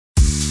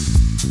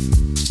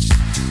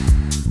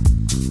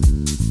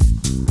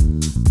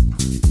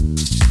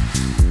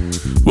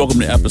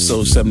Welcome to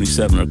episode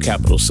 77 of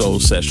Capital Soul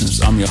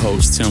Sessions. I'm your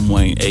host, Tim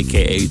Wayne,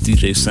 aka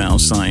DJ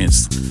Sound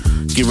Science.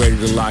 Get ready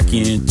to lock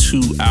in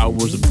 2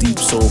 hours of deep,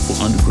 soulful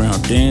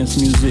underground dance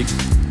music.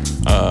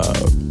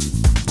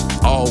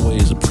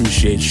 Always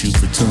appreciate you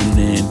for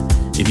tuning in.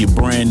 If you're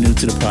brand new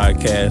to the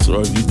podcast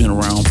or if you've been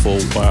around for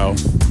a while,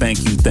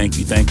 thank you.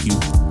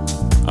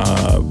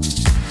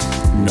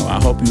 I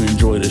hope you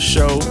enjoy the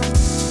show.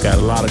 Got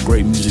a lot of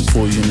great music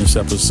for you in this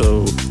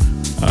episode.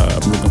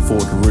 I'm looking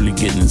forward to really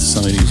getting into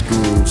some of these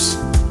grooves.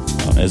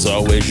 As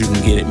always, you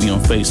can get at me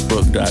on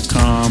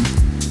Facebook.com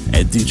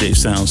at DJ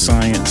Sound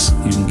Science.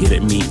 You can get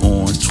at me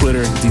on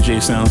Twitter,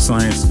 DJ Sound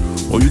Science,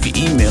 or you can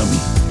email me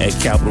at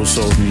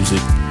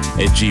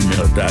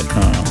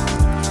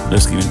capitalsoulmusic@gmail.com.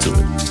 Let's get into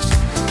it.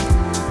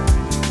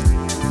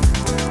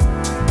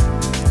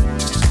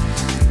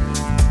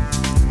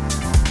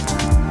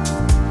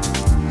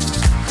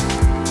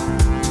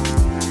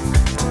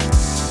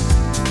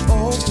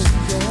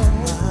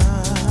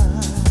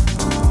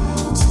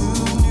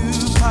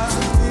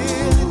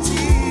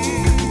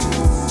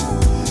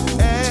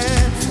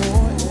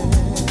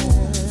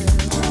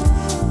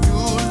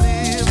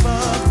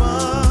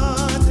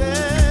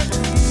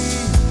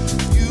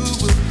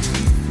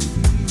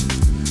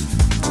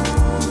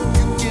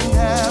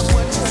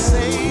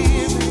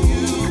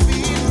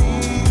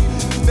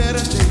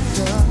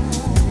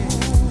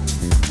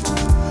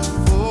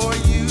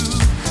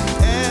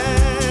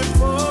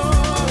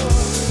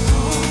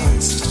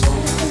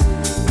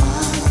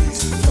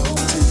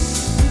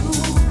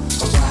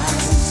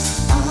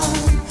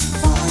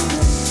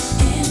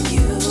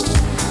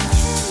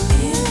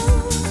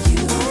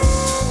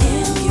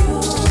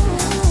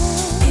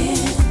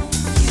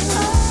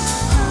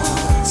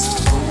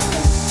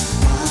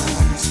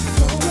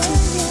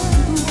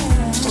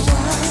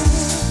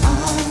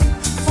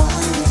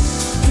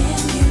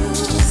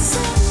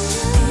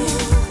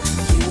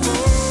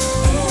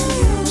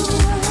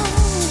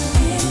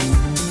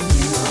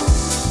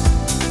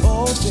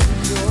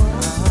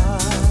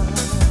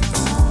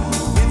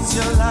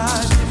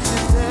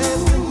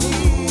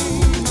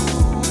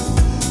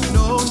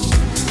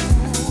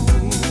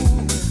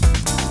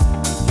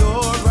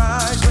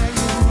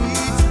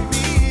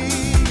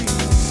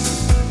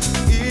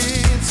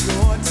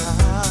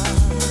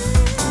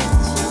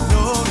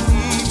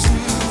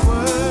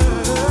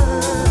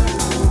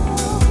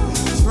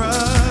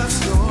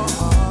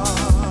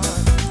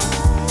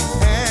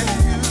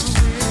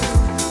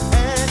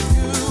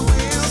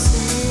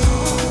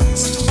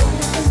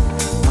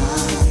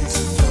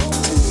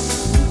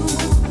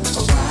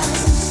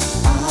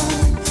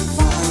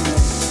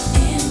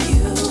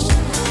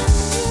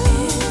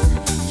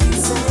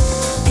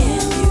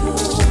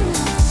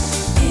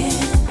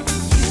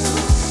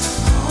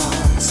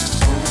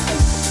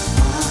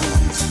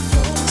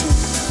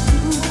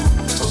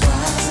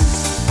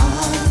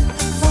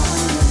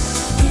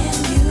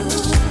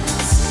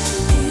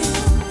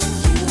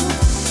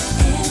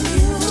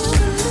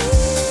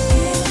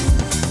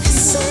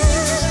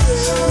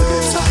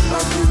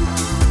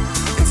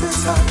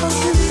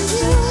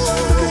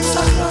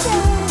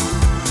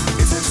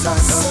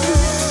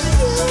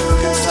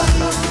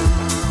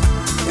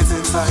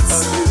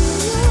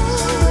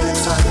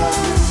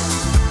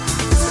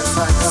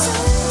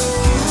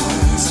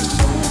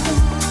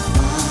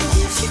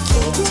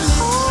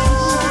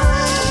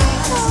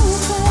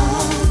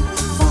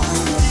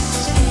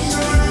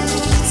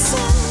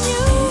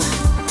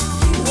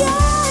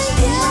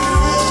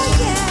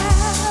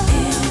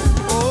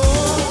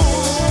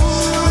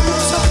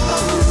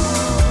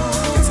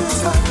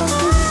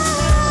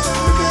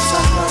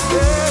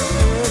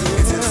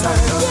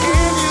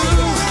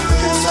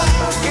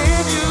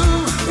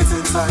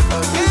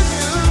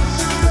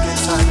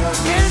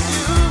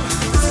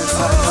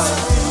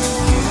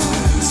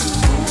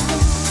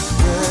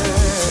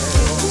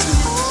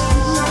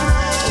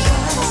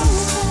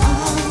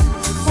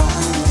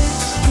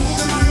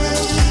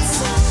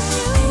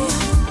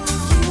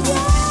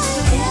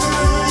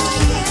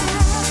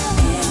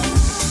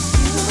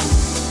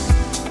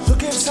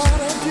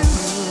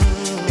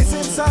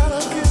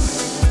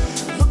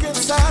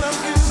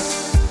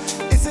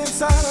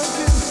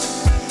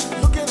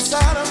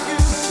 Inside of you.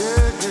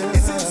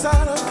 It's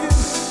inside of you.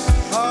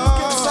 Look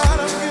inside.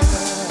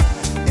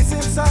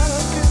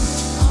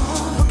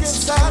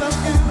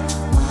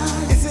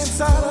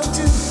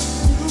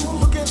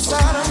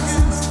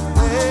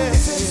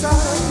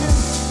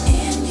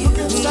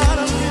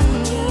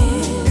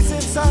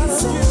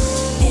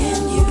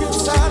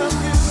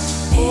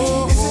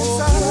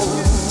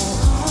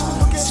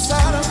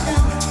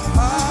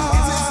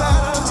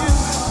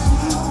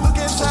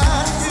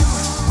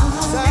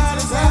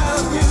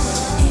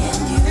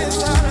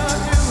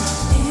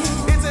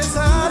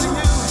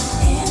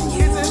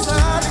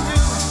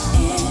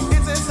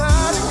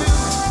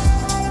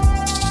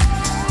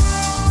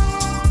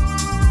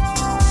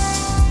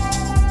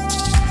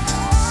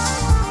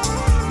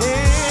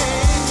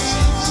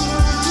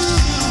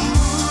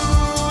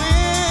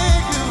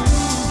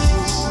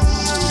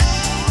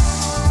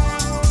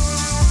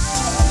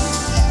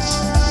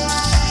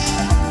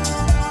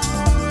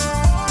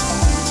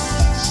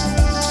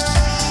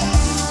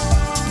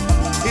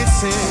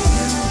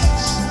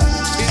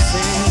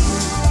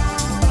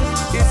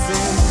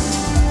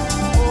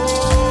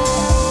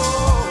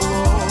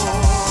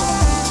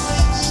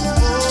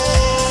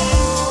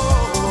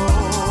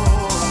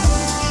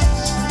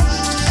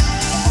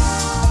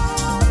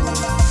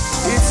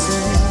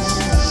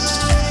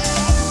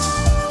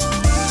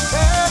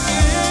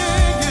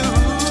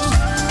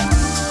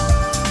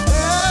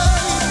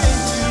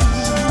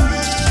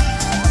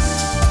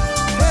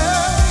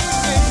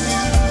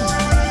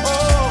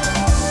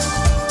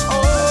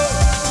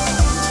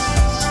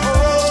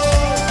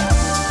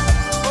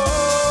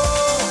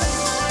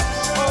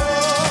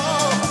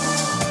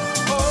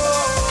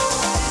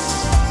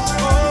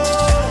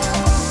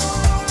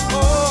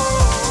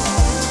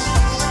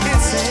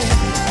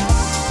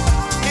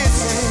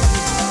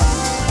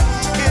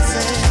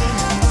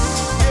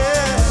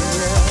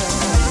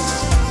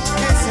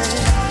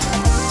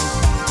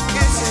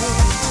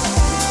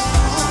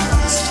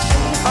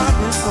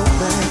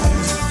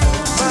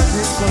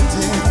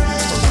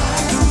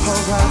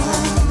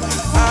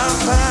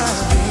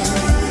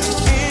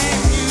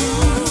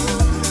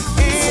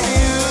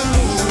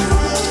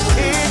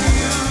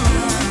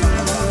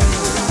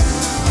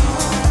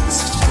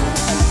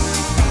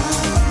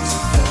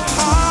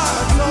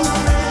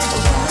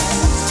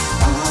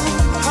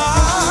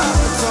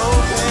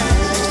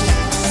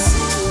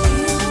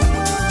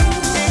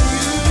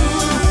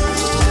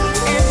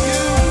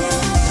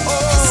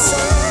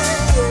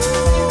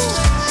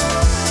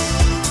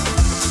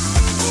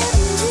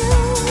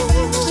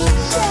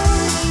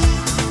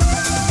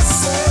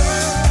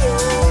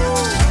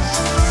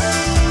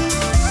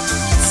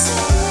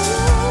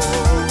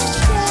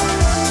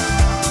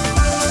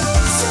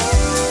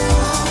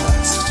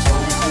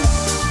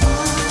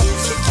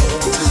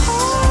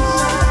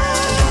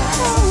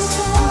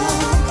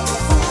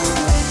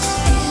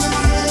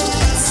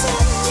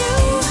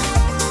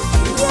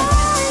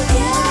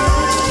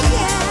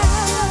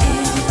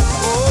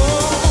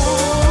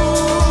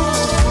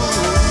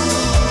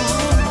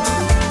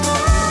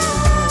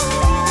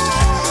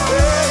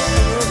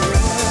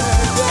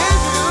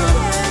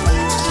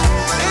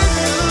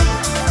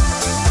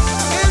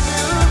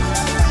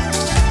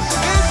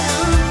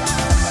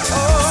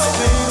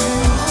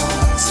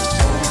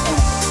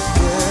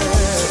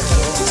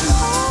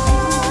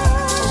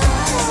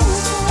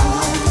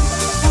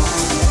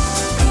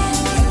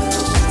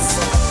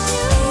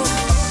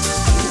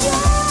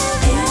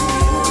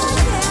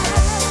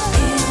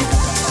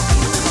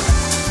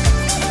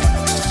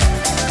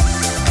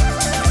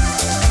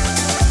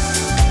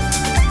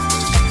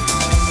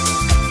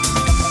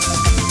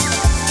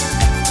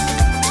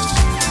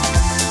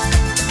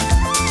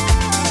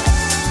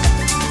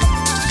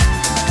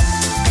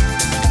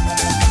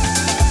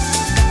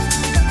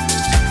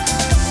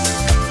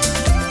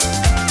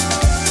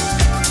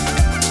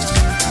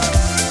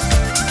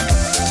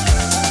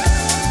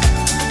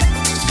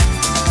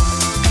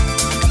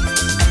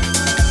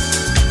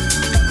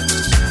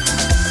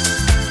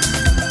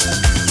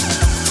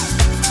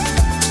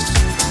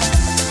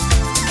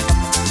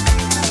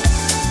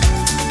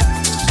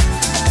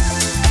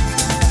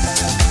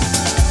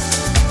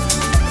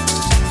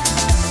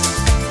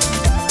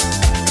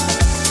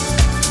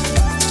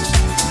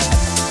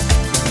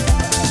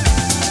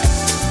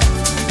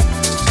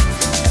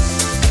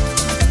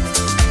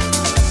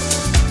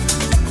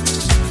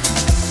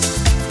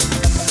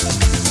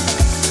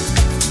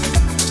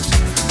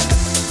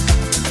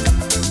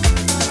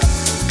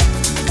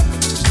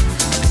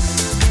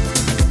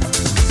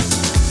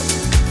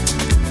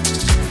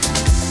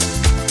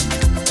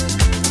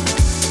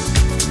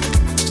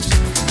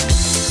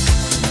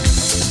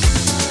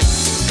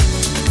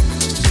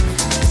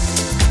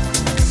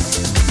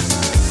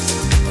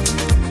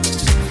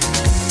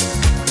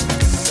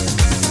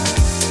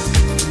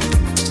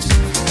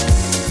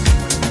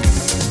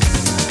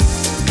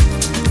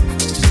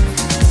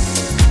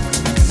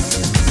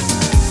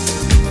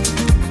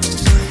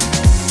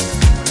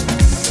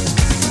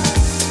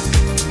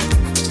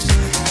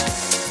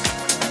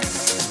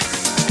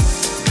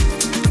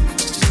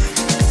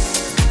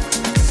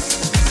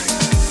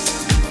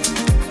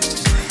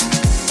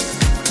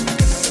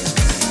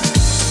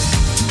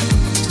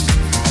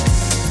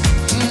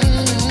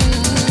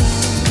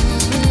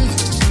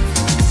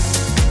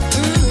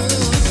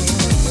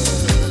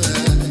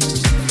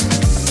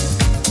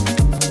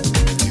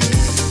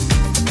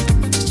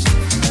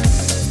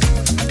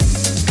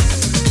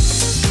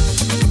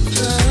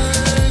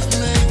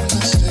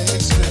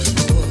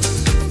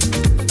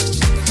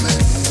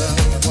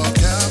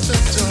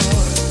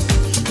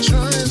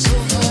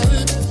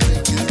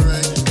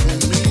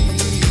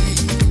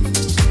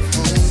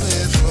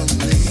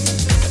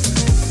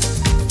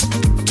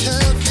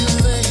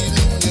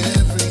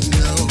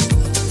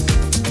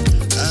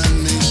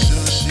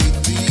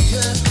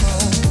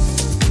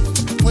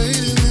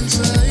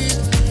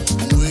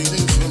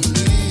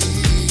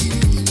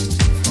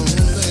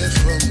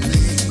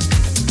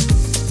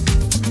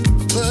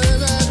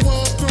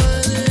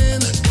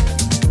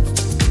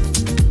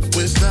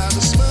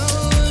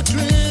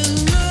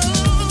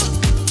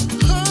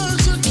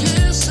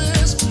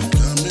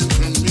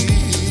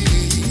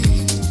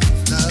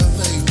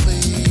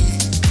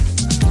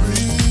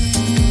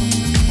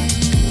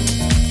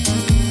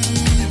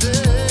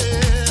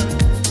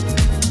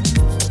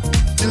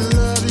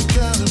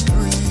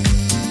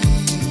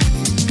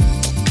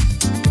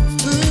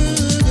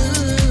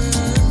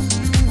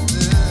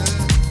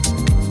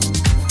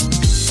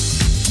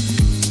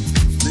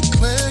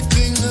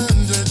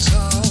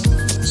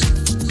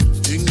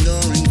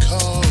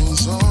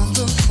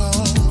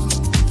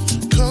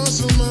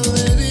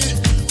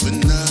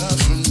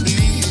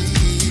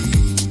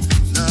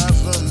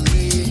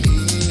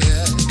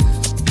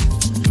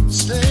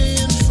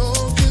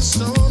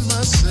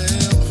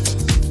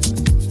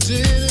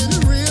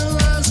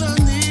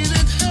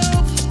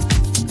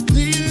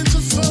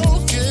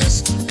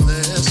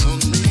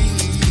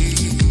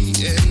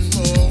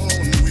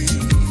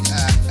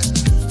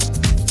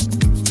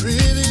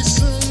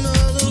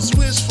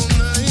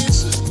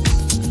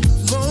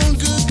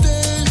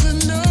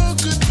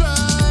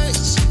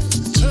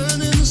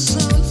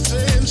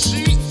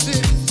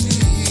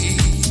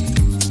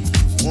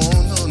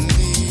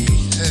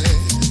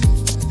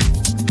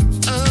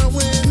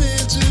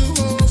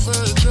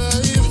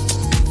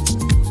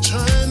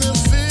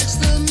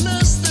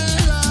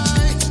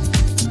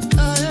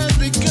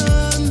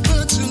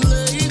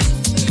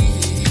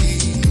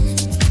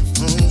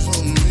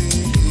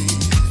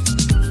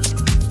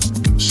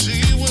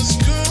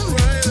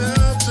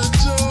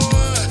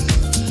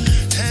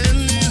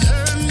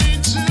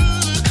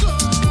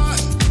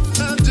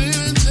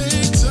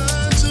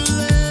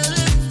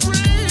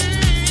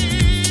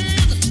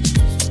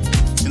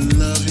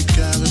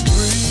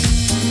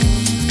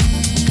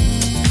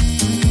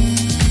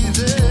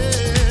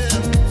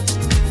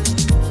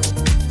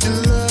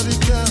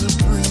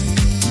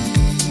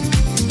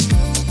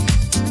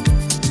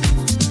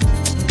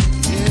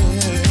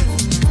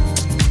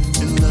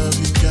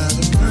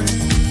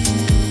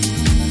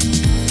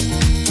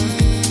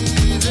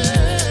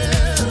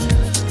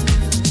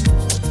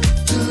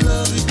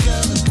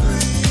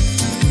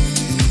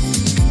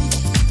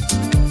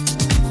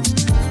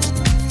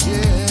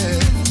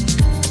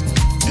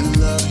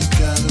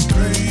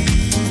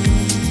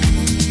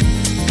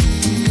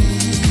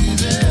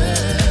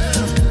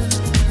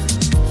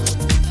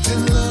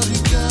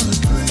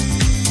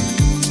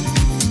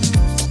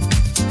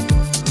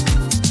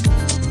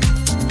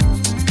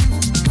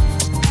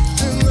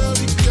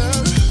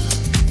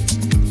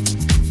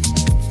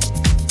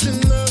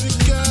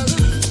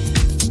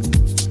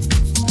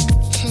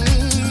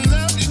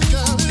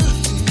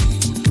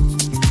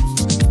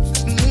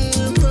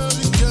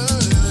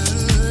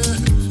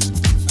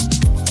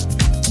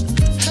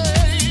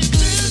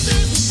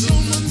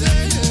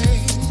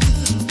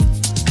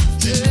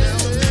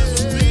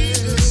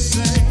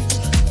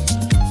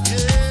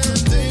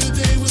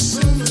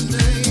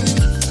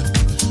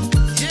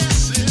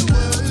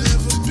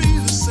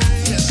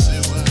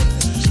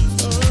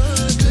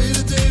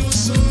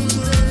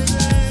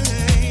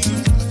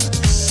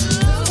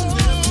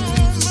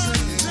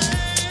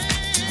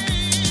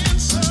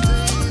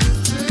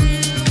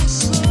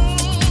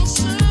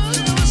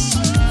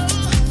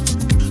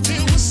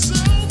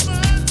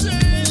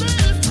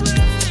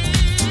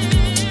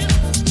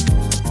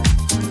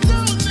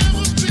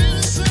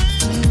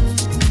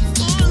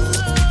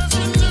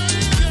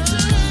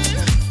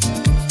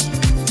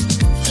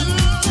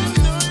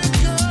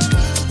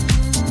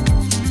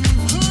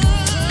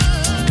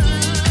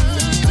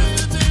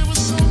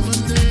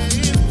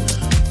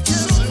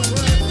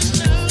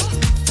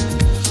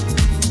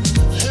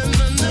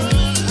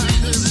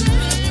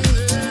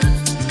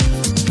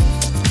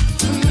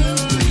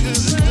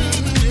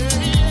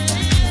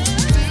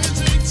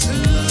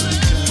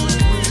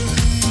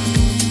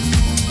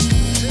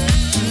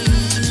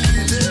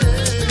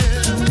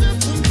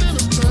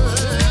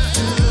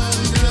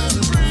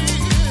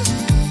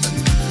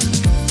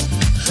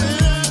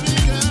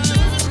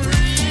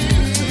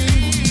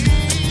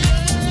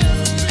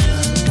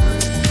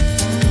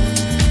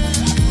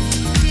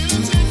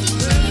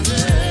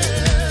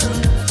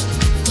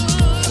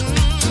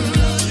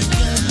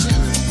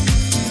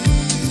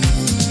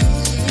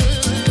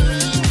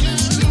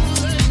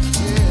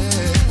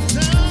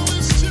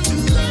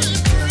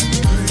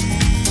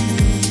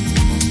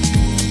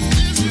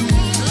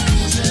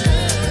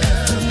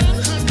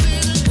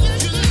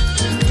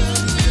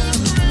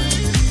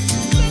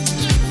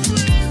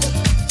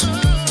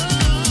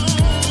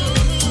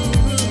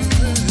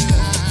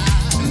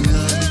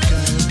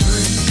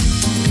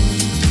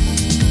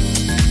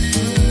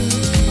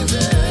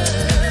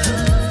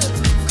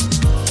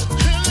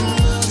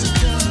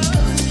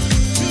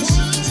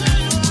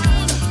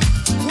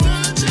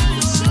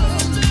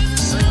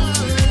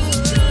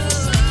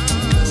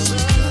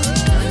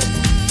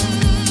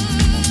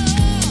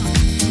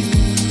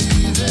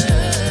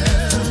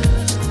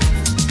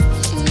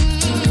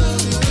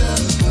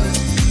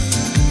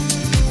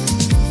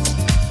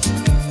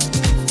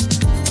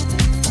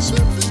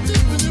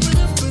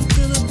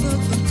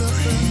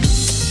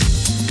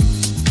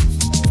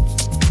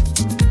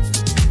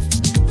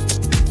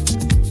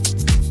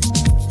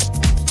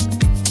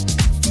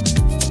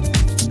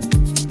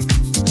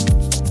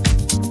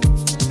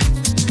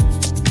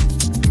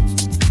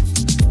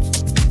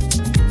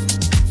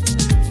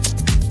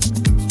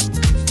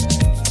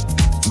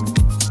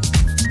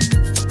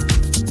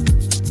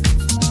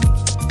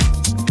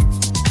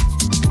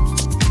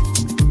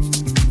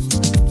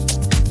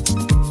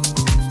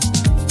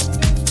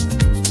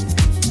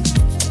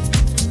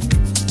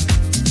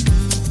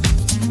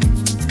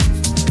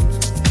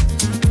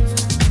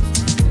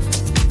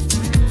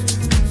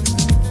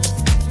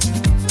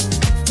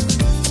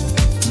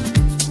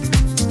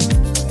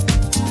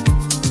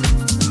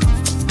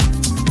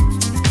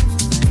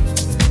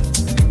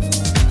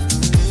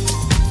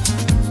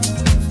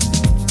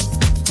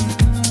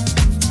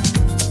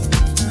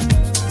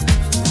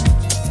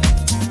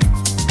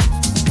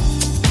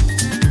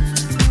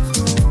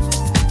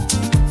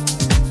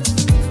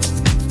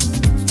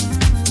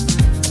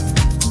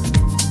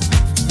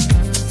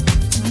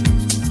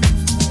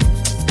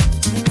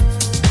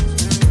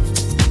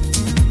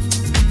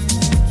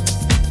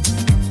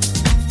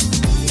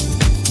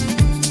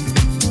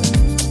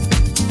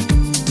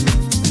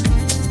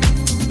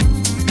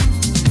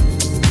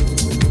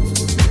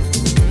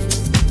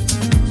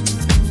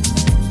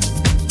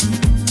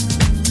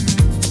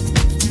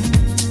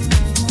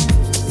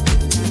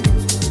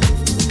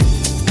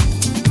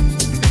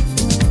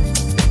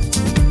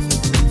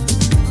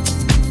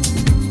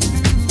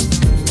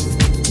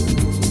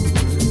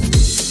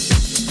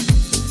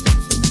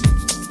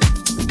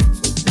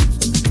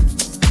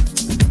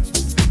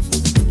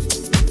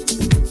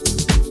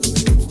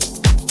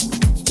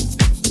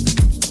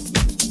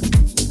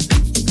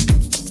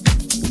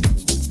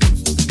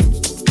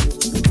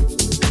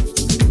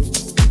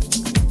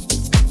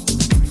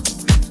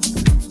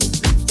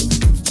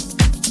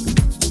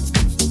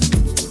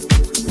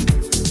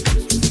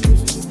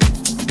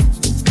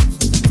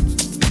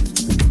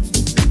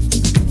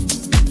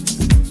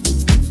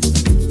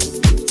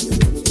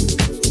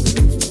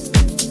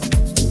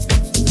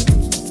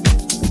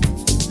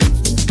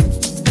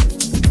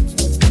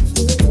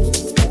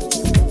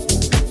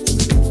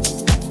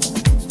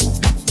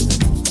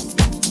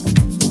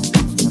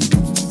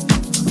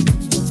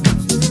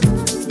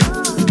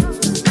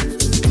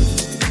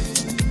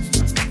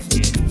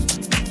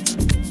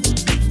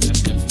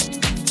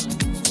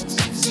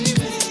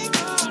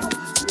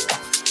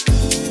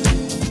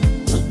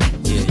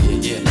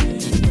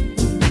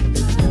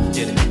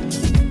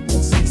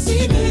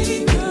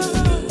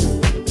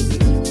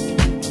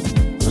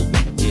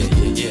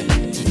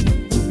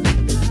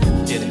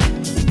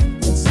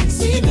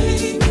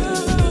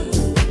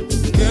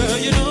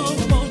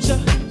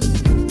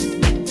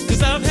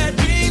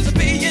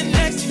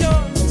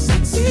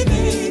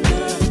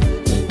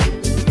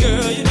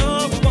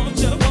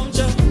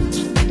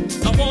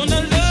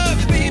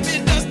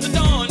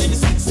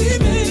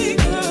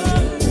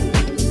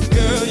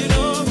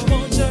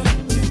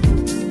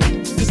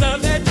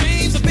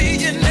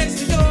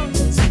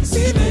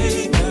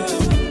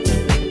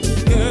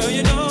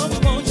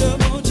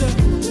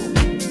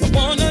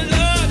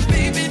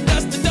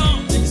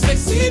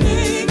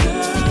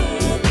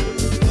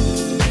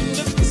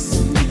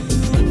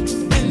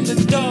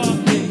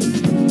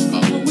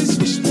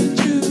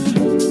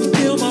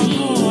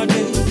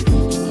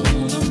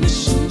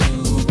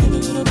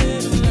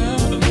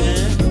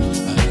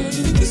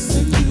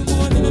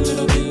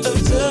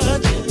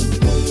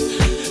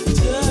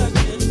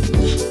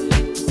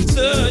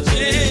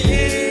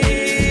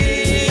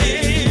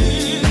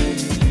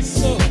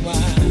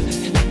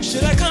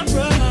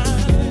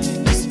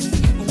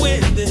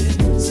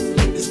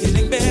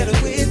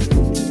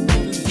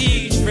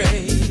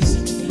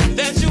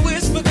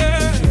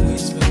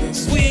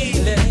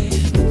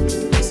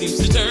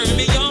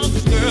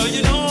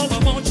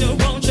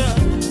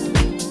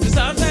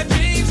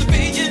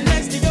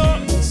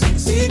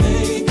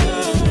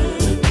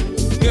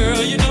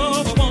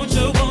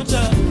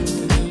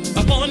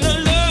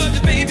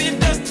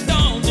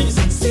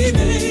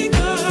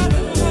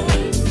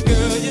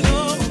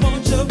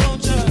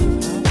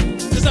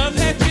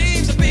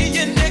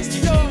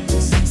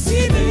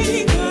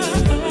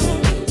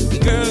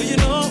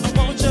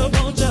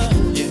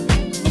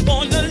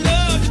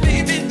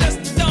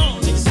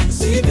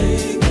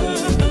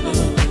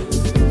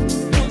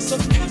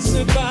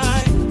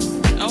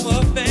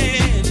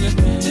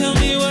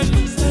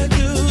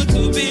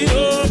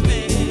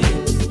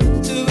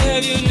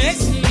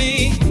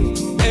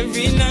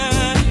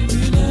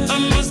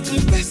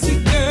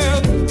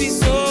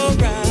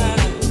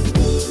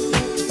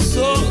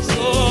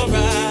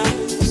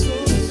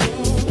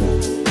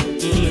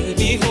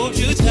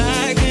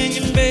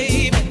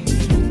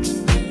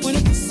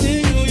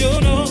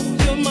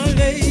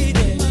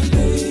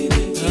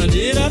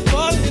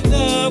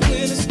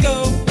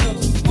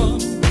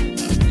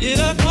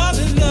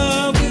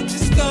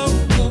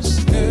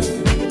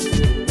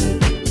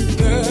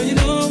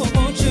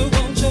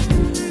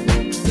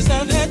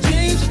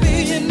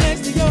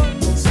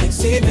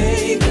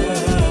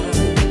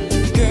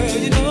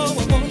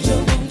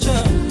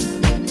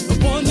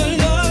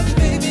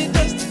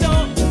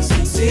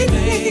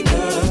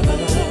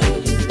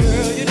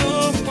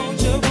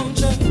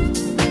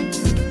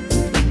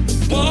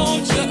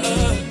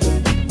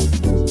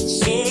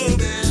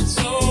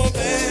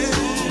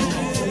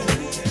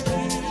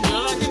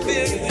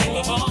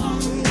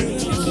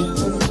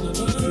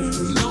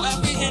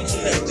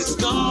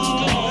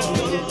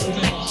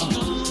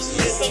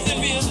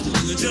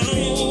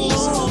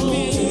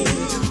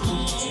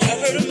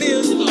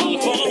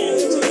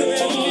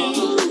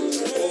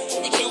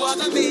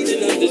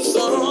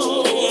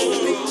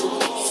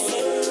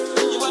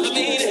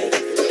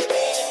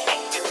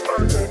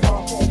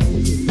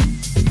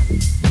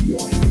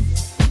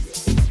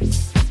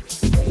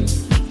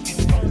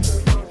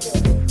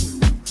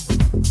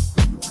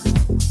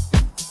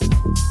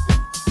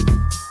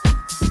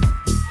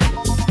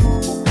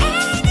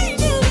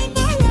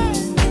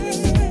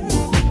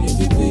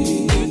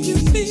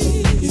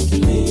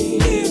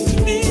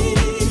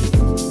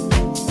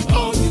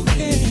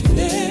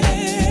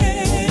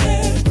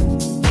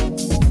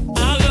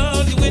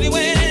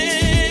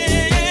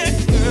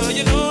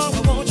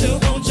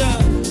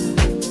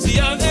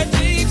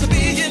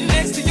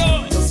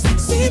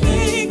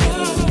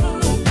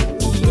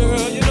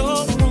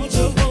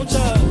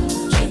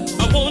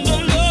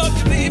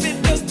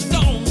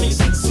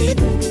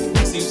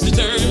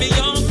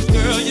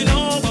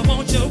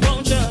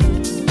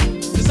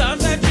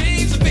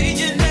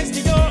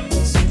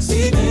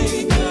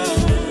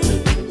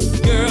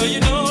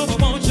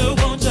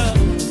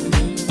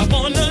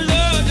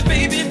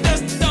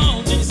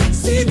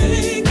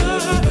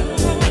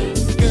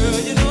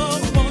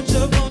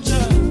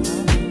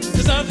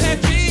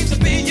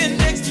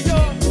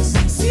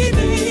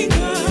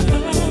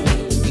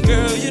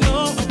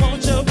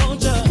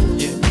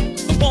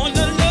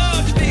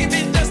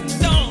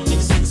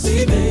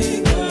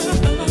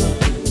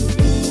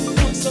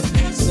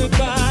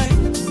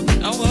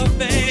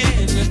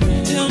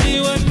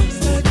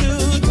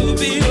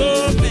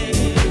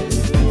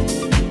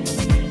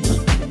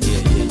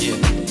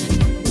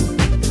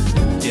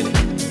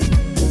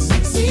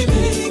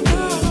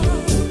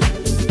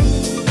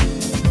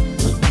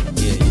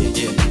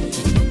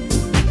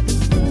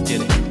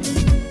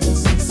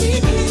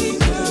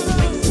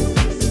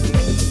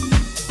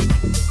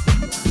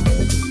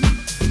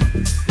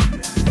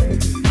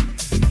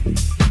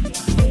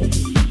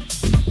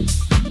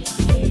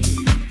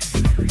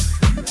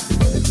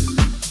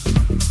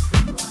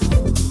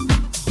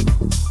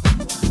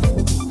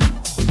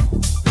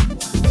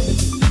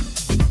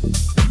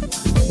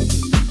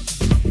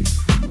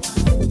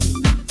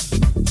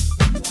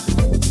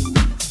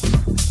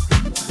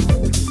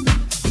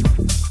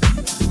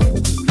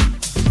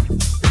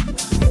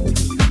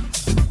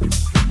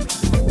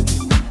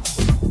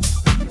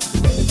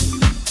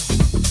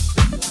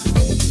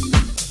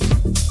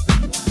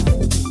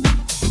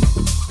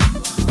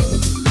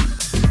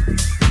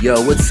 Yo,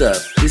 what's up?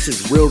 This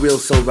is Real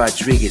Soul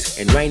Rodriguez,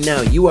 and right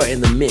now you are in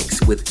the mix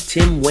with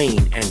Tim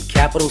Wayne and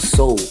Capital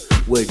Soul,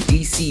 where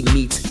DC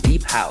meets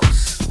Deep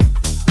House.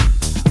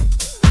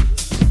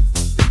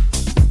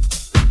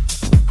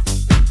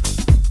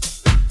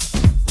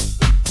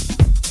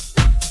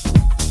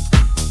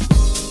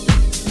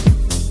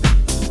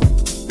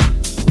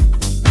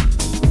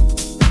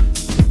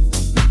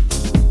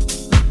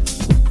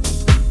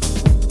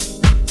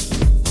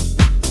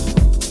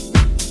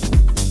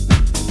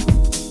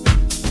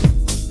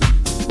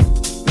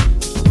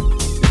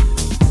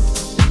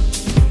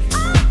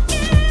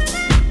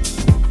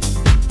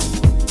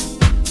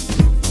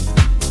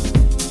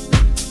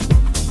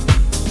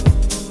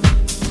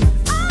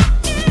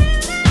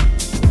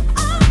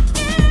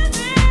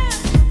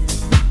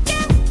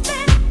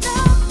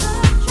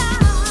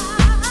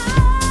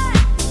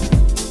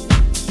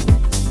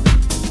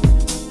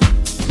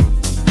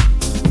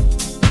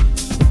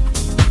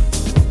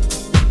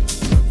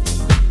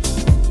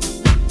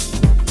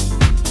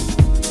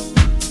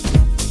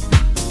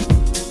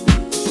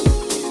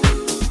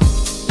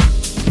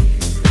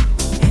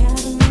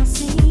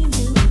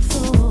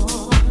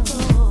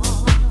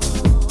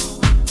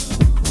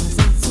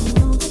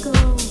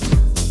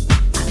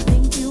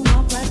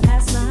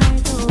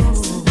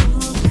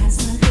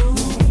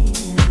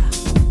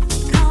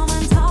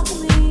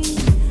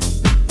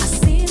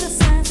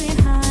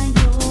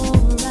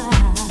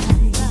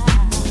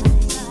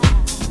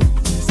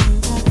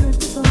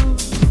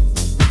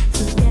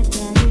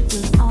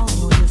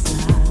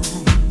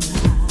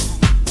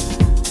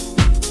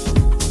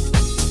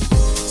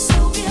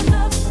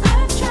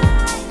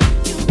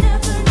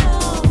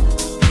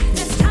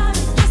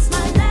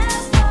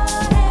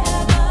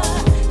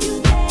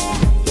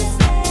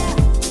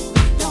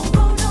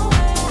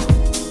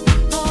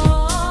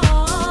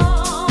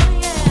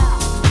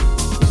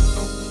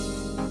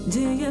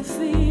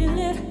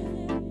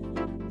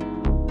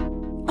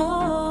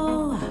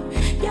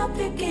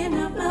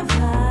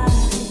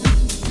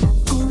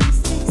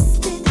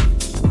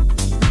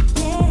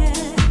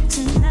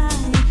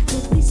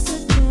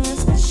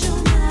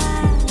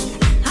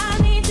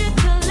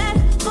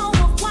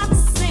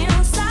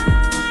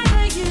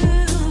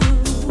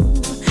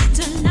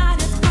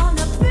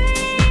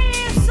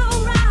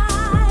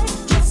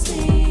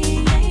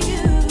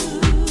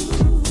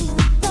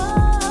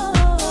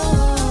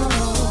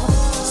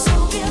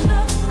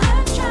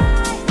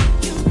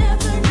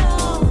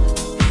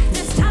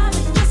 Time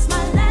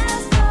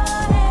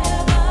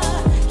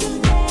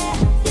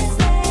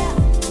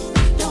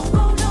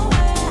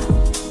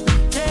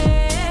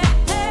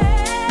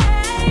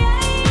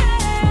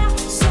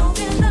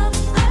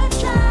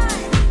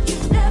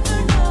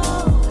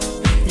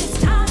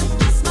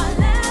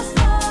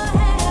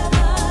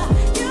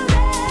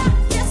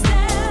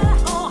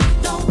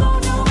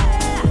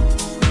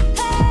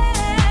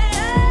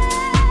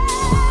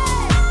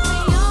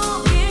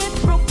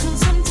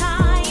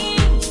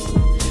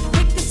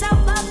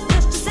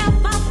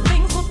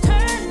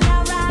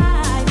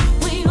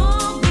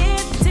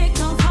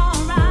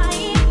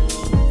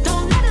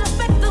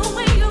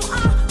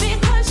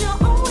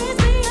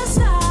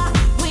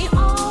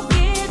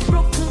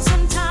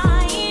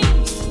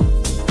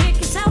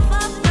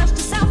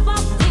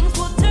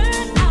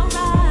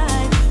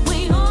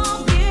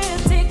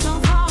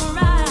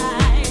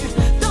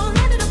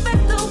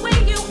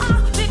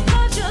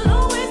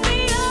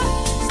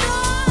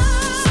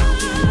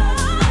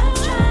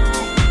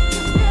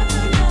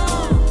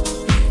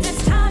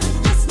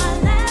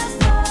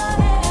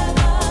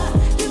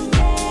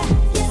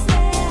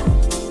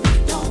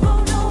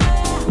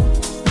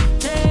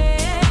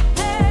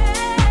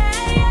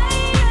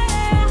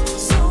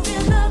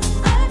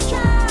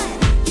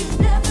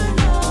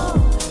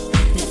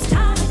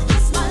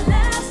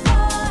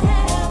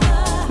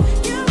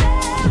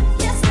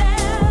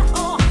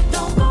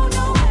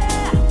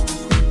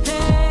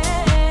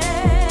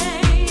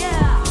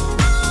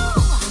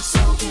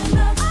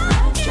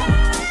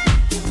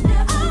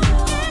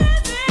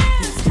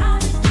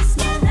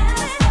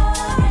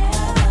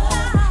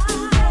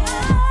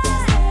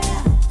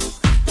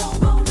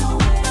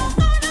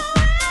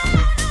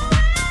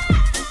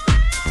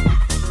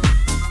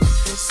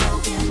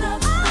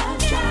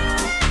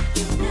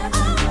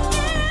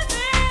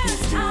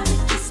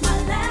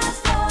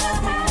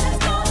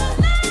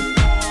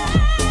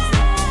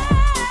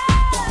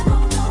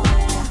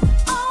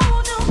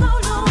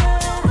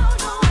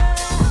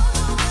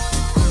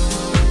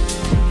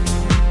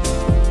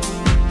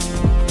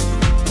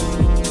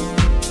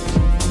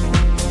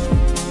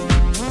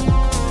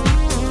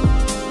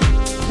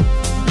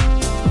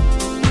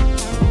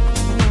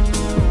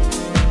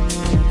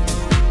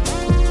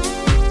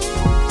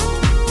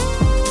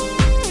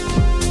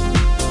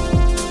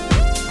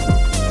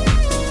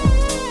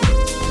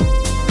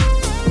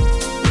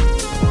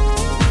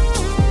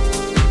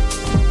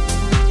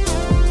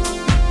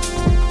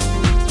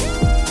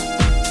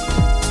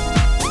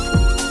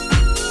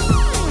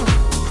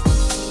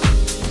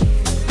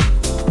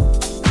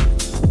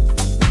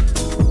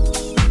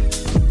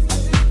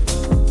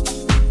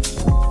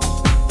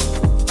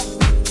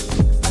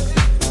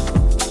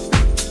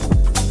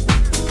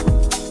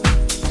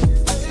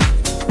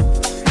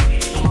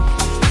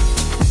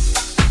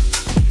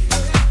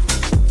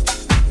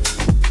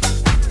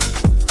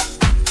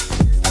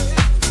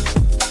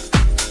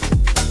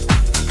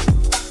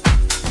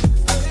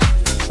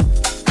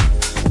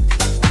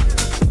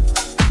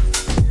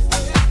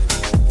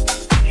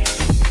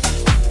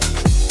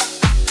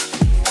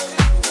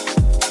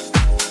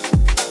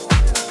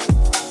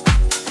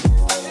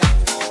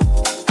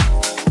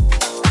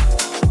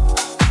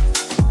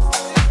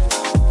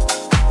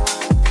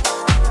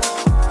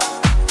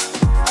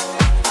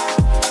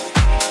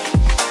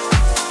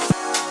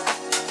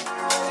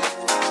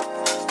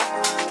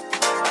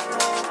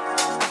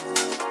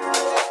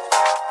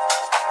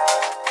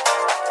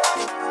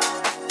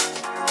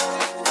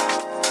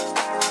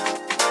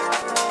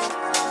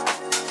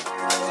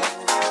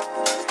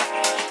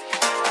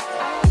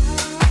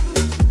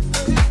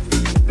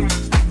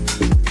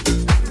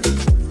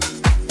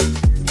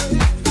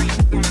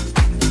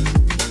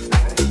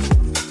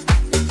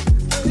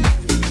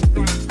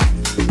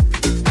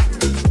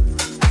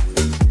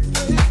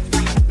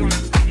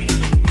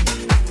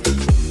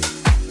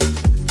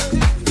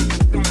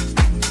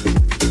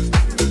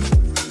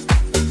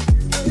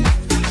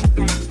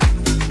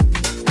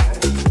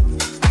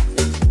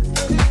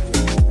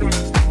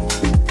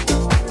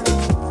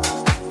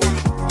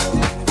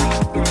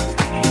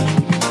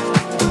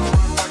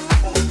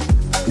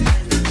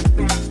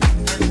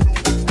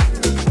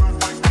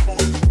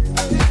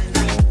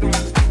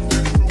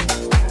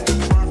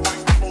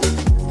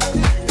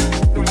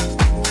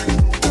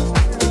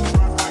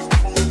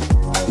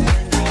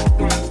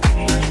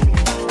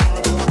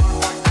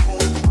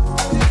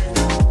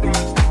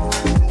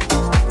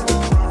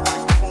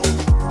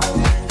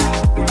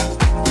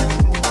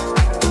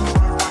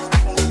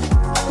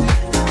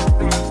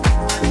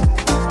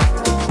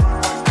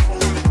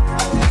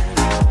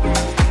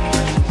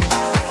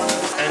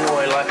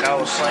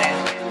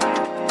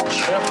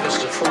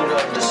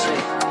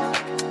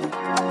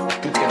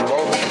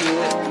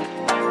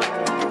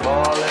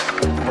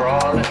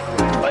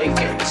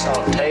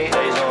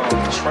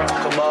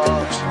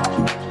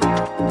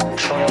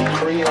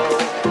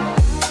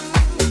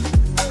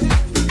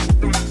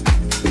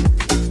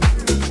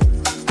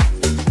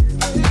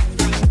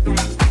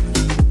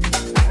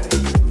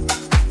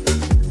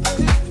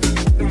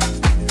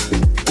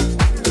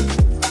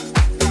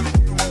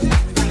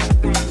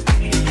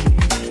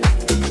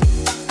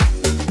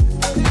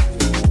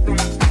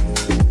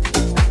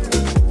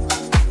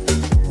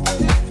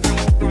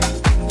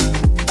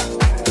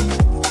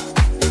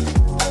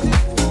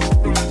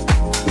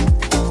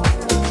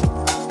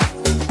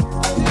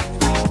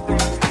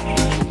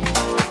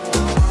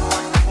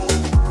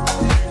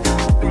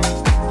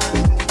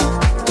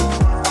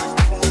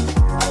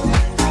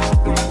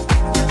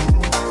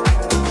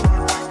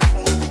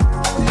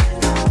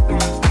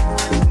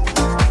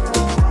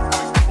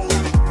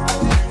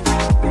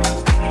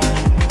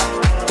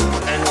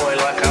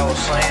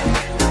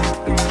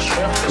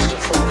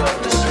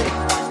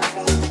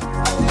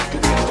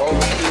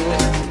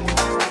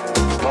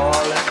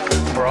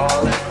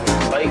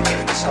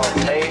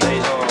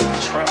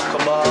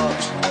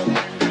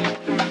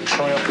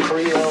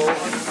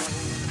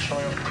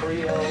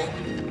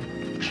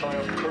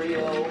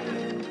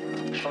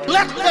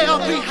Let there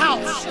be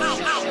house.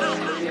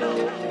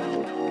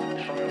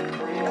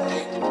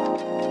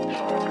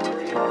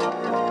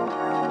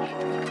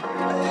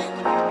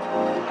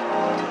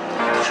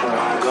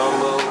 Shrimp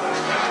gumbo,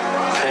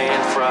 pan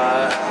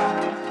fried,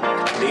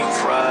 deep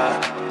fried,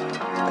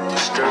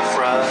 stir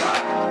fried.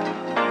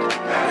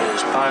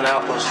 There's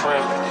pineapple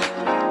shrimp,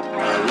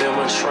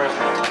 lemon shrimp,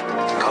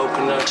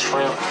 coconut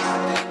shrimp,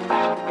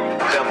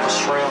 pepper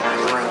shrimp,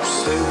 shrimp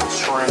soup,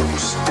 shrimp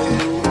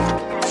stew,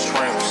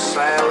 shrimp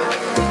salad,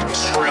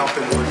 shrimp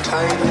and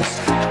potatoes,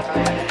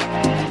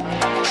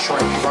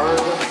 shrimp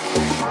burger,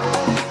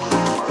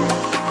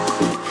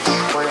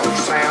 shrimp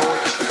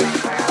sandwich.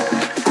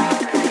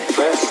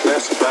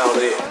 That's about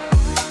it.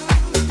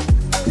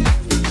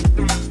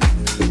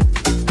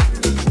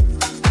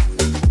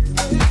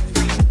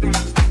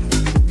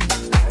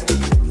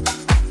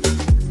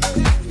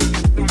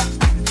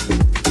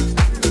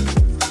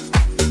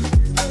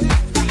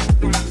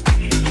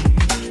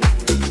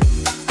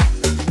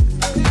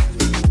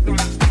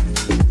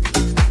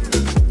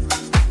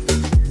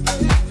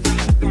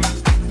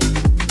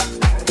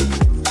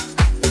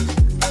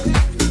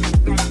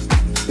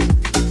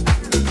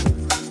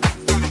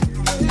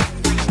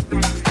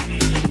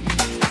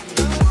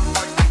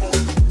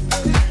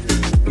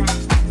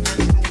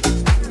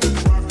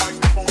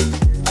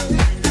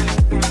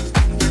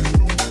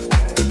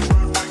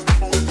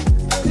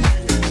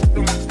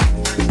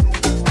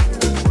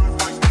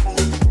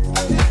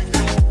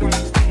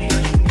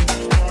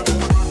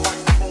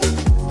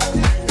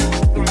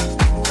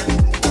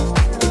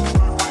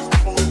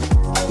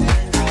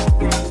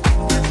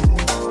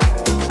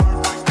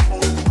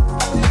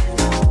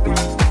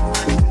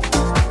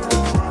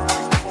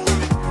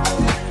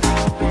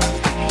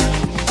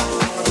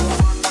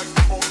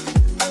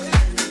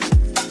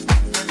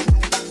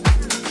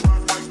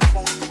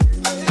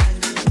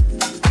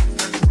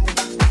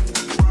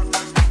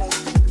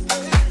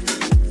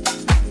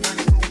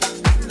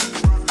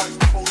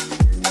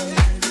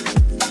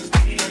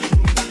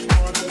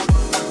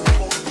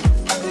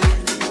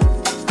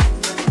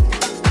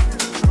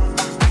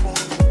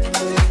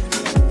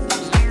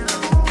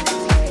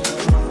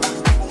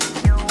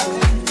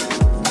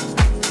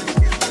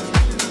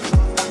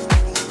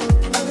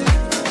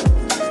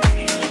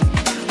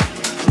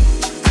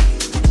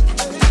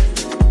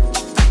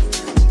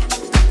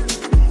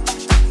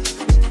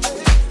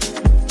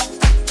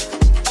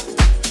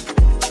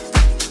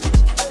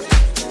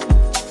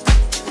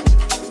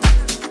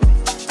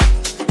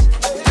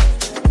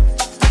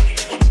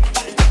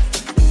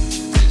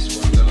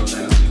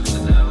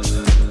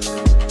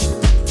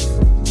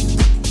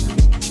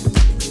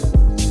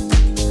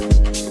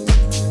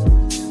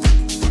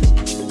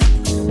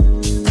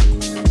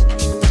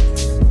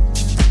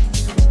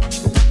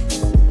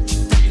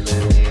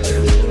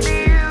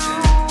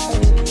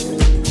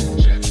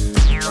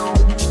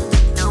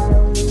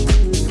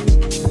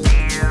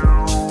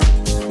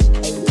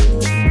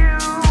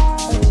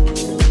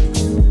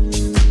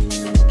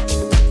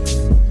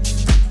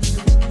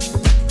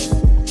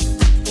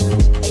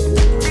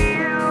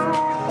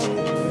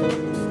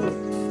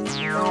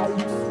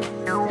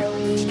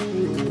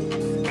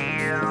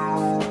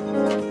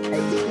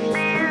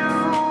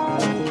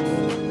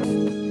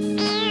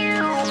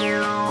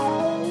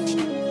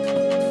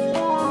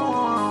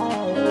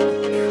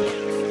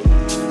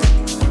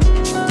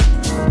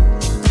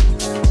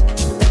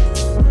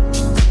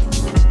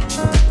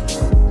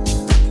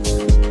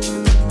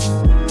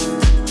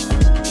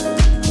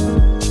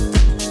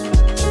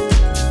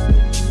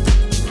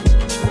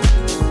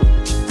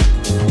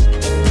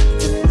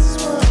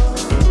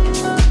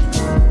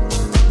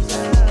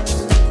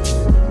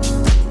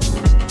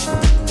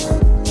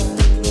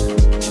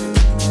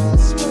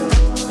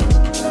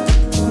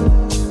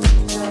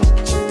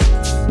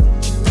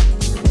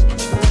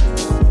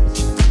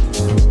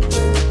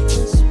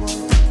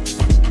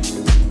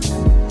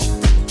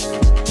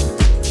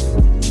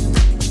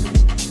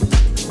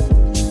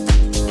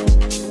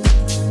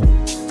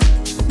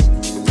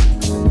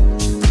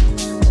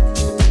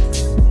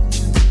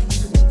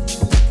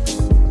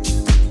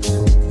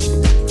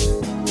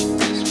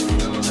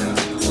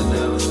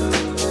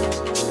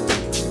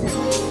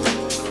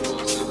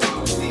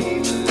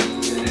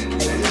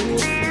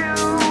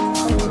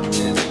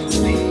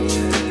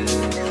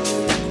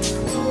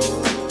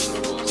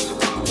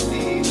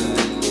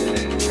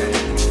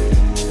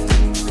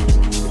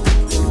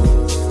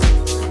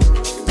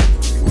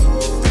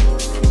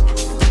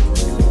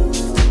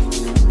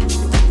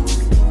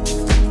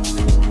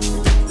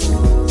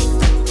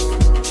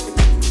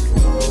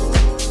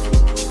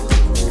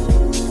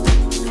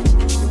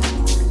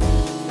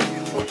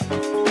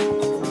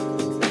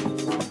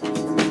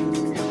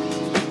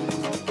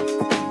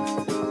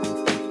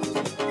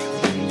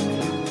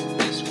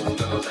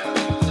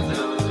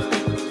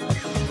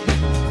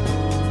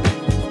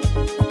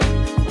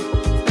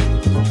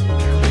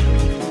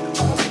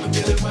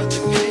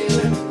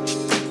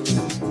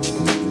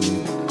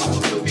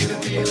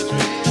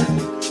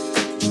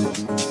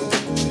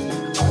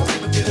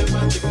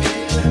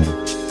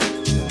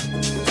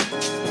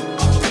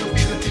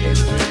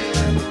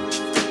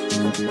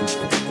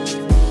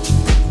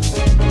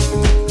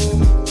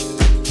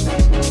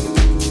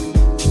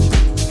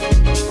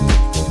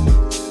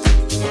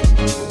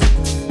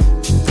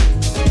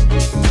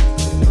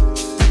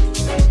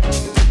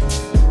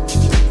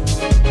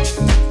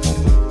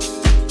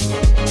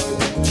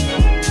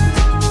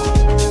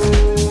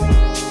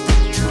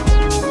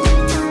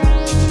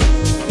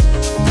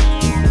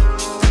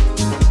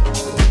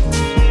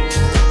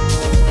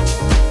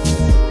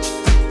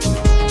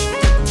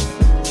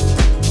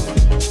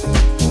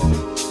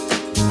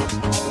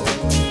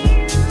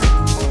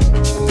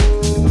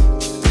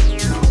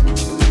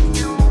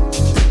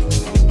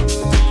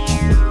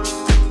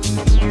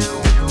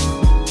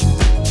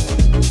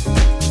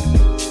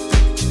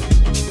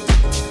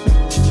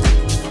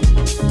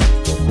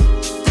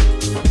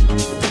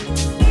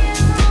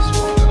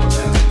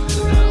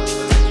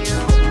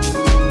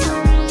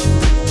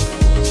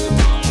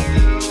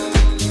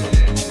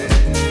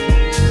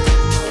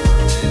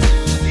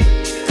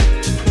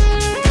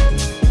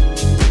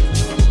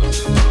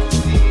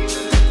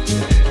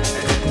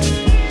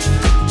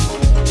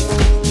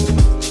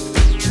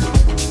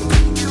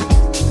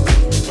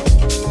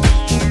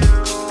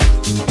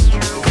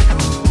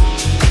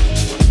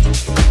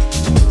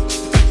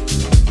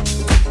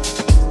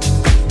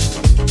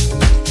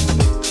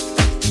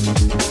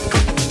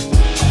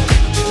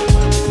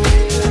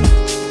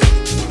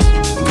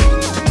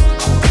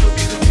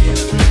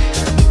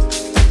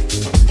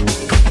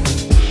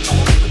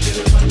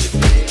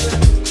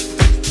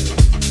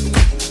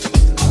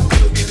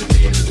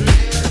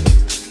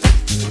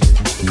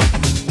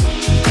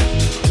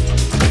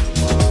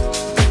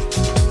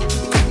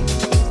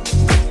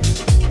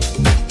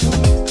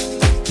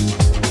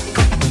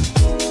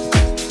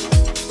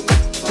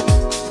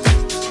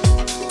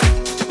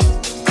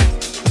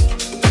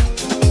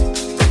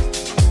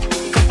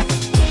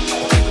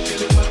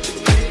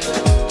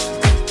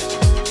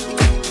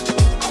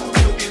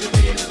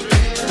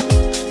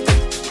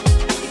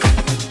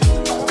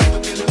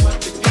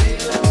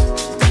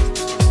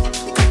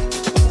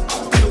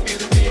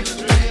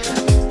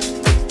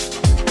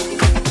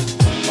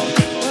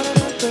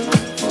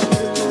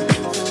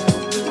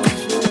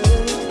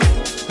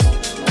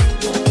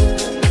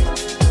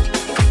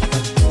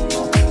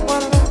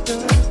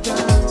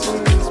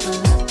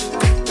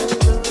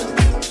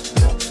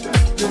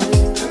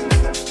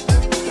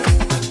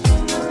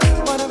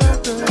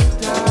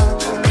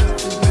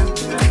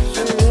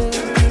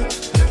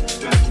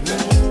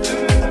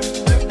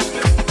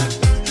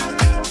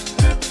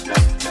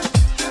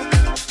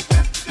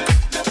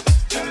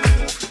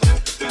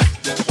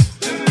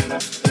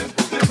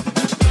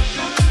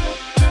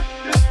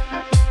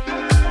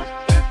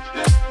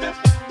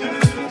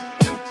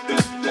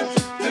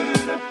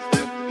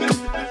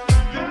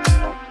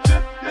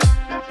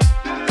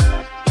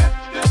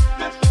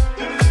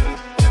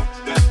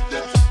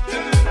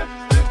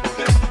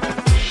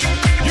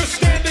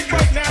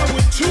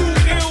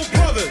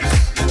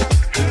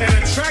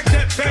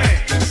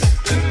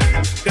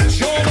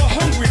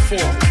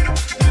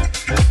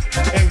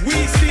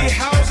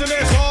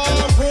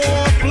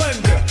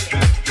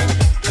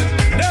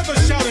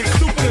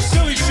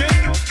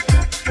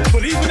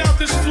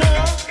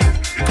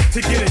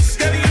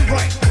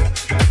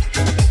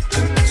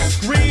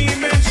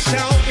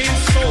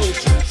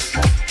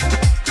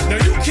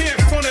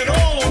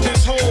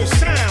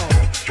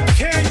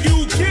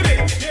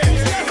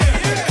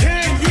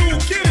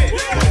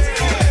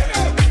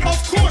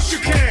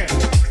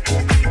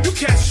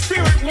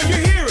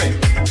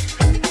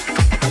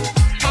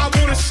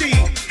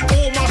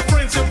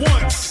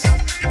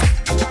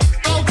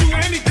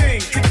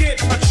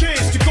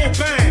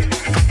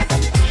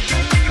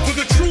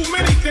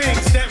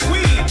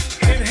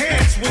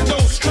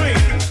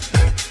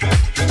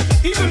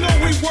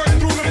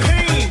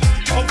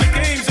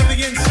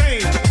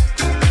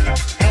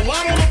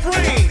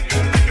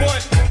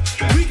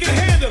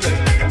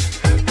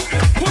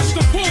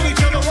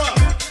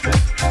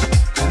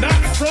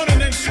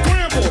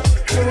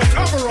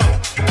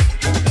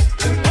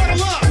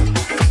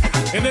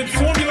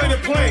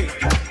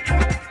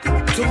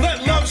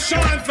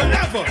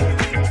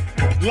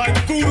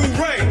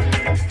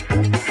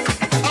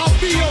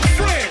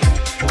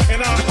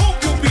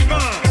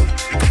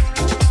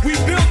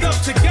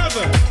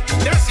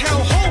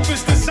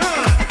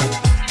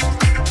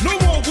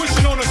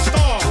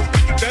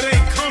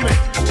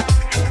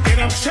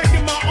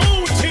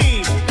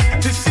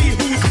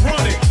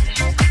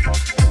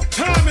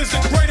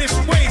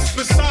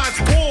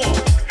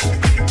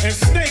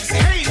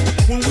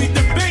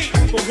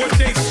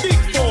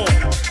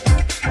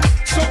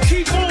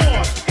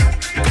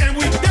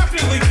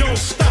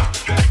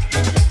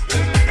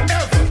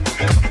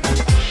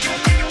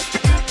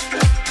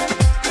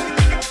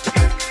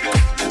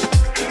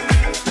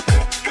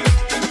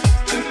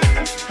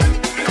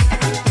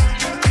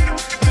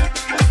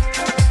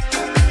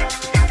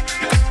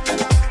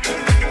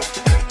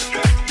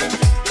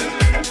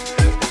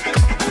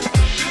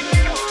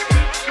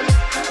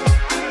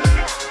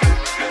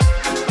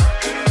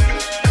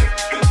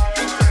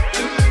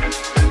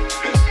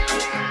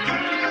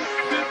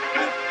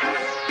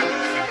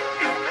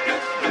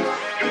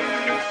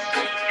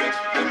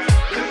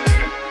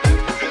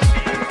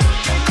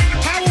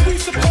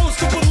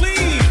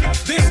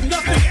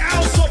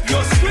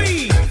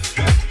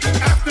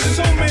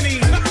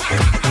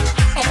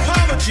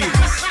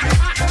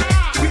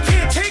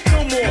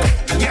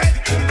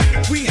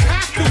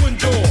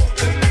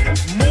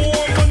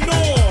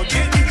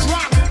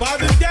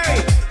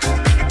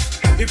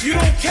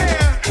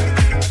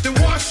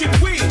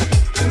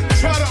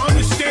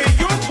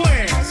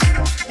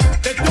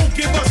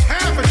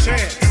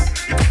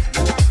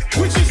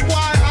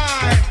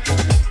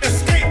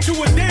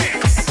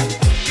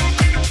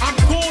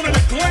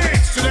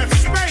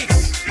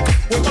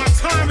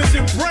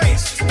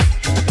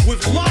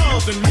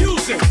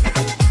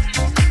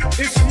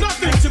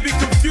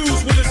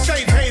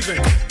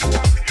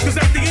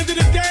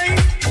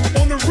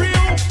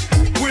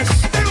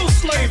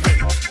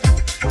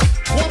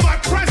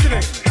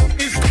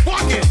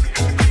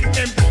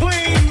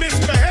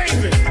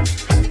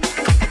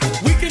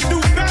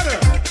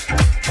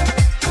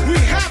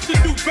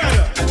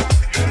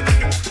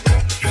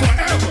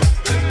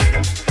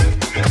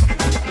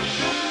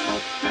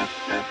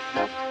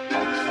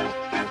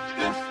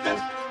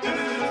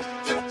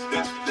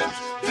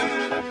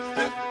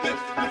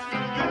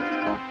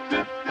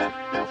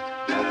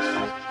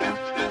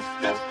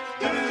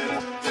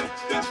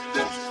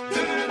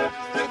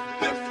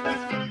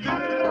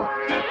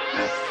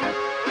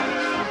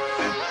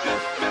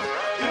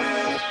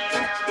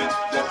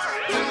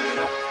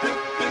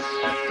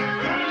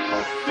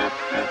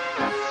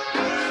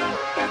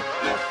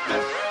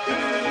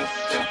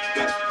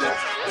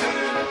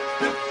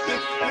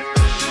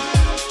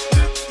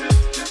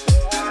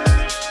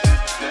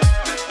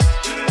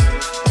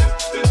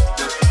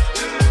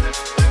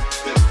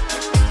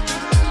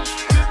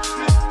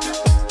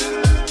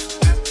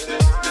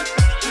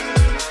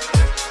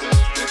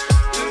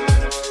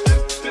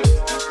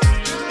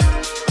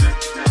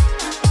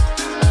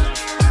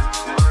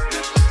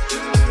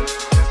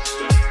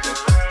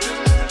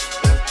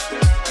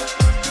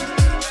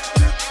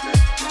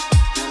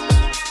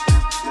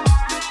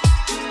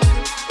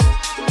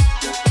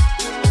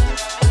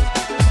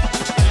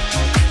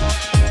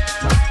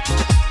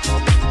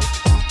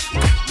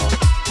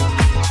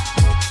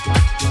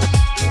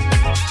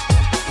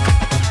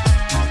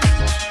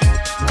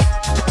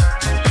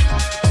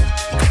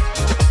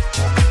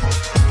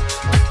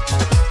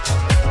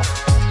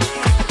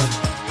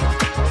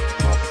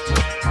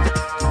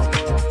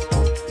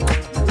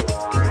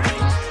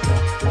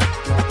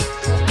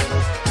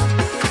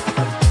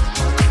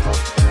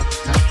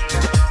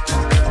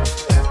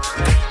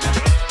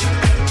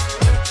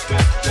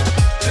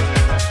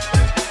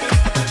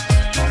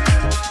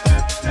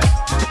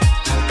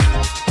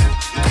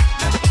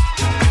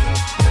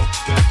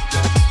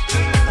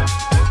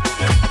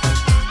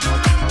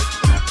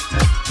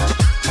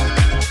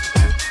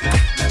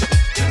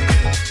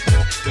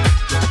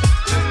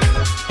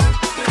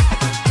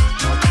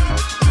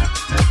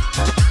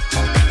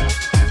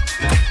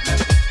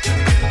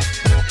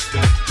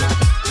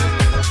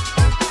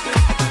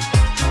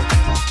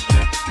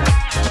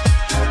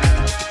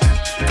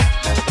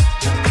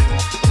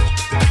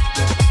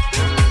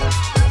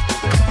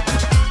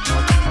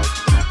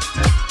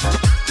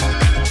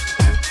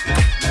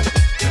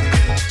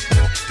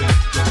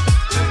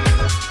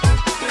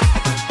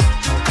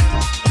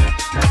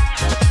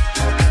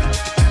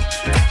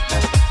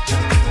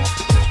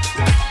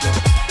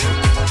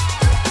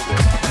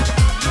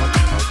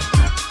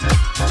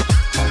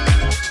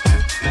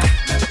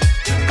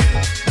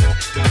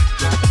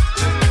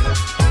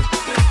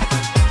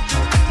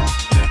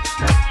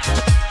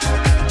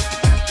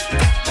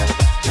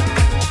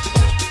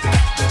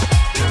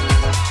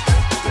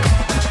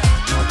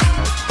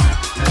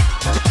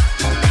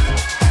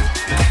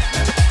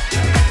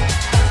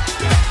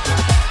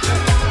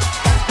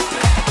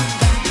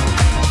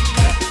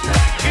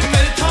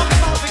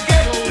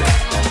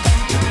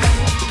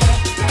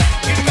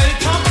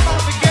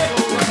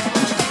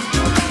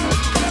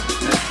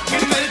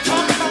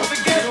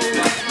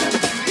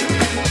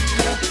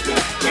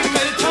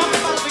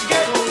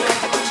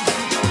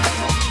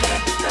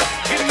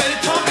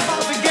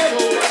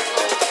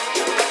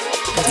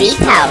 Deep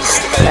House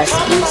plus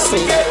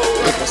BC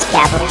equals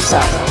Capital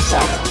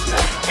Soul.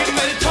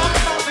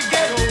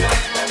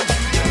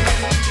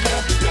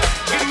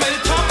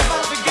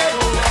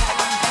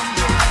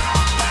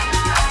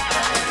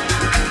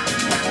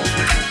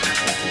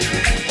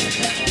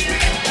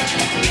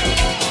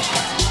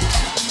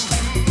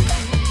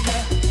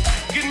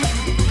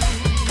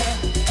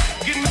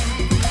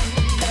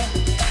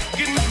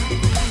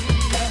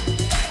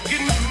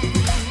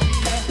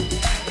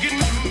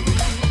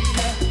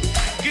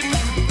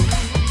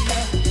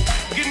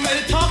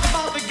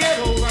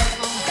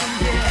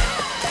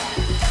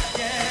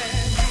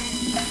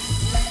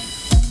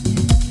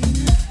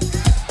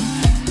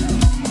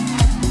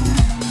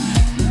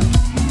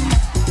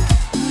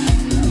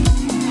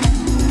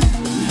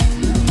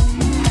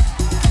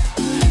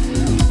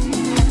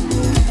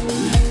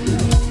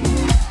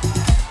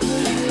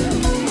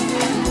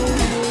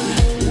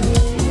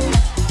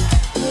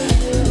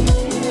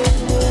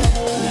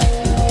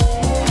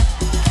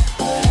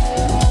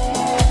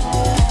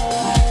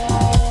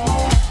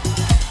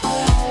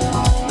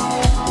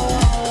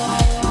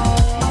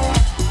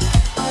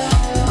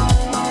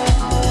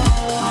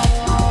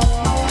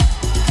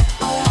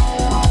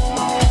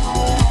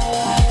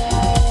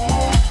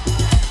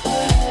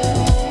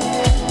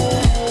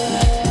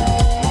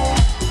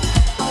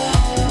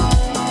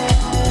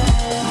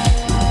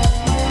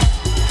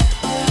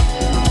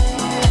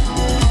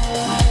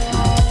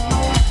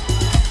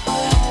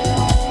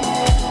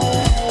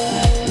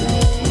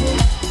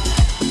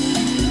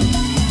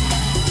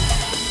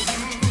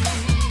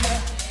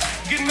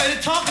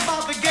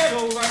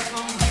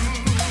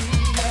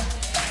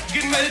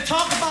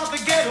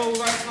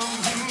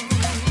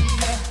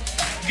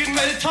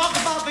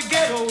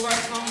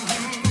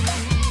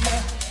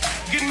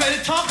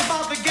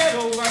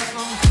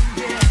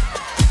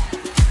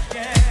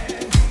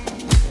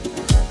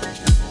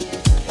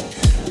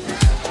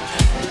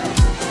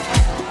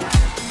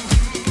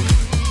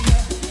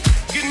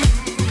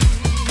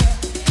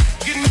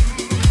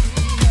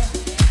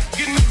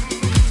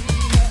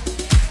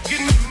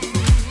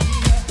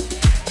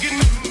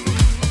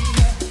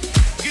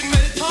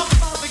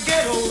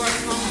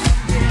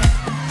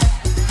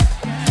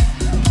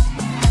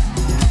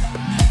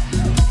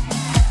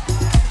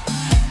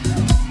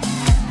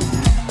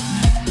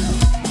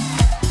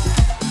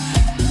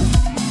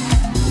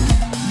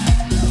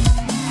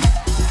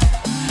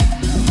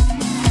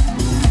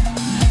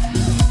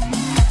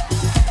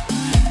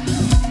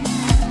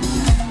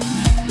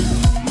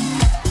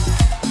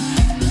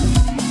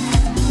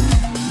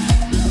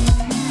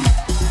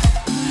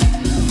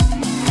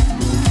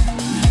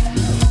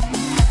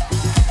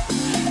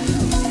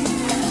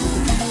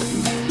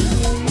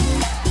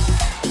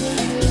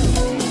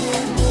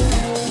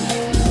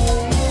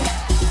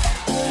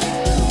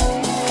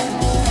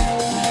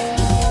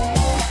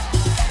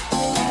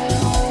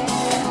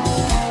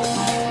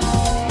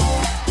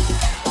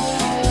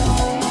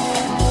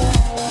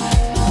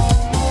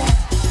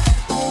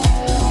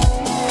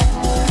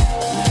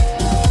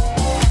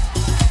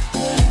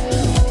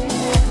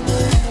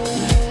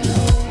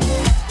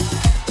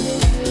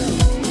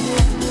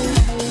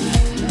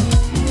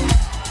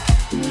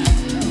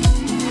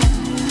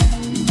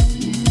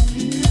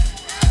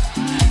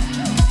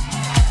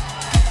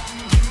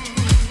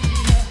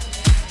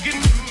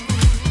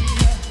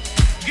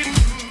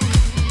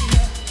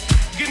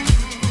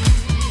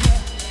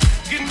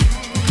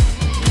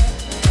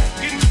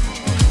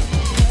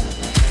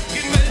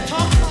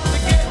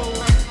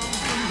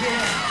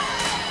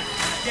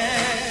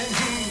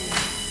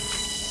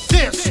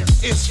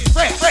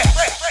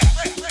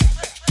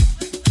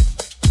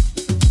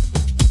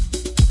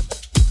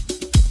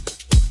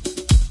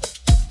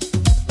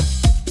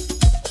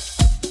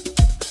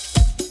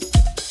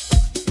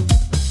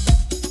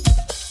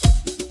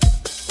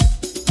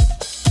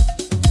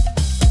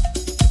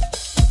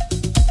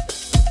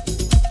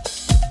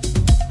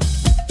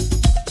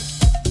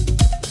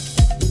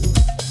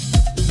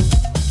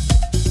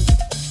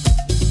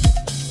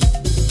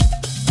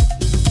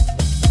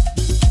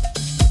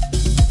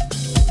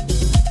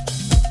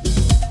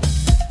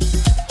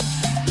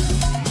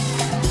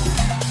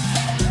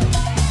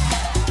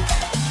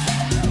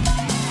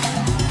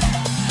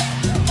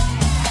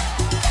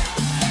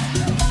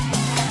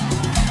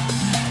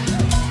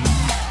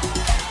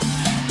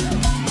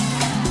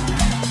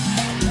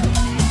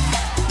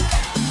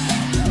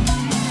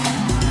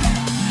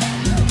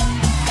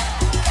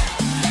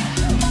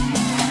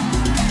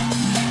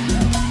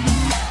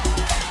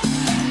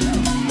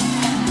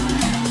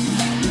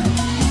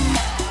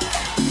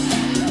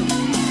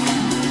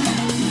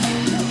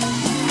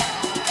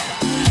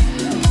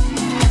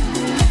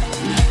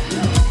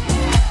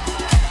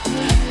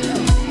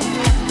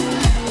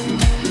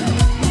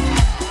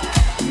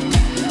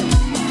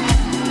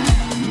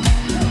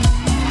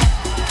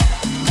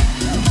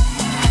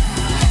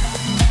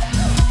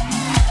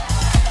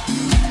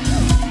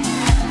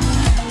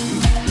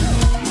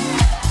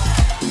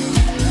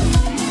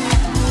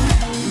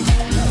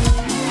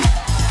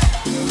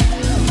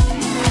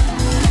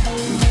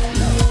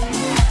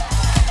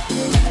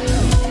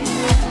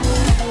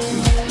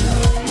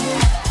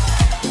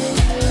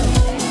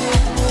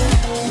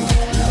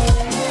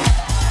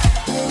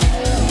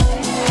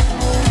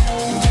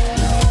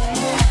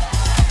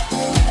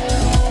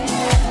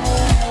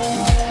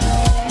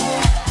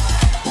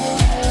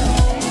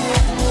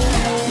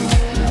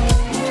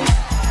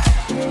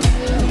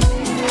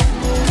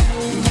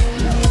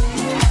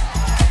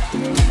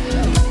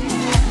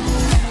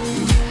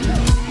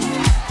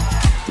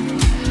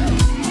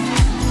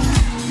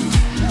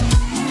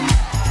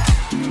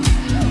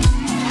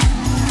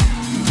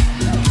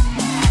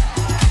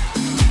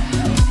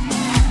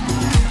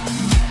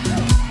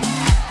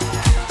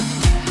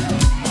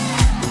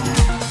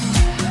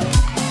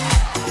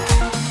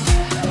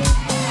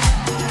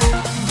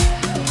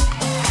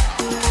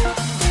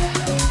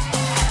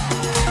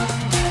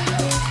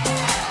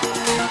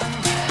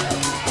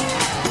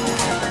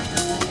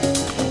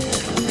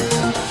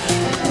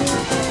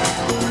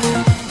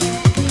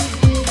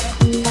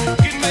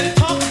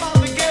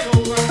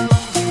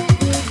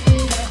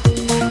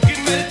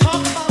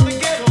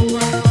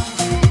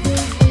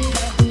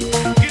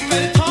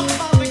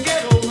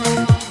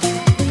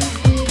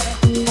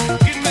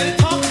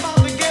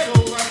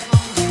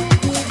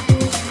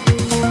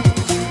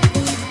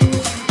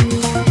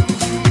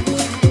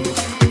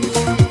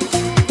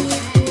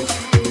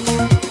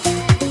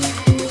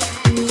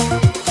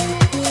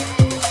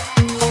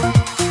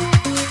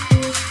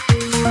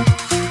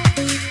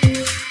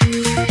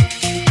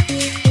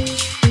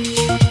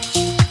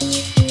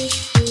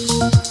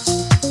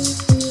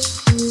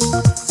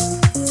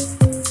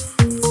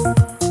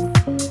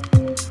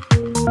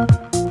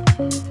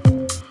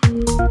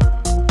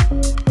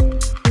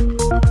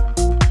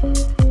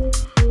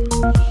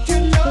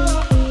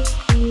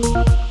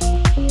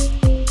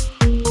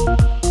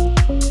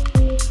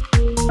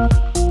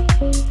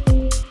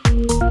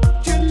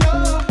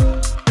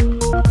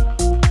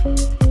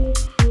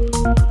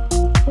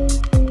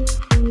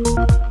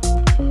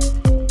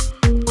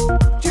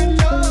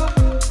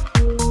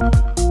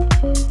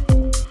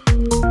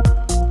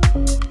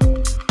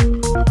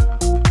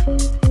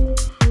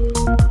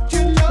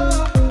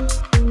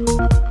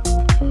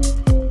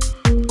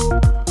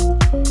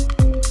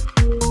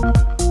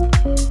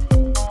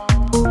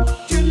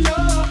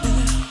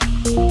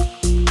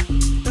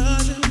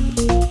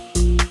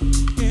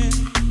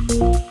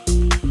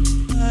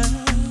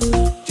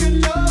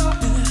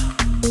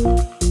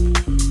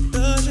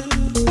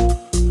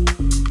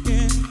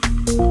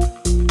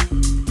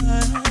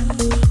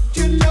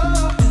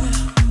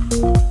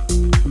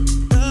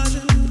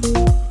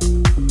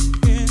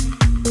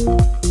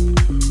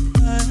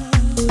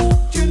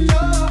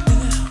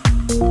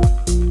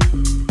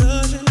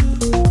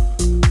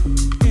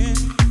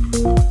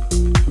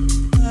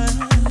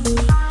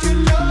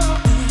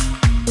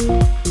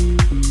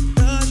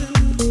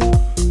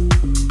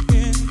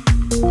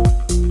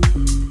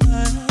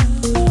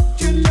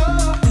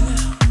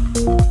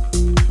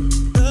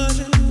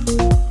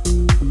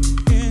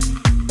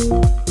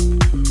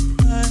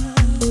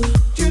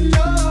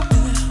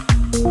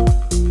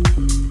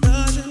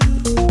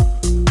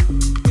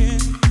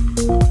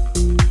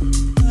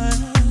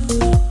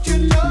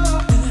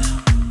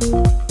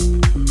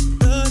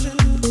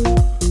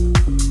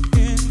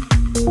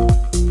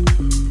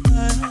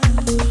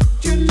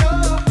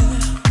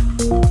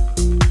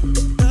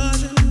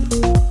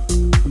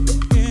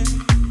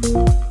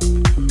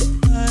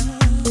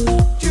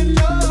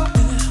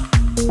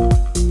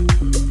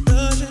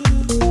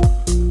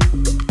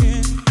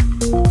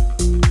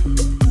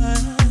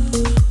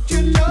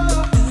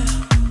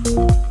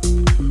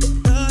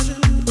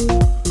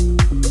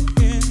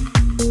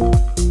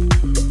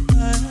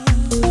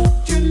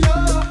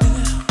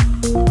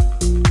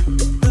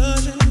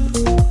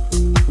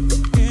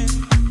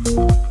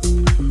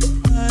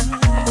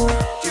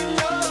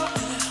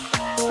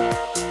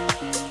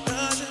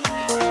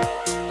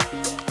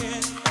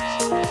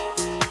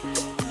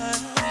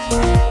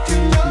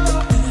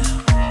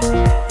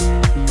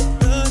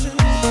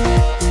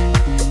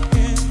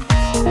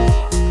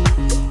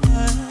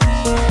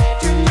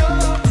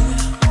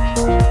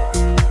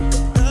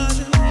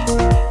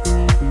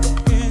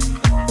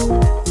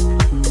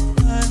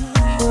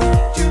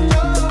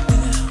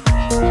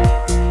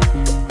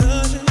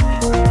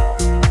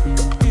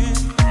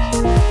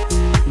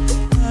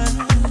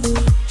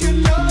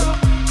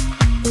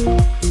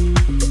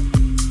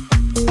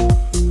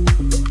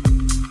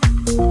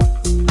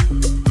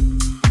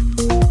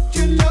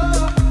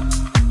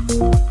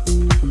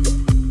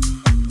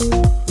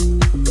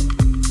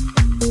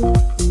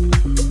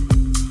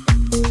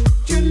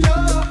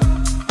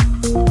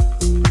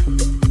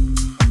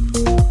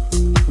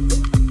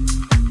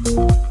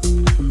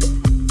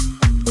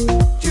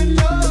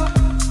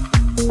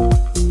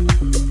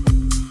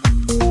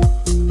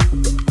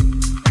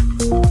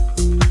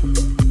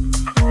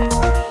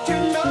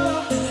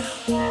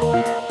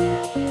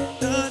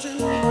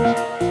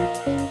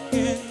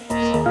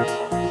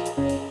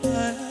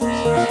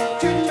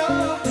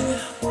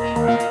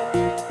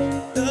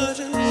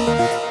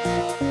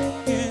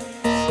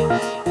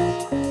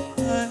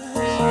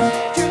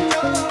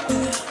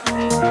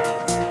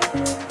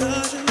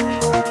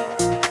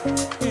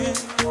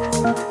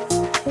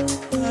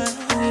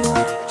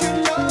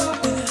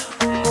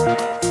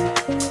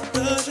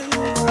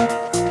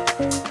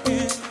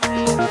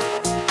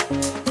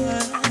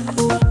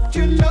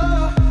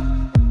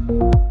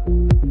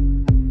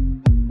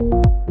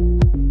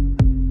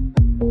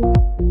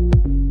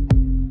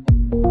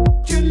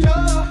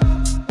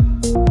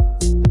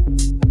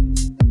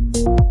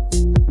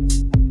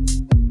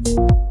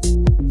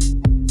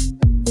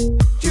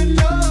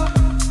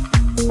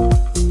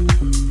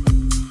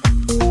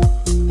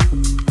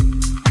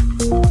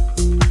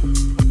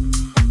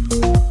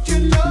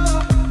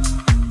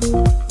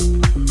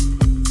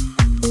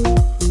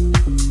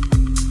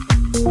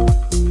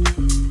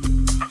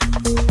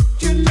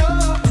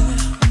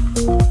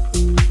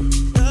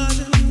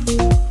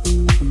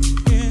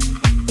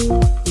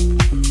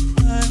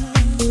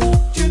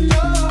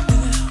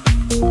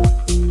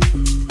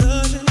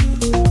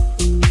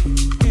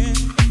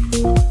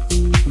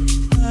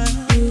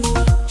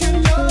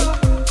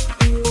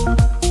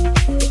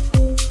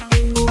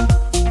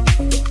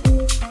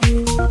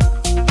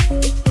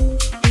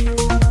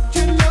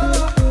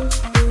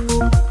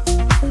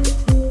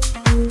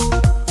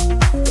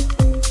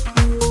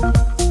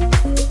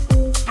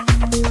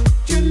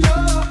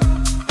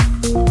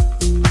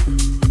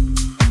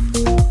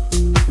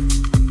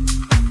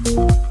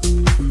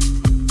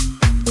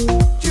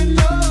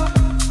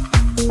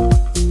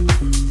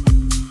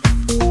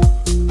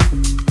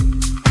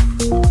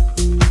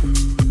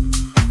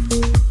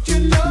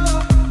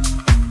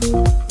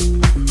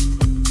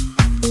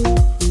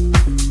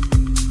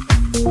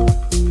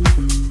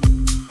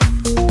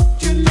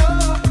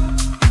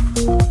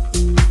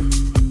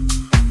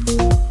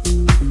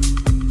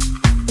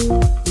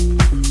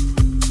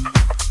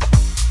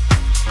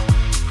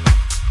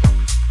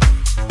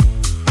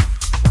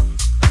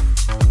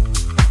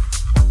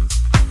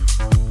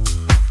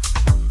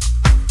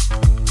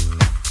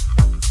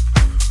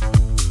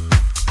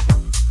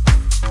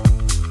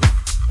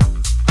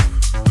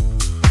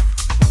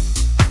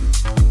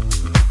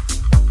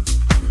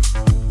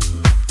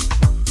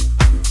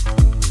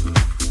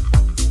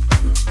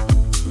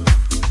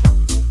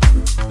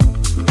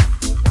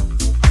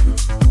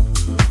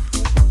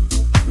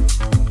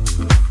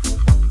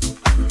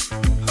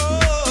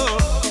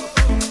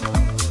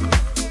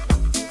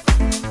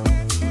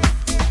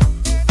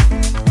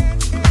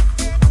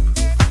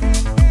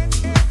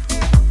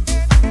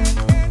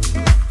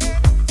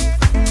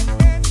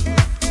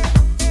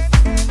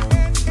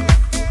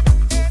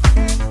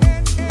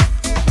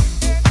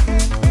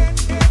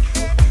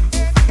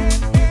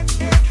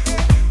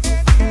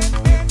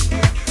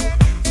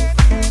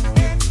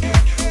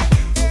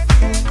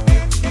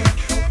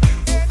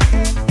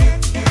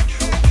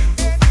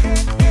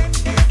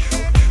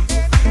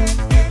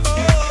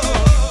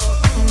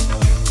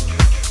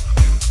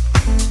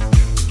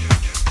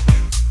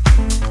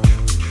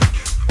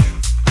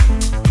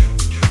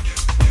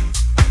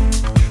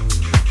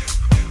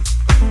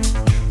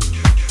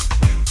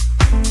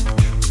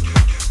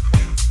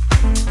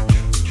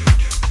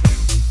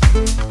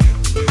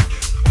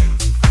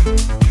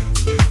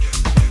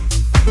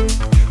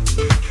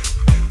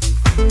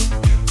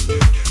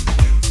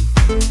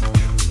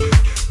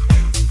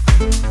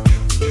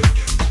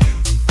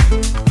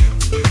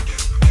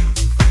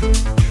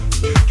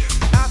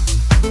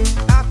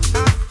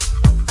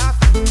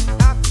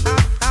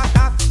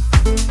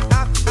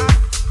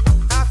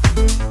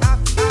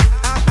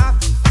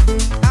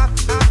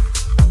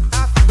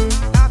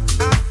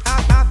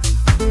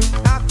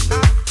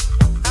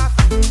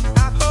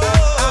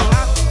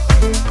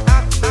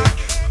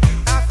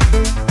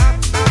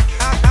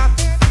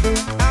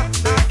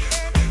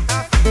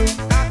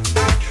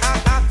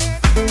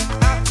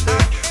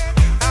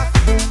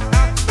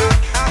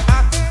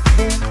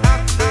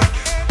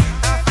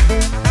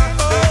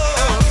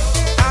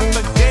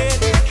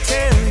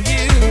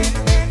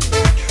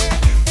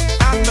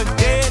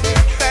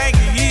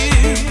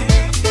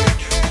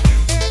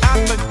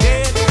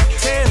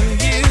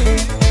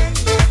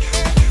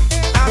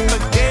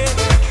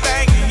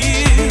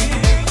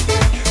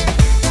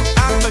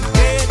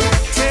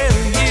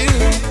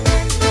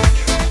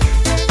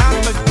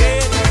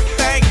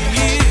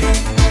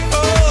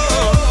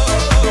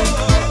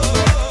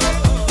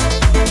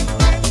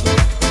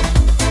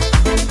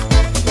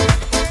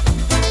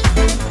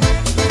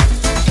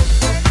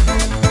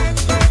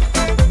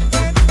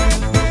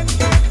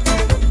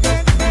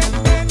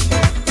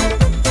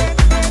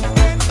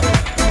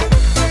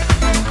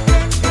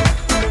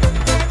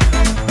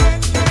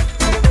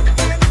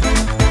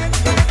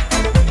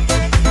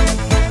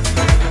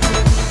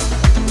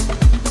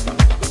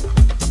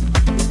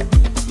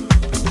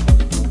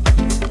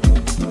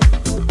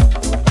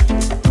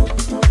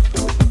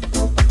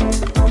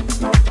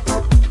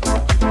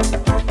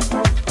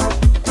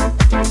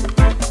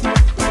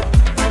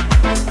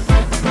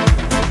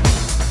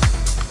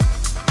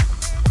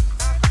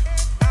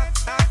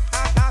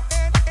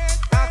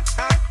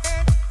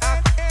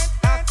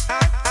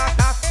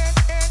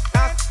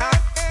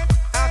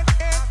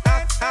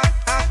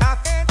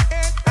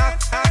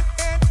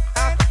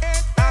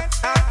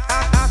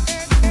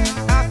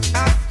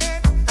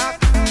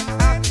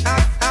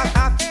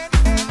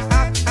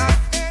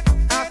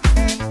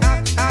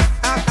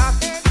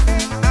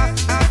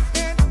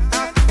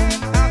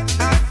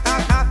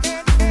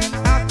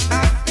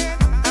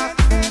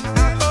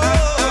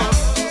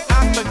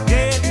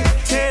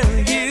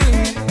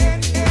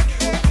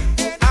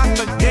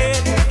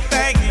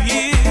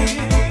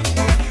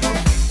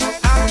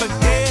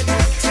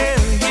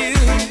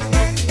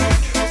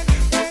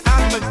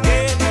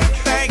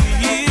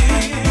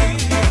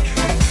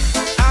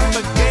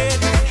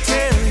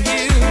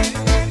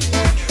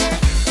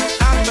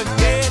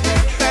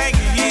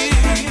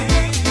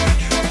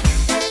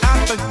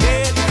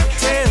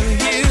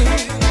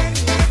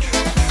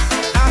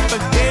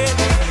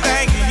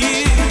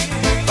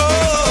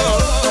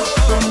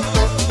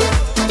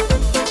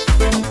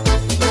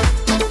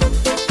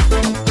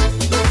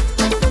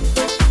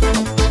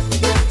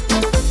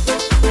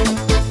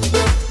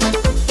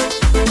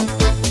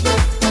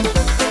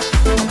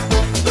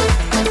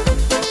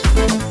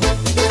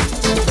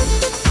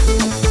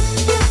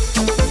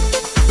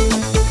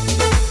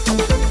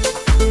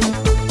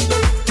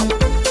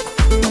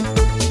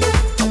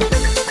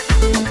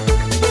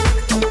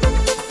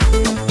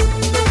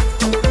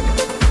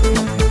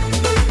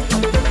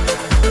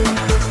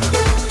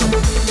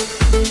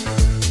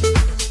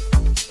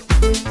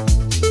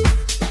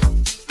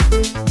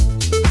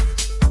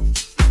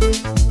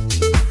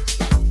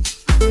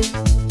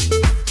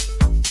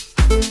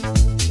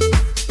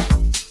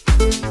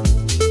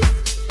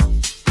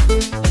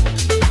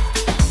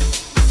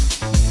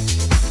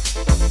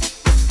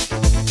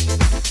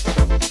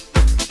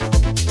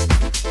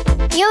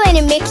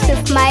 in a mix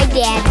with my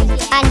dad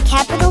on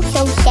Capital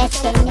Soul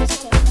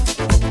Sessions.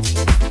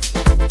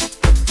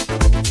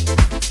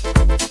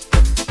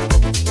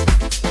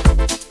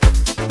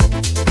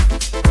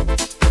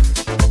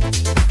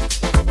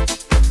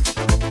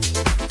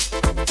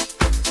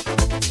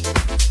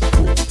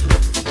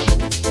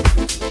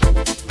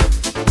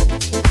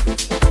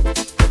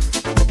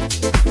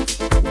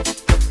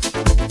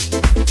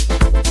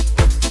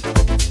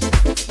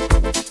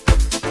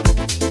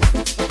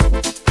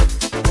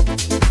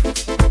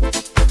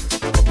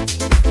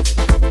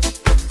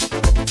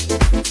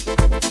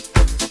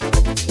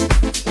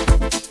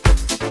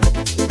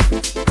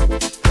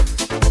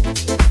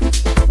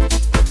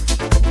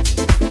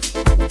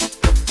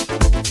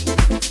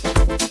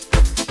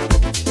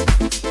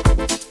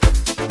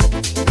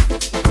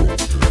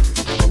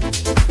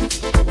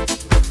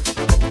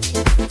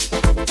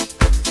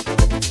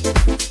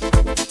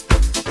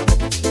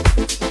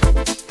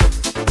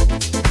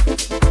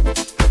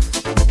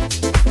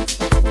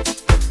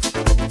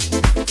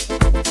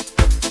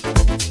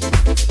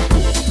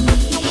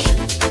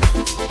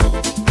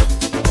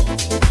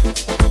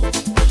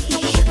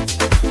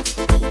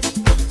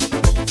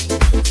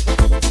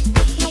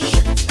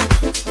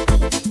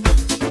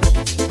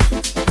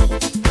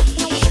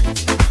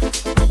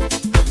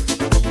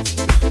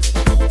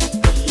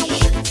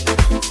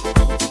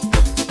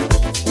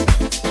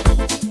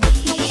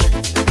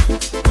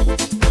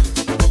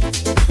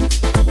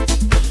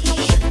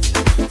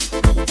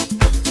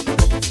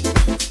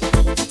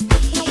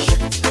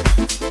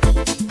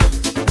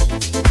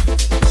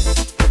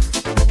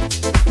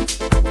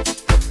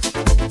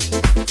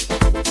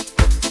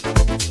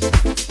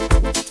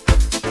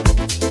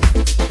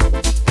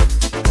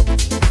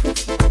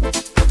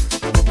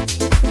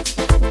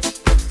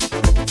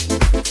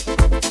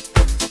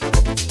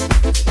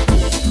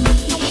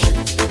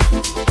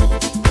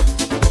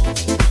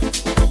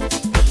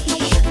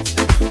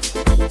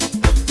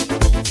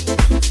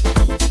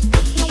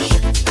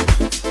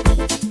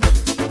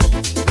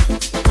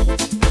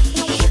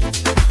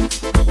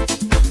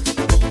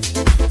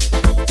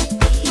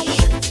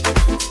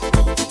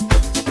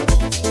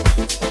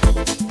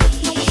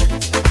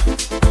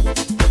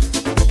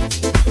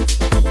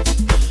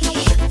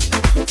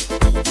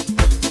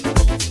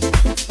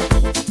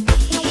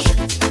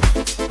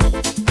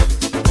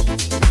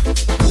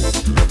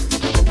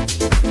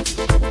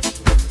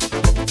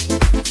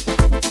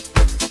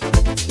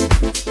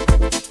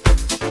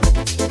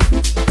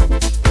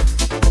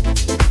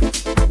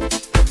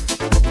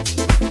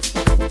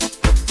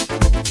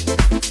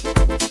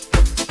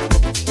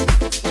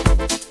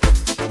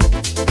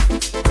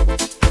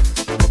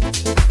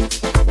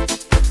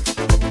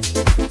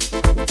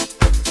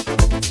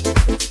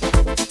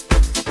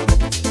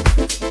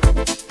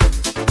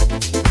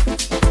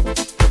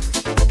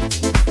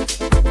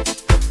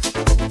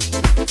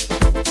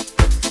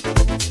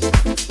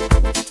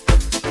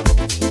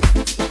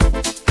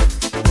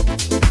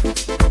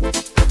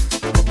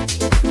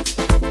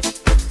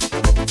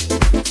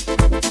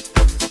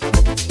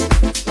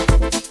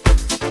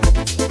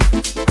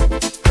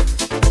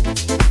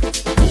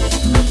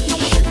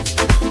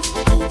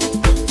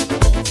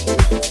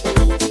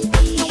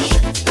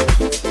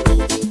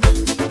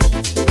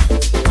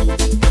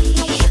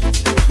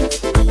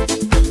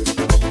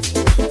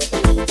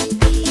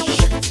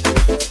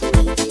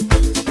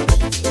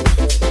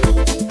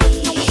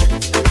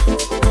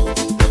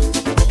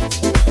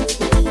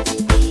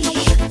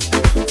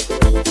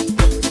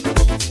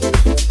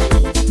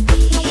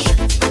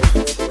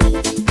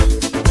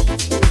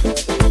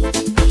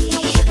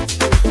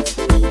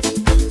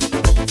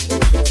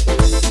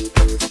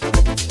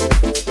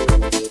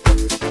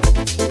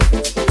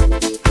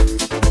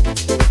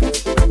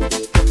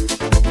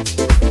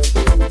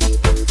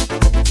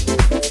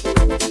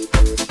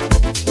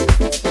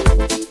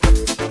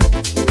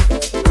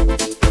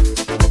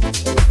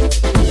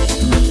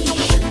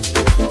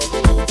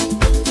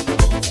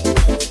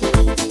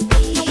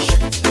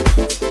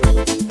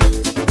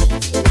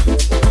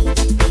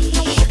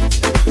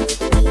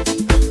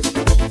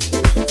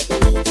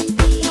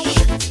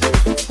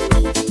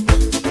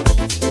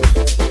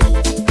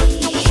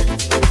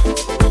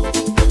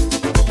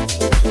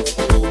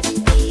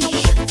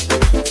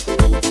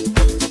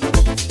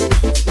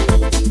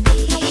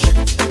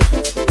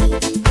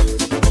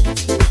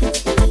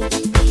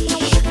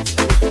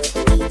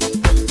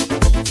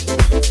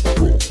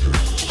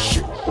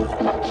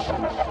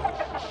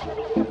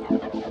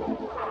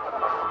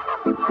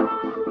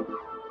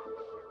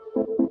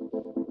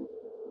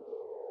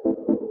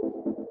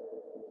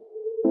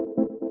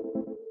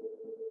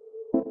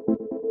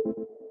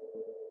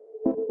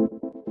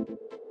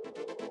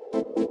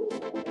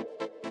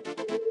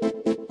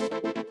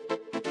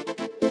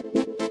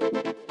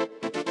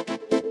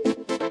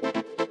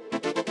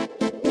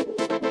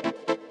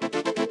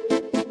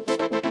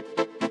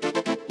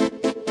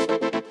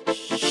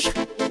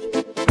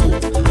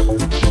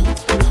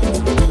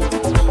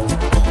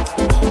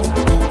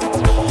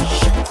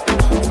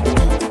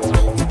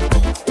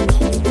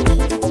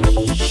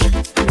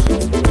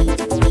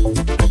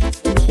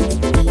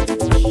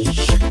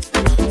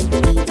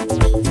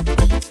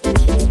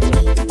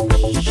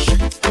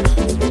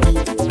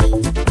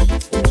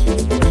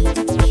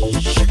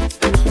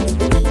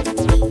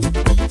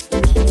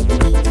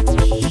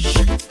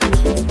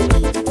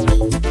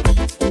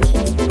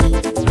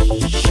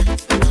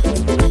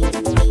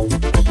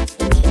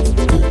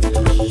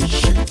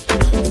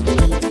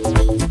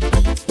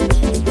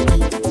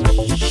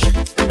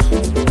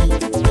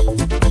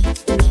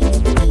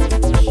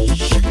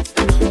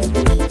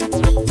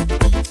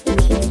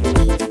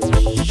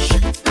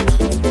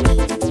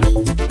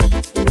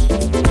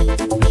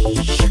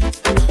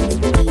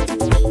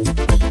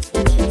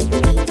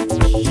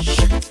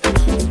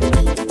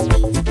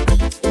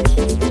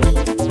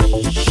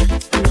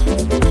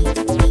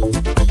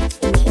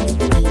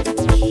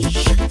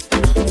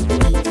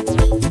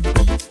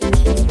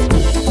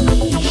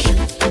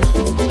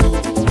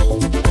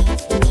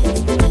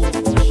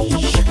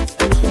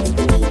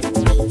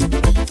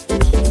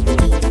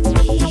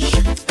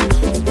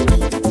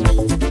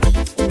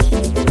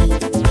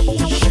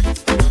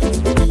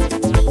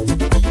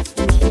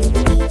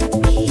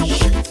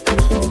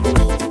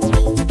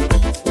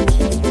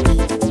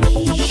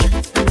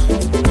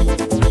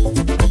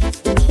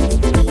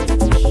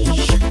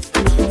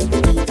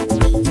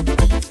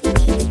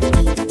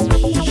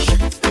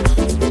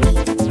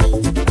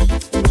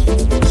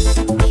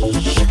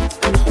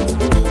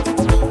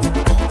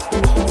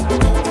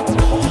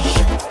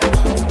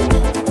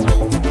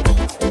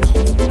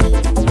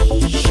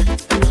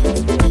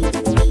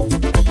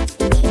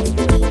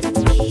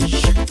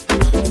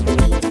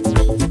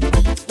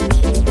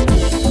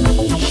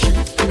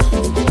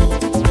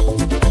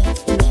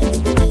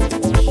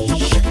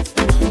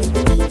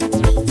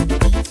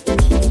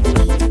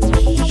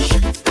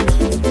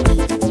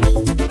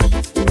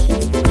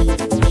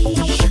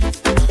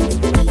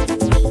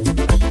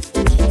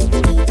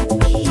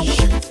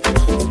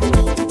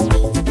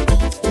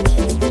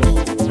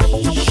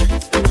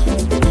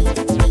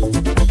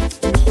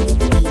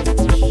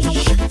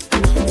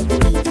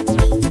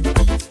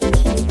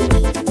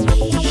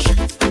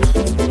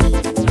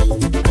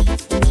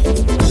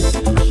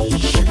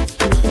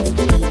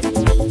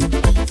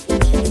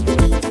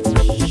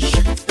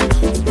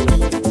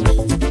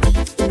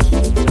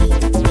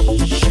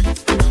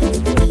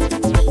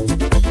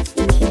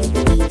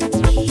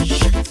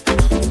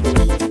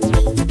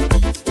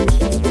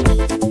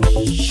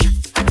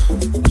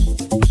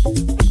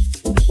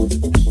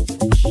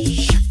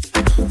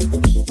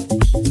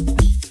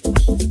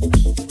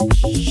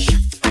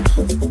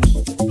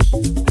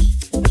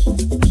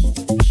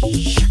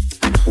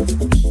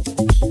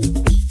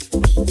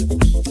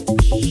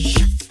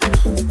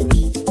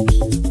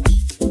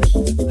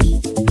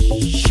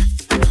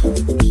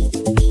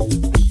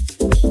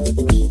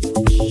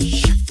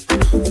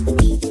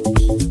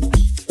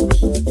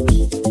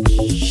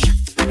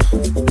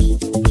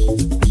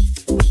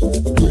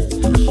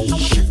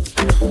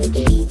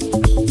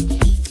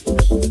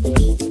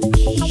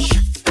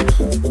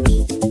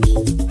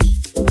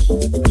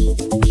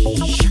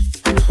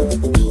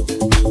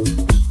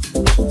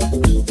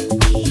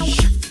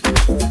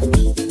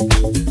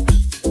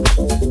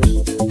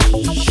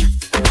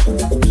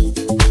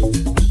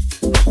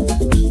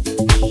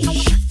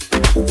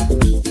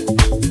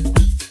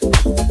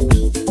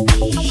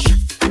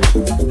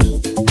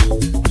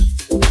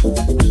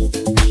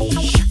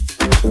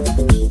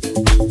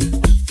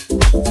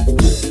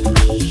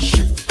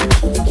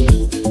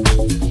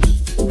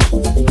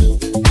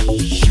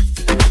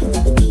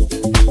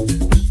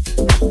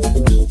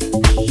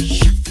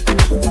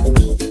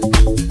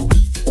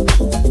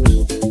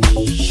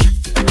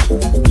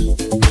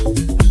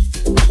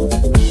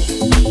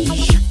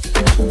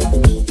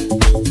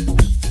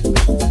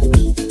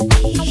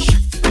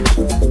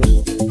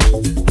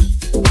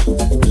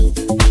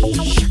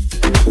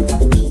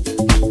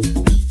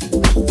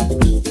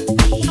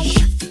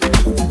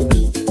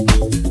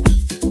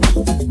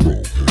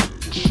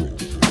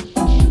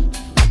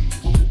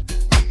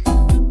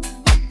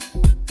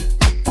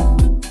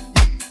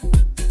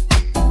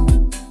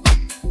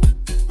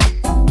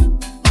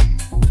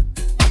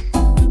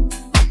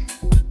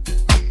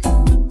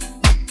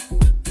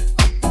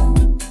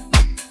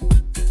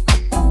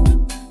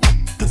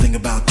 thing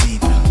about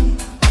deep,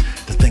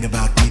 the thing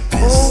about deep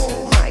is.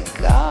 Oh my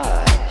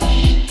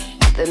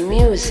gosh, the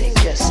music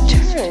just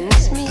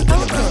turns me The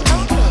thing about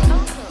deep,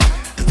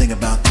 the thing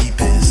about deep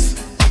is.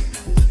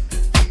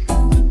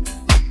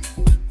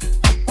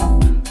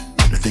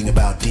 The thing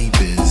about deep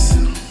is,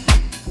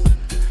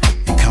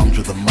 it comes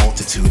with a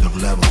multitude of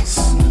levels.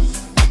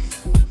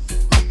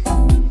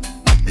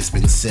 It's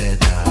been said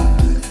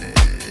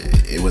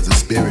it was a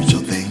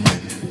spiritual thing,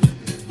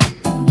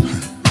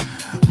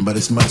 but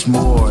it's much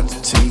more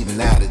to even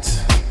that.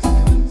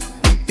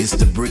 It's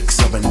the bricks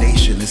of a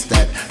nation. It's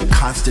that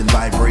constant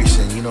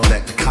vibration, you know,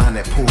 that the kind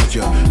that pulls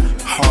your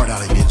heart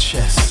out of your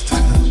chest.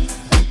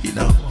 You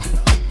know,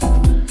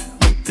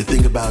 the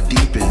thing about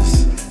deep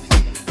is,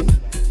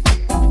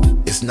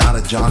 it's not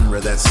a genre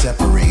that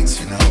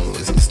separates, you know.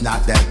 It's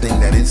not that thing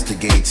that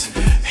instigates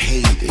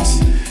hate.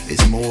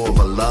 It's more of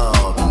a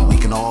love, and we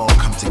can all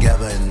come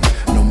together, and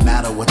no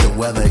matter what the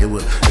weather, it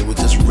would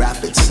just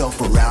wrap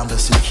itself around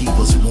us and keep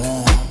us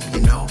warm,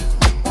 you know.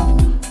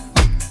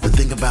 The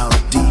thing about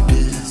deep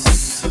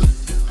is,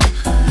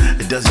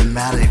 it doesn't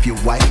matter if you're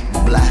white,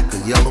 black, or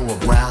yellow, or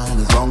brown,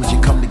 as long as you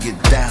come to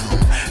get down,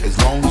 as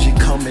long as you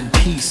come in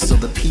peace, so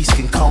the peace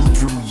can come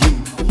through you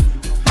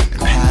and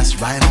pass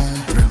right on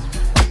through.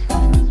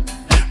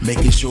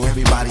 Making sure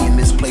everybody in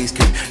this place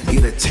can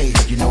get a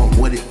taste, you know, of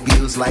what it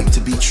feels like to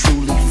be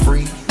truly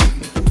free.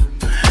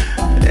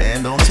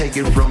 And don't take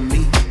it from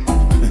me.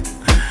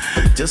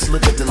 Just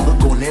look at the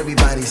look on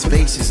everybody's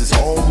faces. It's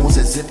almost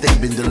as if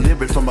they've been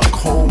delivered from a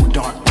cold,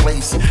 dark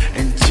place,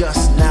 and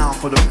just now,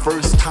 for the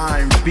first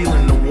time,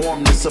 feeling the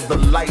warmness of the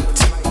light,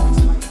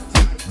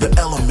 the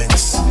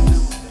elements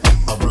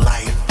of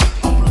life.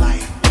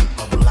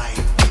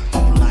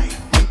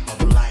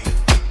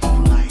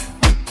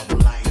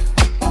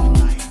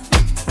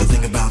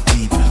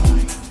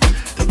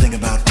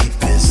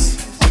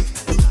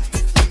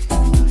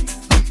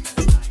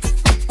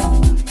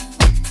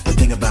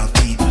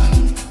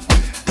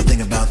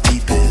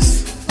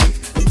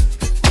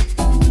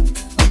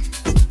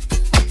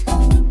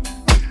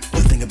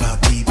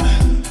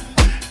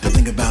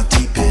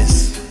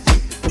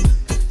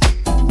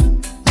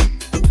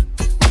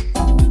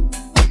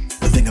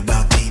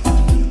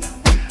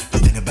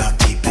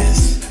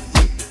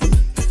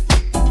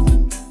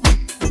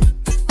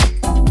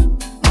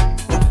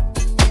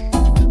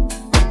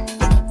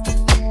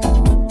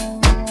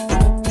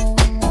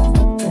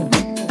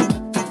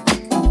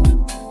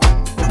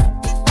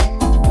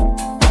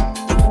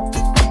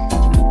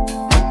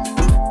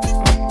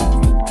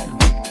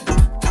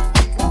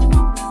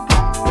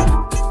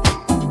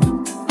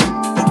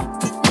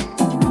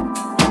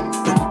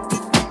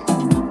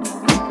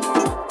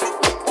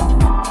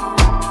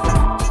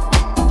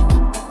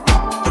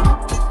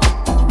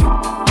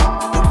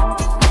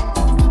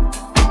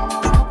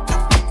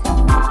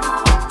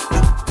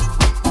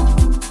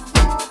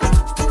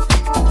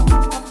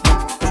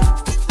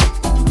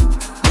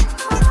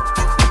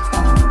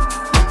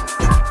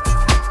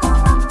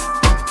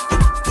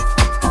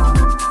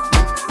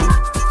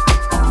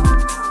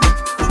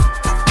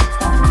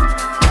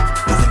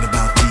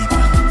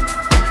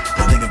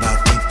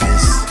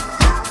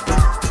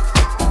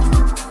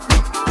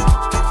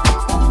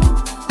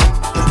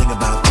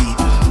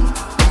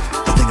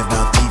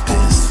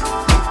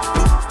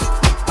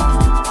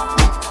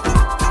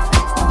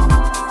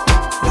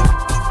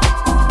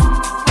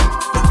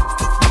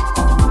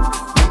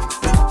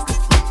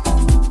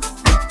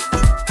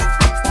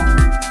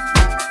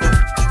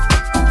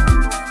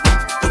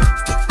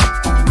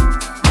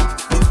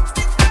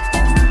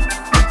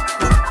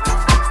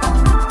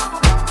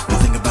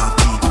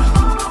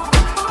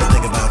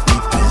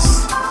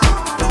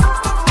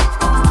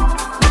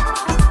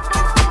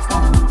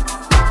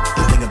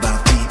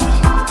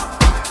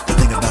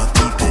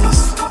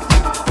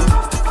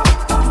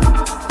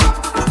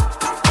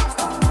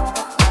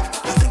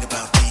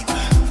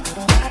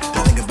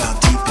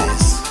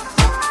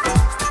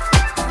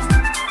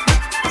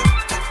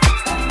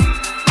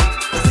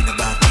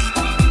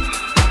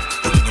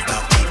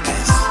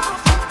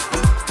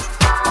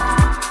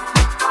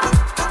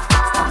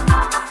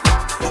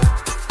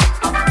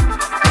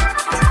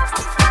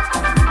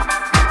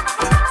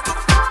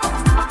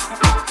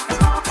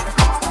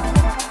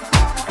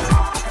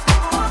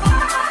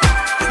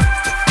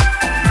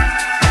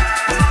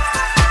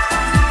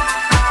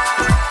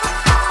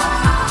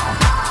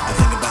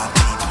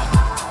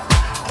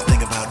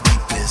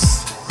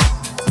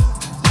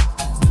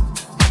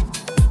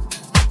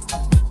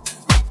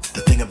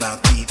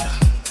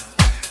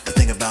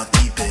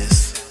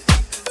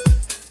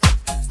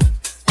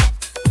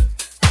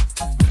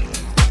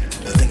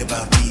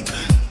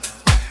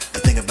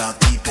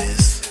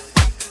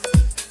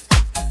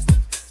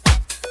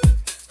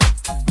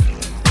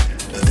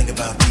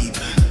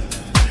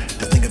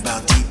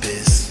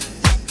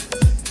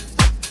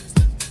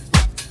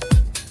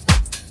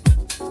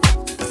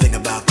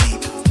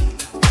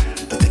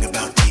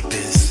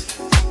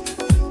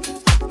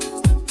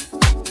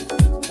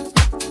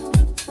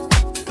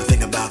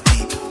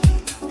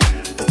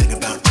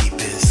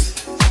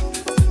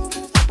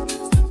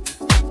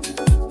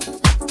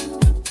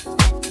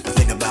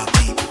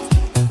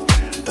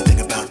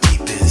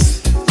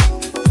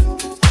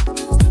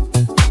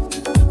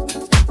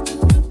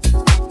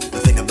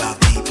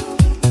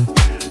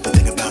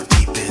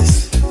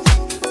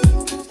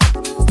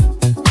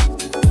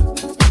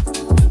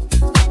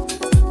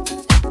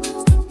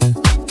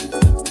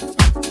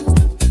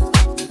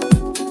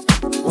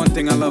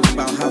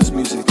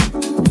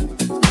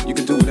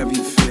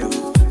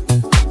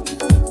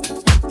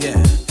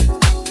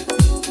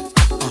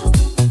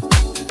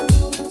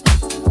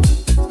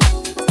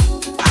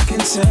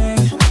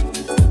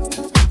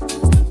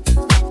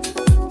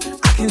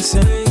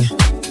 sing.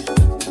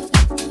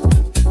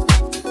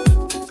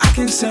 I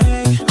can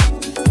sing.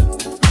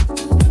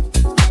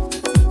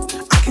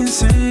 I can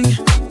sing.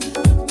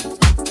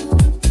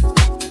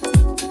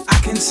 I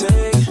can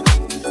sing.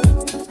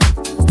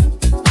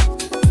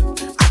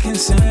 I can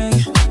sing.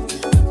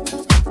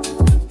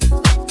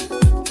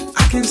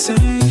 I can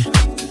sing.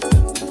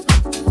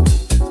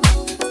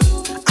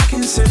 I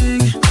can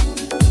sing.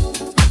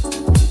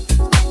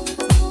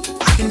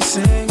 I can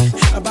sing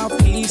about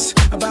peace,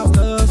 about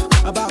love,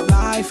 about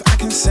life. I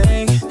can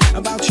sing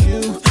about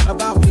you,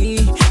 about me,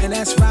 and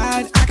that's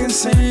right. I can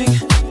sing.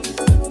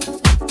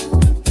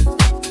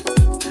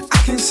 I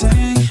can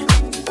sing.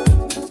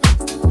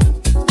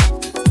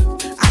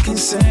 I can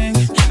sing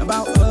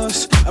about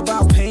us,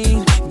 about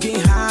pain,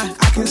 getting high.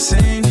 I can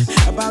sing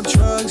about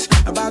drugs,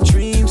 about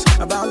dreams,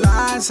 about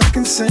lies. I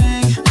can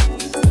sing.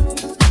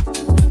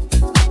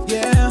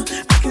 Yeah,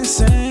 I can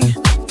sing.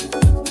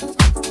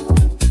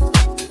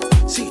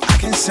 See, I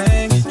can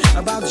sing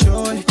about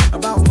joy,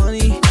 about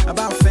money,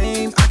 about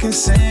fame. I can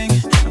sing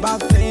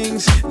about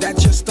things that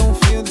just don't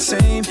feel the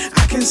same.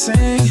 I can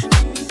sing.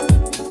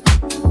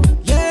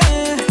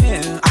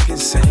 Yeah, I can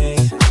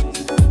sing.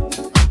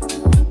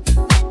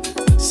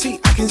 See,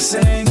 I can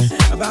sing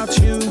about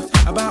you,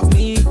 about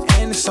me,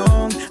 and the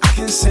song. I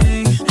can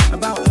sing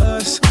about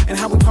us and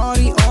how we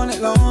party all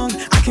night long.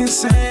 I can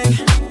sing.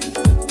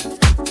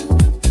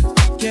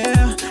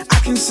 Yeah, I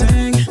can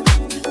sing.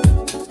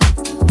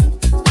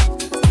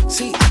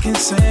 See, I can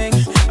sing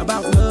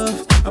about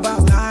love,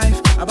 about life,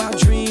 about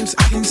dreams.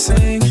 I can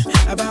sing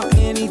about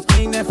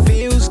anything that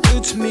feels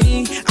good to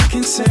me. I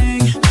can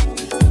sing.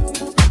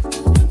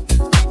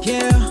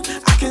 Yeah,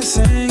 I can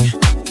sing.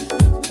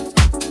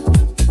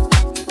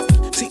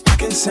 See, I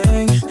can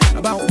sing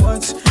about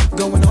what's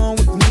going on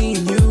with me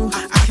and you.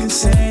 I can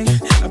sing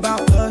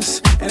about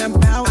us and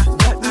about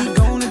what we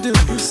gonna do.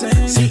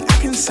 See, I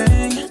can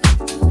sing.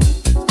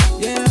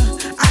 Yeah,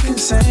 I can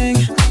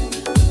sing.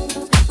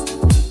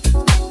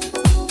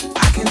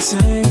 I can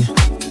sing.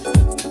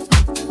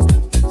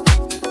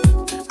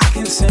 I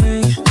can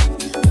sing.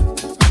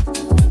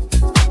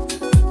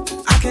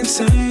 I can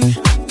sing.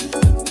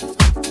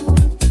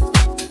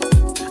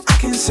 I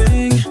can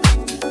sing.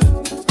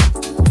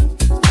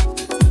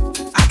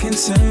 I can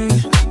sing.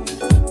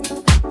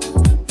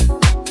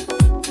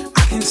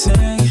 I can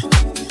sing.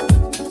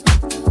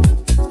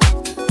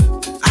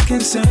 I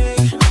can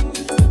sing.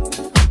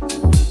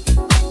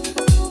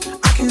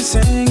 I can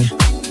sing.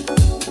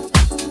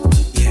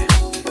 Yeah.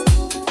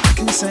 I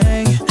can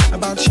sing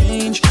about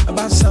change,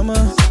 about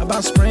summer,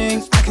 about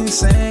spring. I can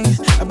sing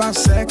about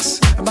sex,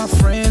 about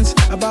friends,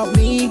 about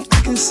me.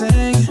 I can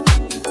sing.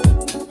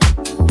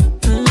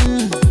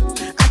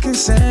 I can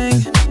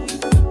sing.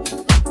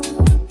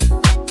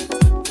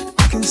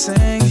 I can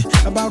sing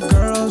about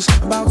girls,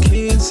 about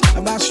kids,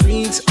 about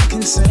streets. I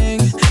can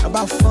sing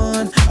about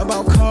fun,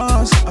 about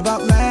cars,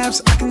 about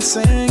laughs. I can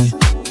sing.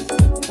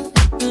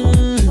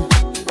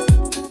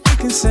 I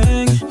can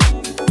sing.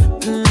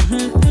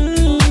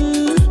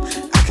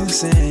 I can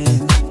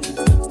sing.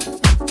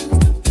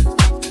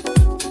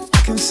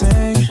 I can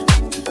sing.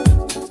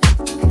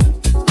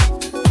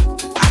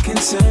 I can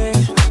sing.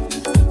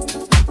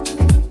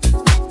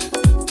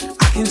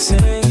 I can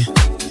sing.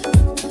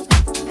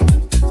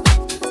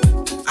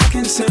 I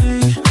can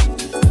sing.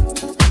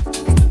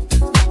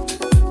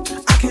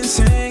 I can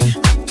sing.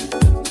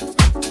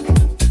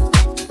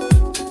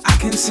 I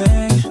can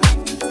sing.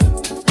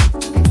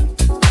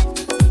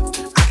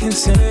 I can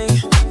sing.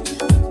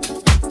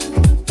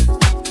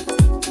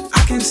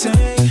 I can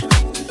sing.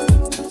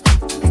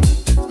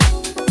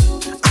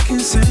 I can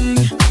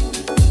sing.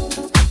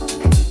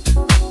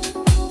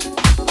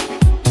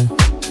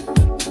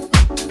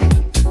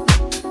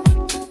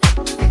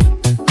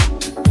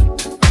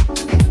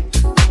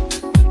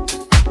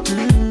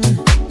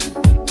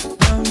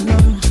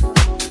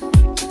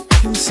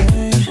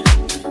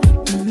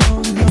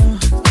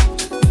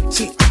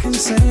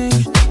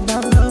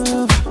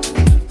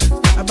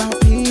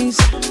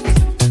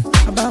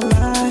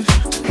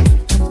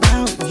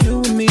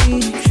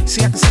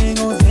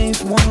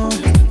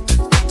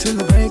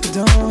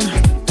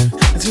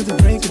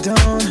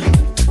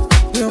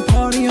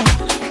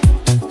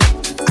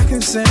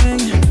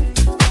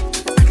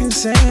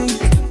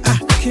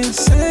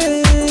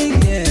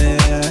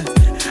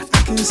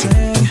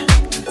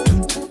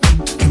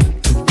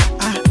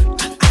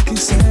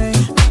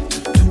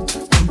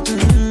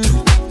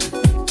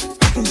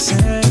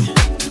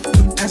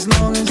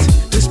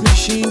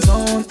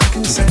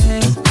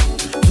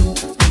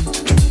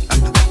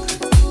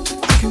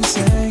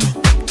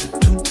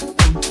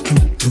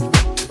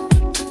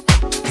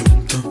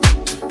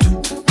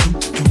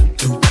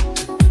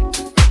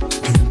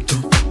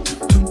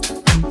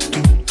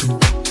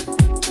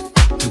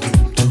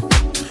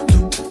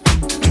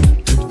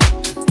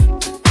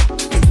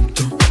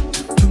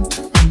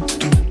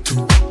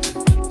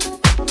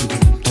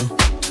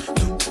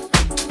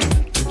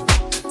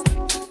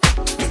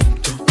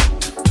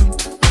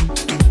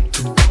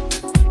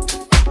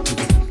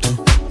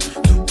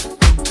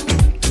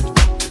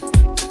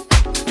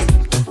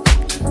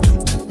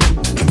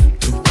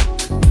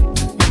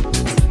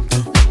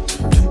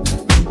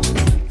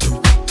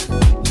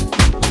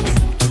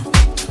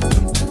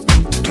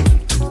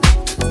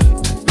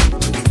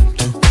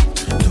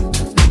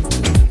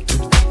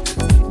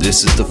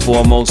 This is the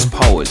Foremost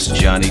Poets,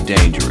 Johnny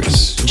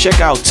Dangerous.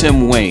 Check out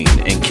Tim Wayne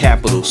and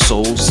Capital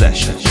Soul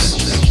Sessions.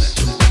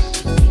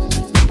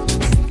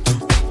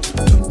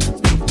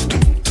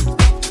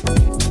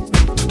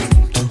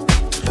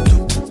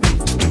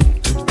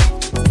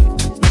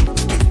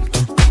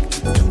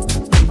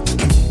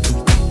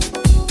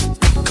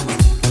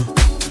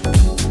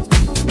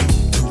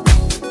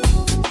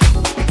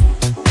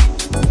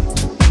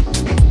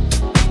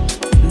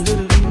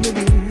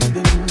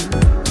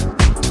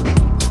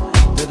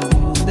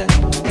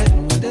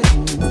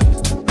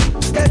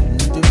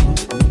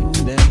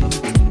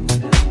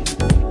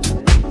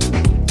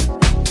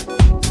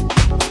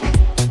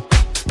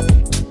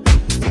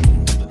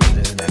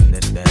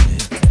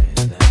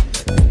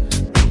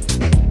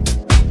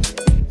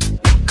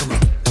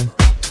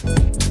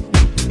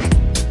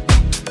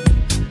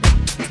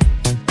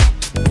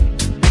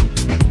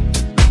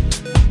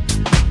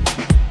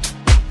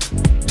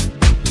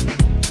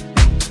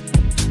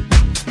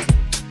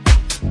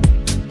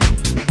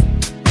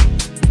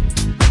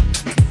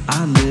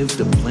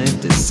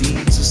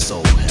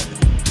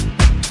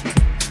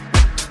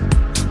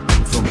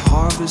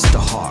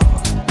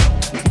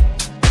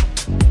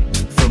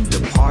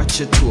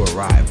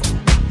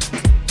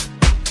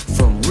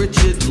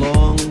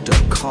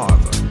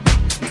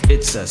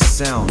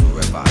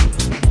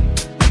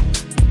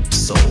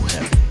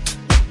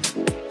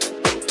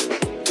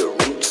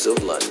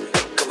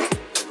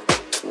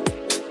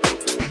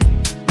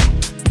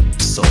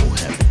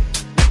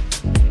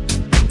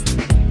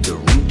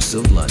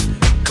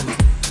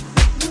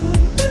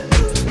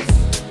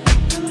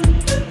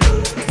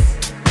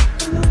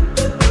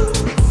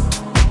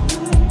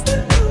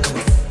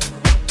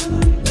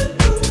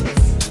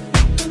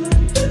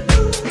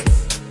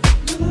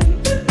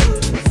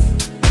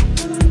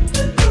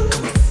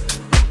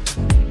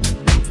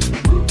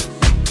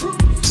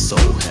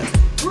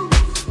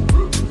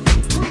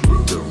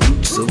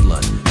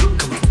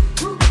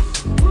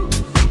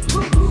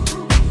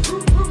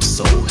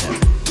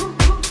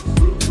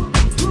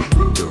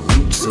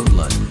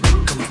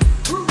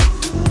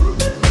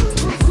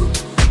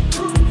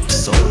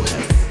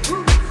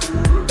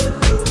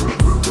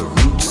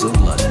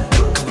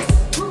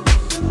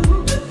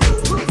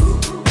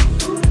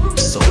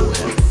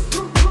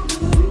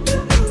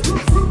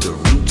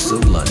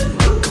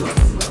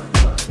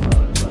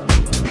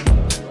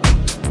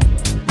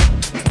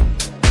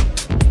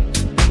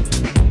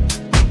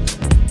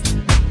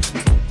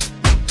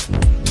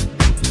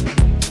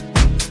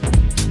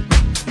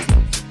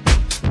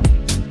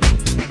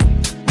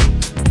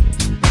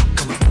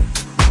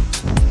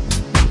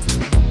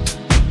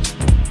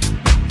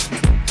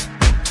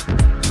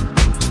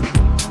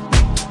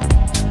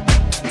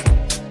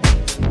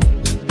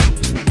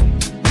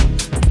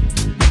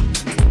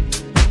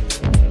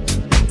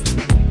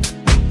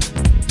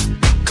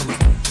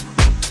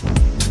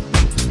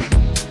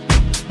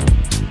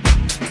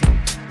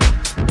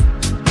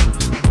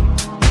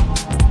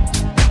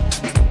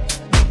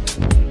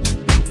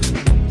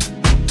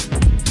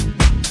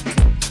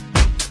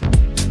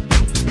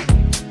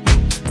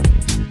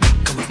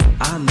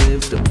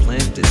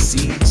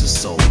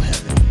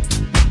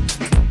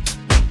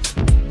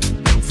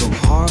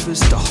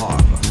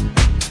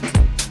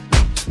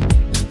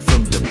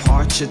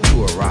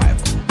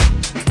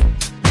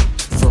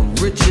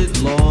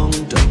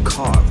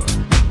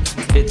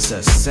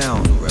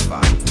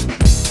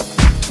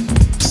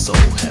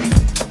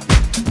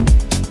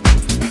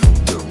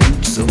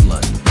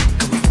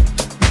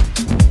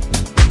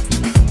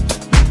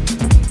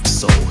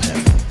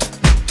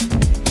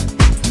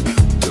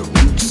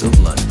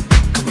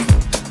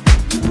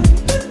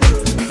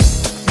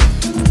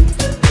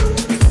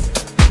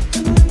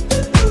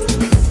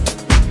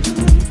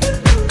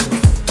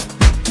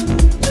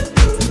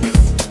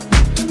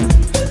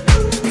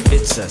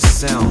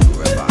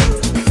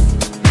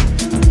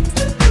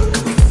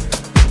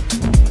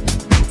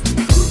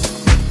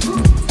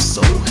 So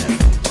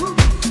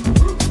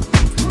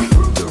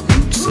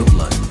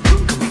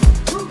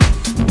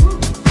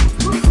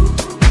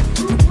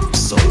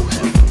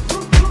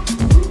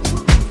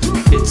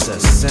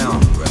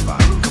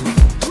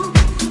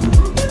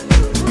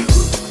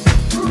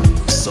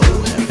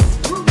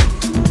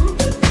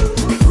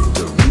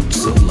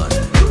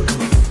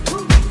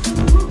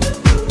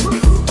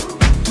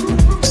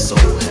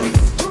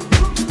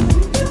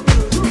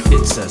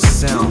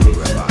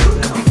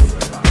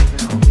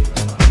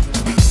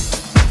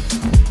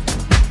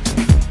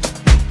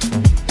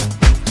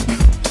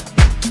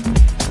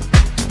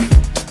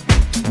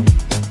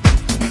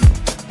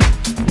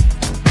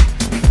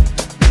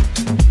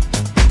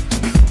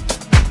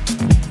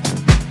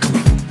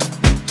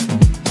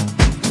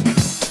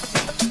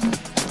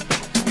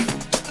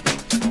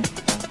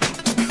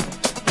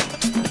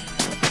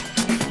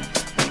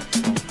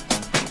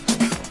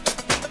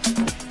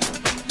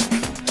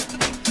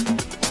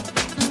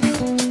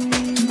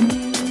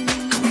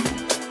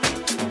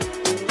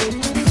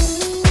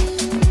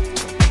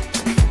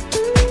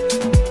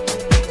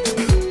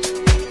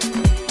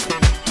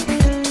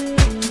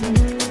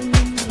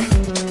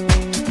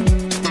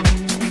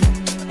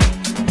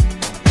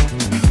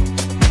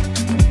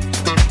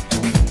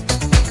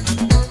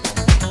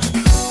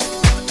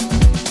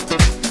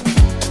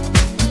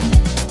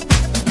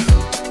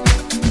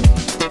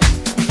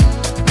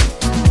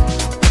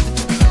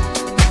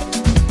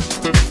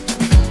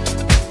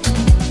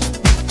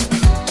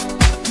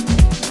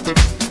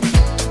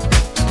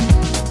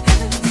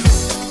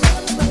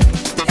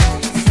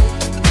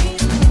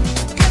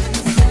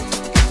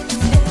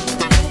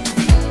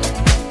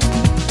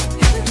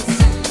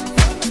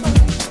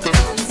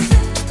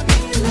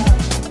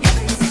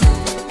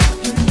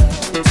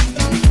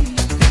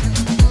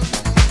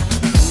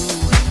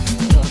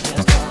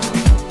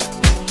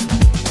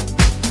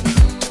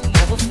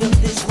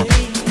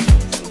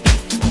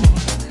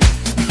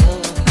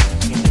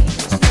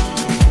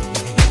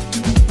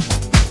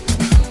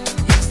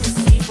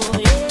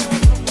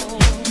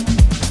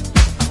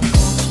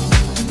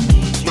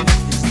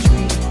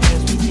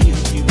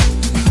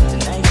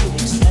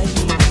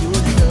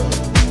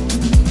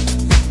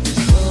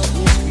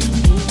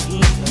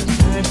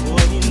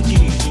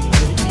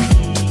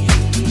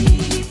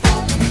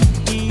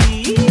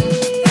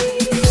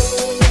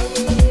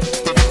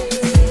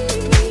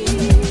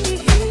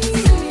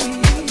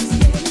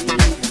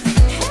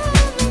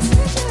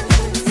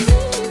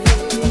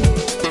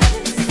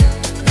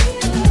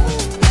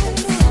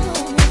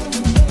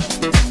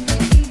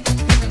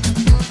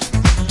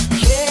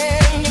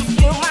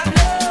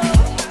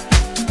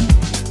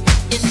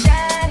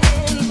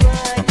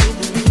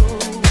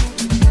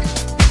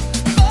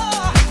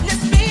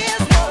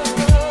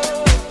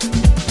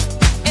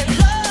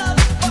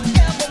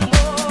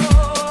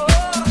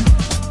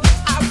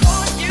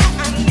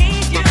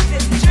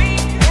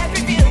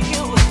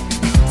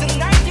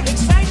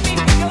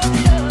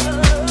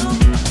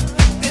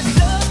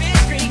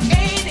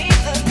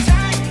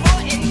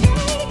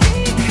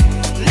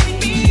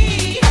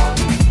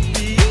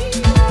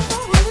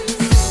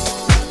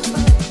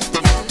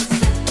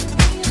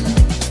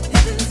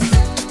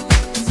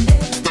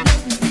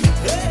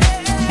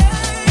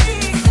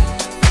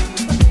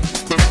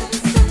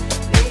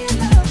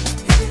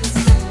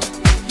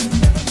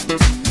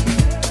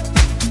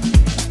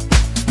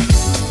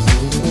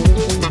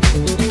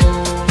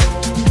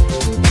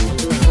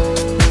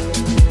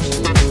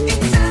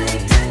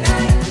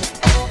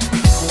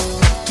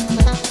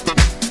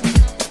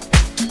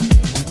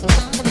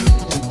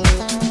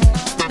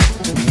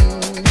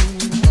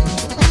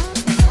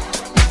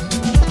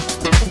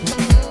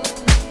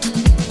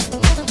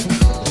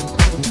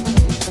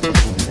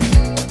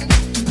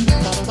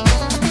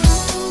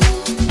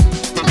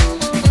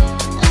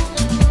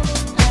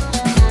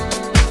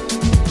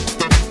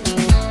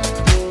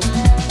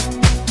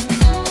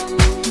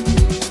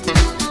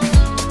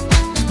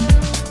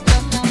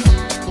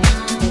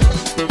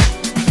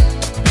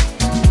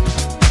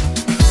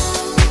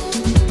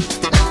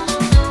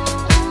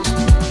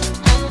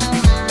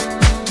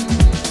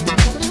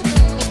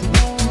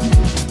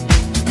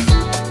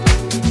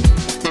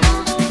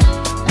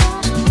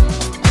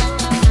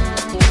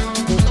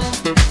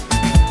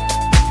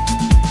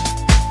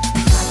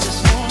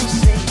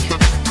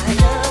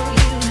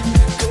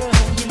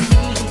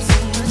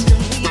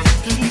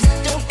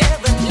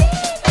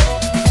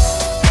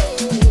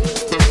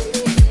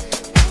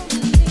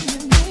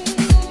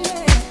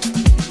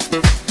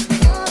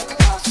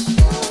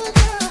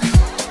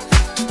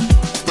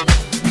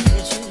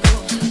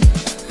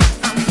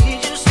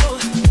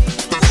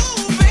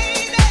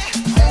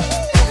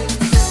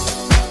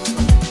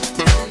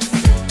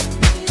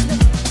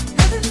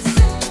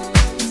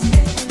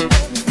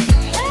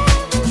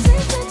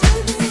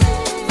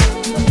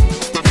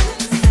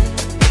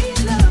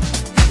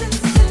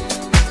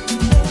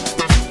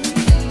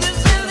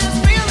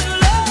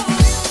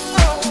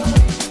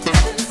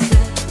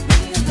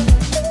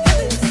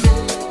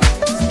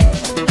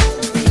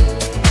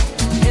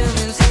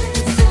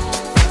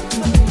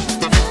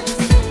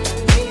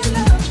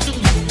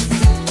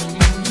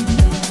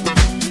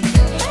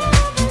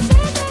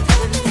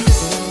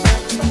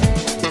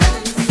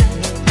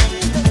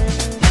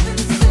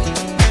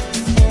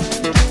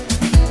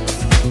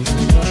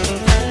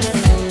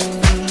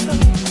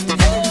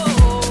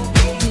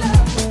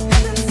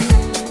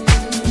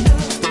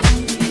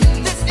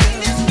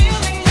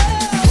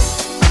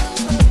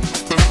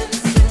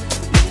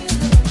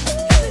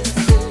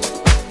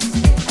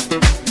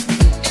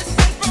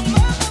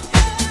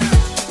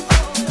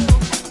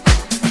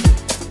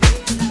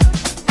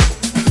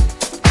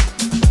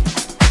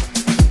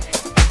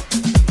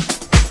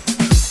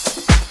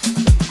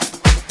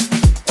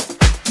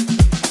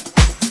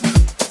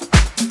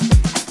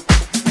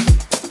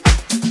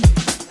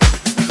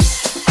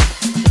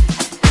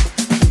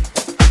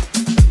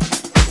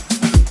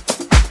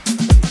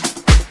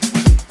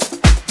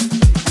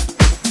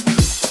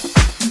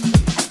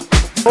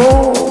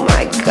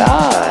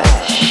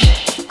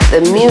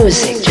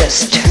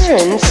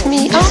turns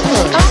me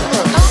on.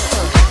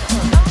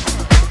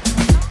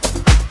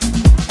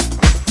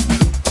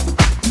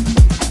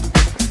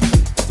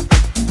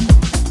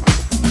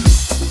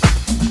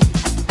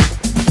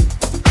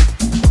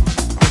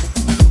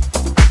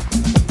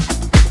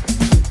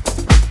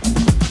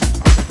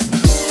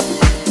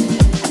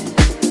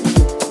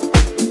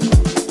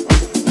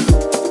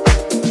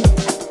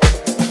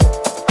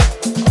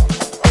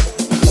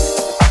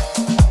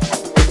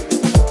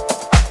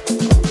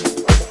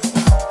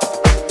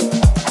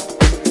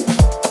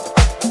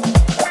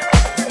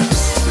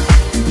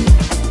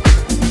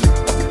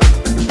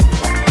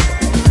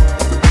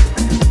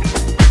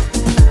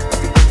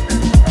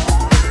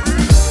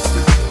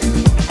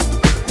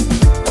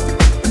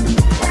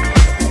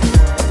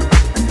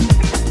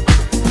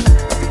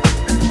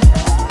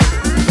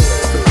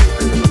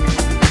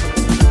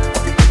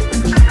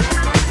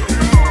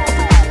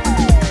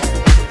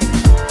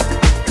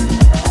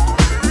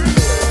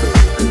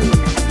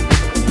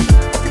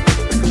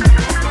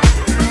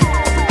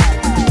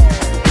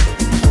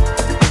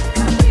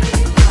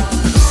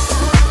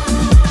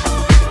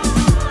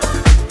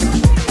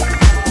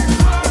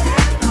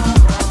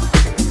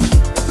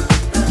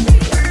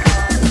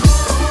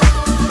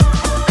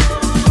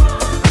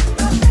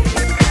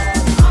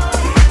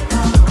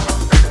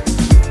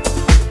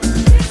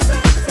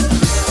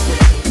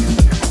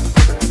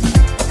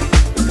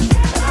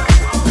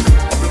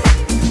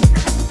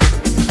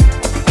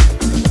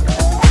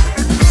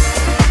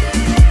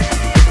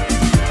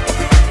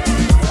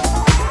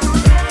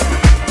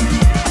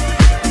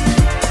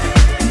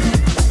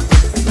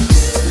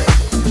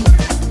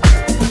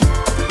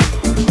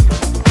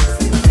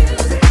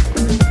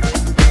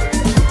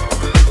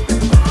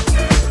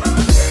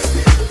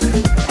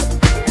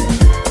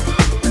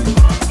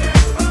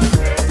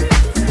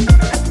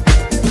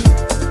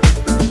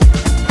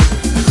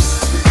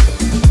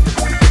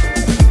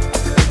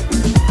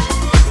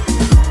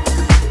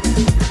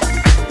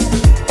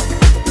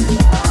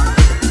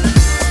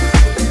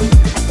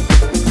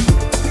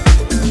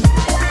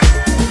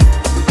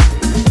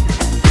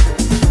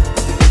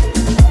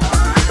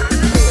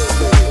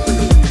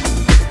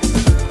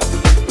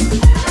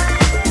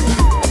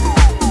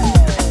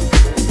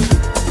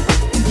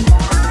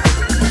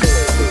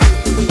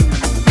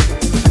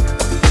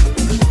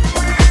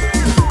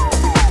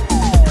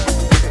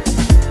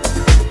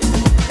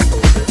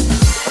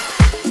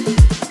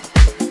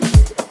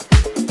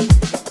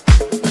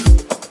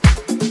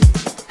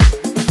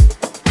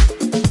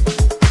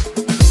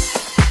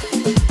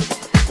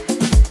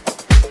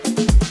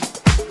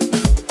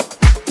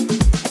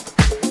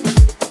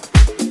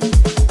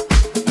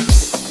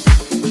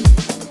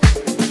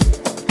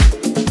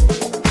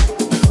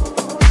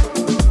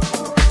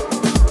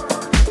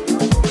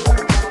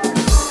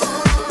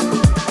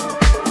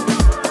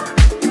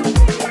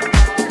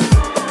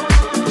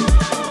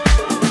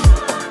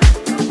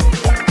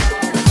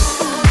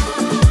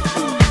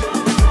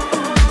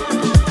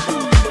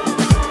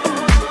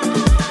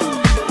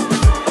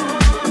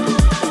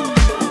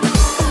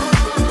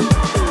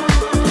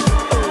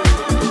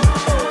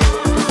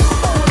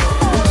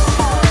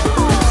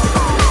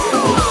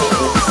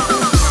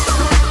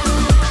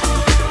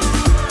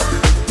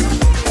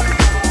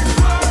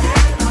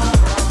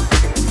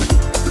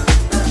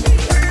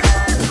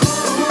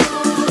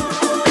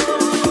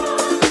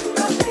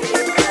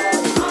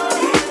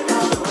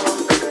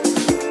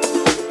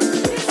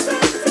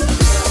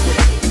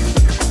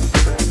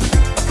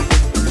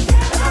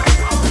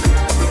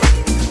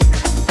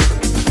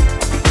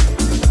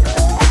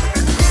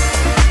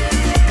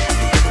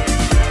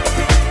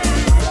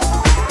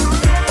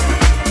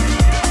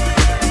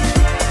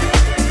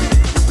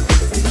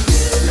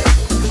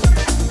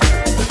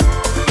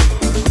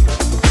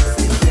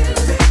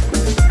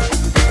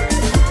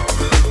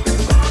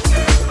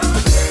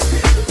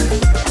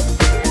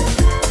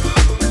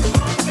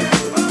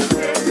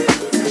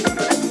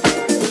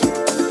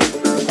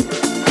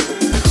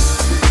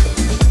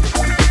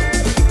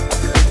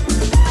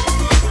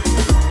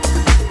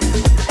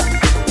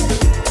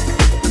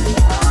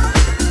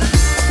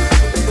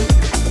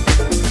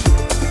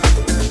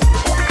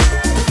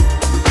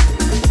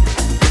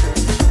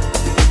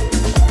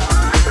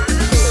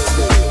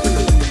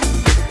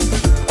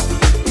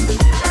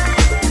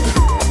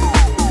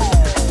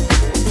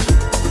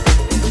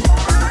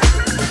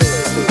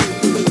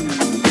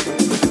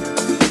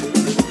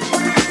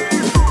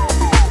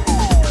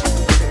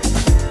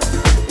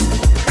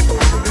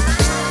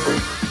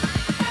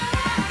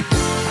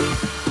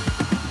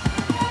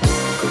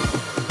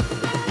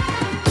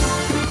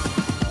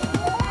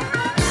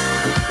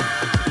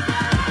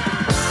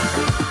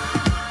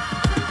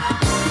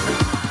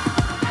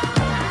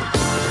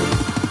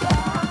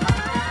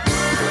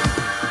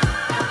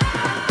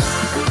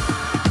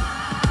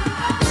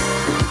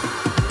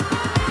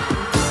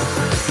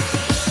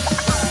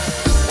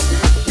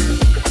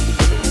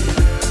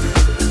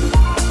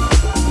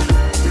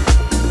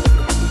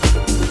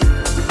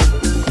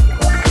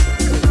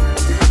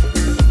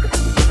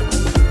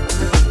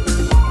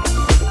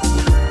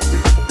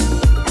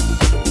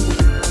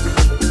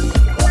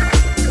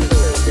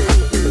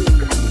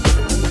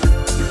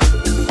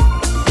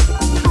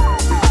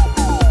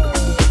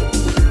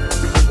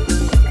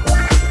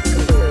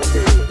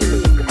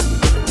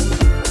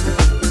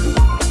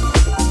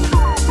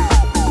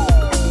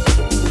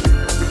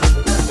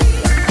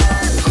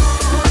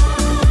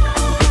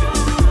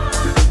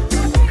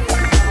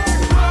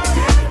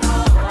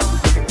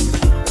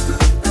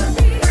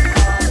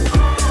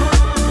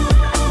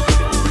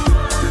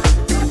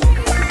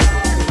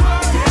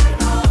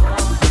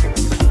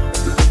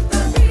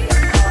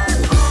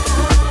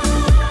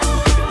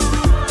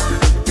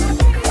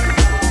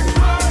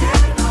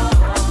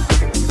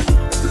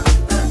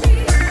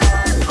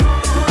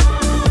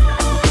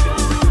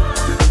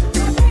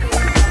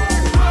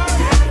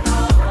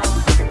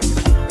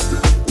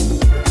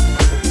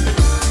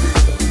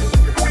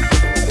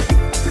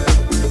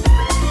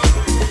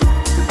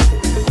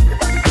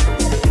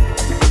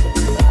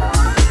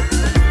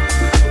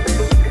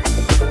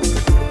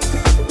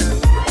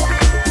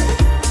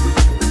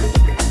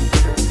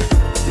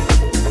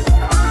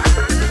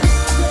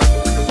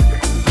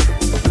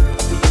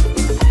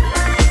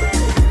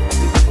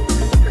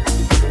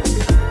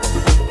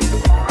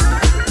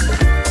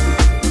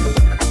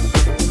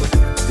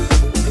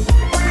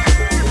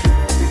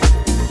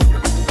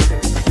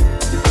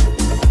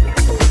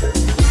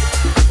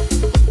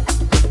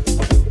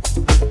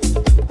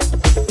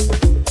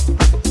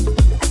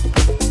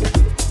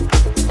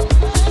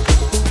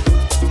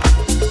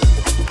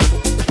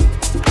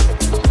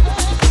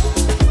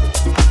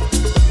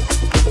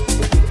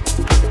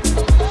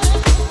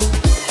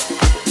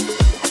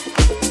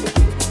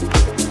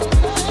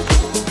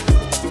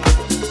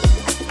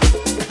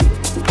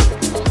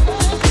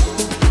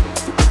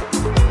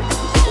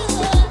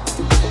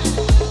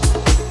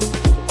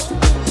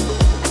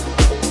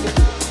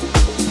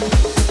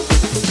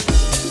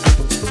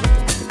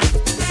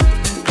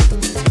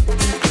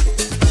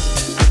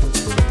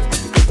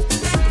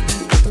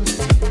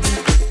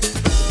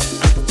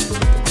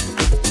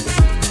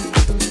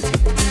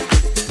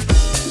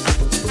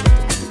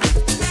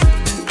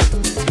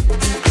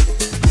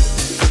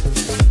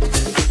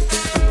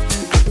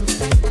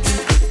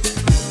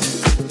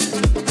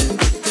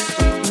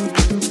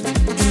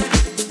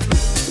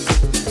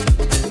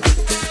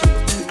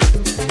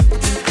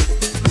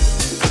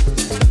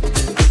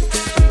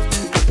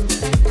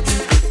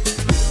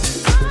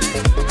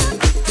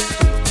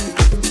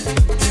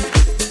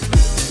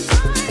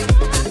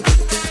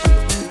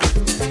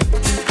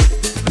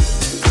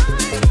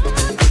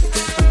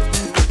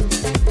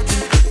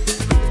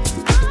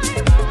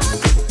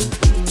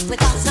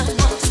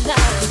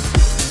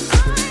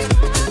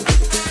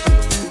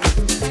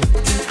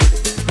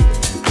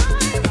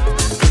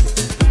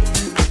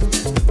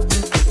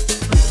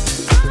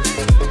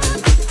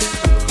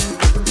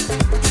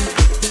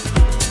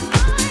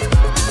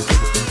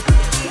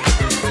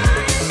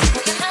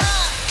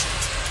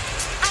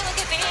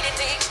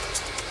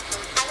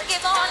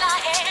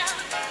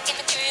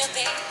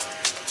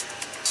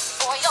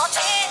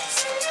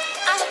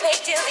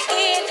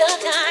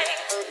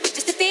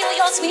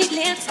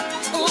 lips,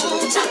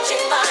 ooh,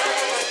 touching mine.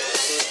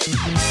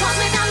 Cause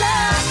me now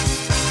love,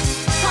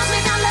 cause me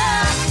now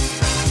love,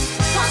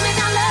 cause me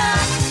now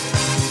love,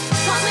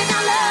 cause me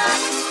now love,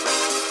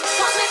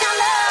 cause me now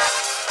love,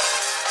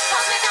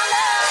 cause me now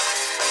love,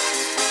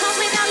 cause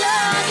me now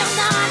love. You're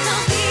not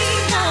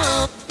complete, no.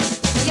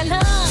 Your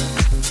love,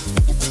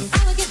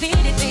 I would give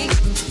anything.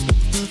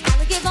 I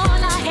would give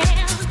all I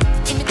have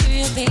in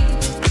material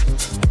things.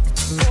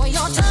 For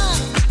your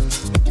tongue,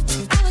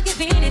 I would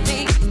give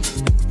anything.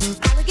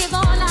 I would give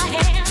all I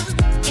have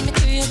in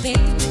material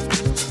things.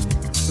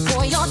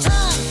 For your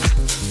tongue,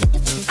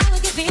 I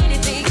would give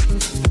anything.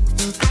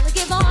 I would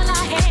give all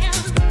I have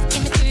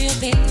in material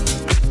things.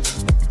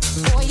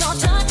 For your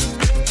touch,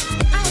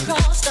 I would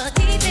cross the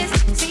deepest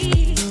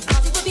sea.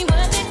 'Cause it would be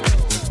worth it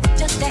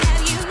just to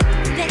have you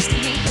next to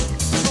me.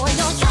 For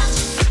your touch,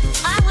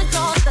 I would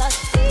cross the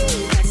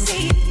deepest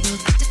sea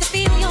just to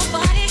feel your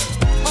body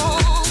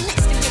all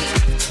next to me.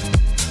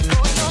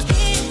 For your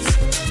kiss,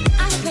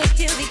 I would wait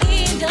till the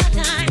end of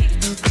time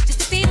just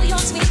to feel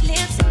your sweet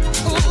lips,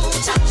 ooh,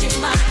 touching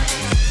mine.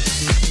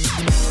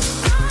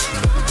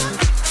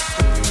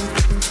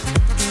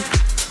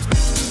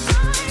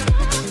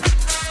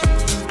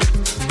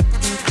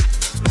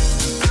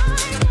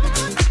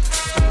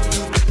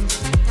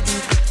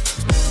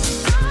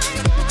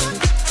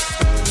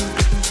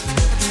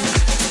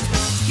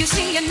 You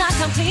see, you're not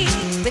complete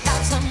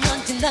without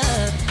someone to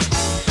love.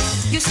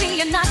 You see,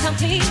 you're not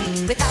complete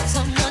without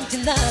someone to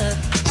love.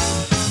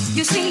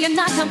 You see, you're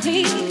not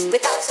complete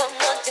without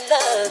someone to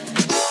love.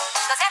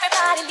 'Cause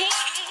everybody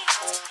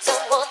needs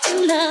someone to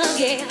love,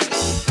 yeah.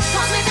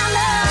 Cause me now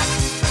love,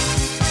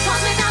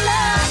 cause me now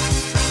love,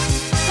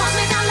 cause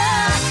me now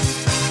love,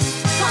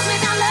 cause me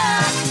now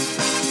love,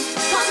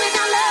 cause me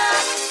now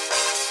love,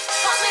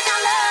 cause me now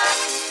love,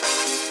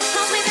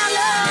 cause me now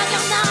love.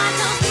 You're not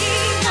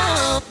complete, no.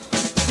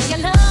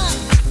 Your love,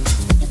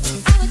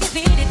 I would give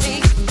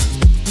anything.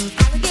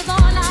 I would give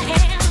all I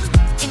have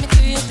in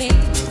material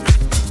things.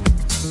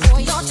 For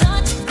your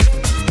touch,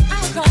 I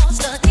would cross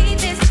the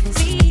deepest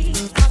sea.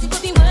 'Cause it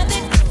would be worth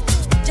it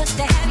just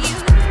to have you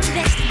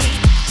next to me.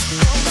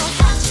 For your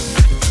touch,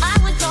 I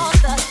would cross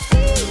the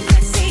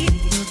deepest sea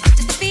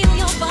just to feel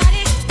your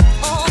body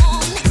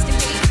all next to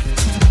me.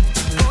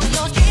 For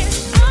your kiss,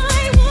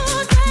 I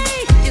would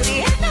wait till the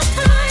end of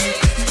time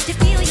to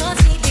feel your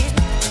sweet lips,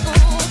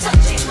 oh,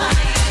 touching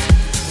mine.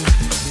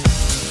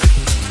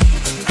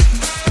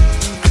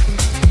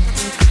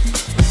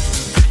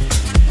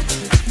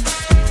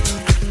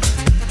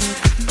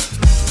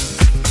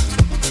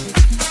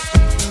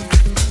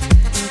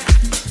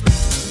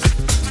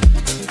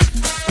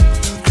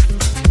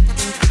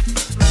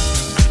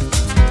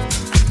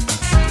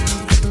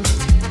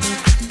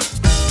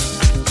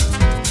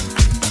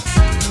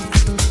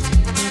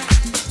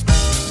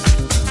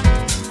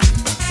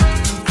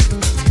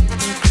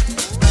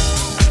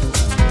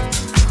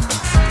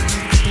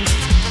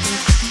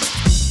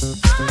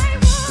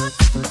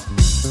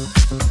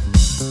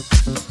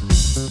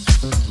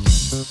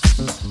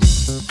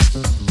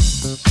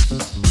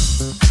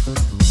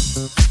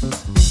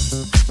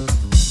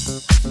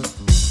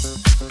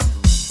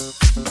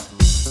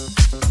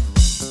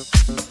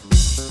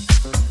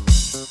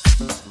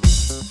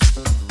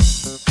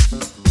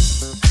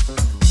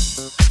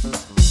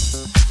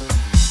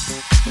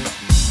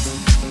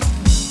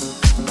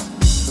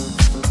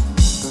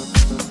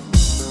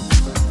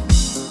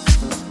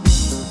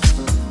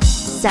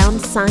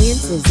 Sound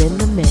Science is in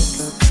the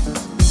mix.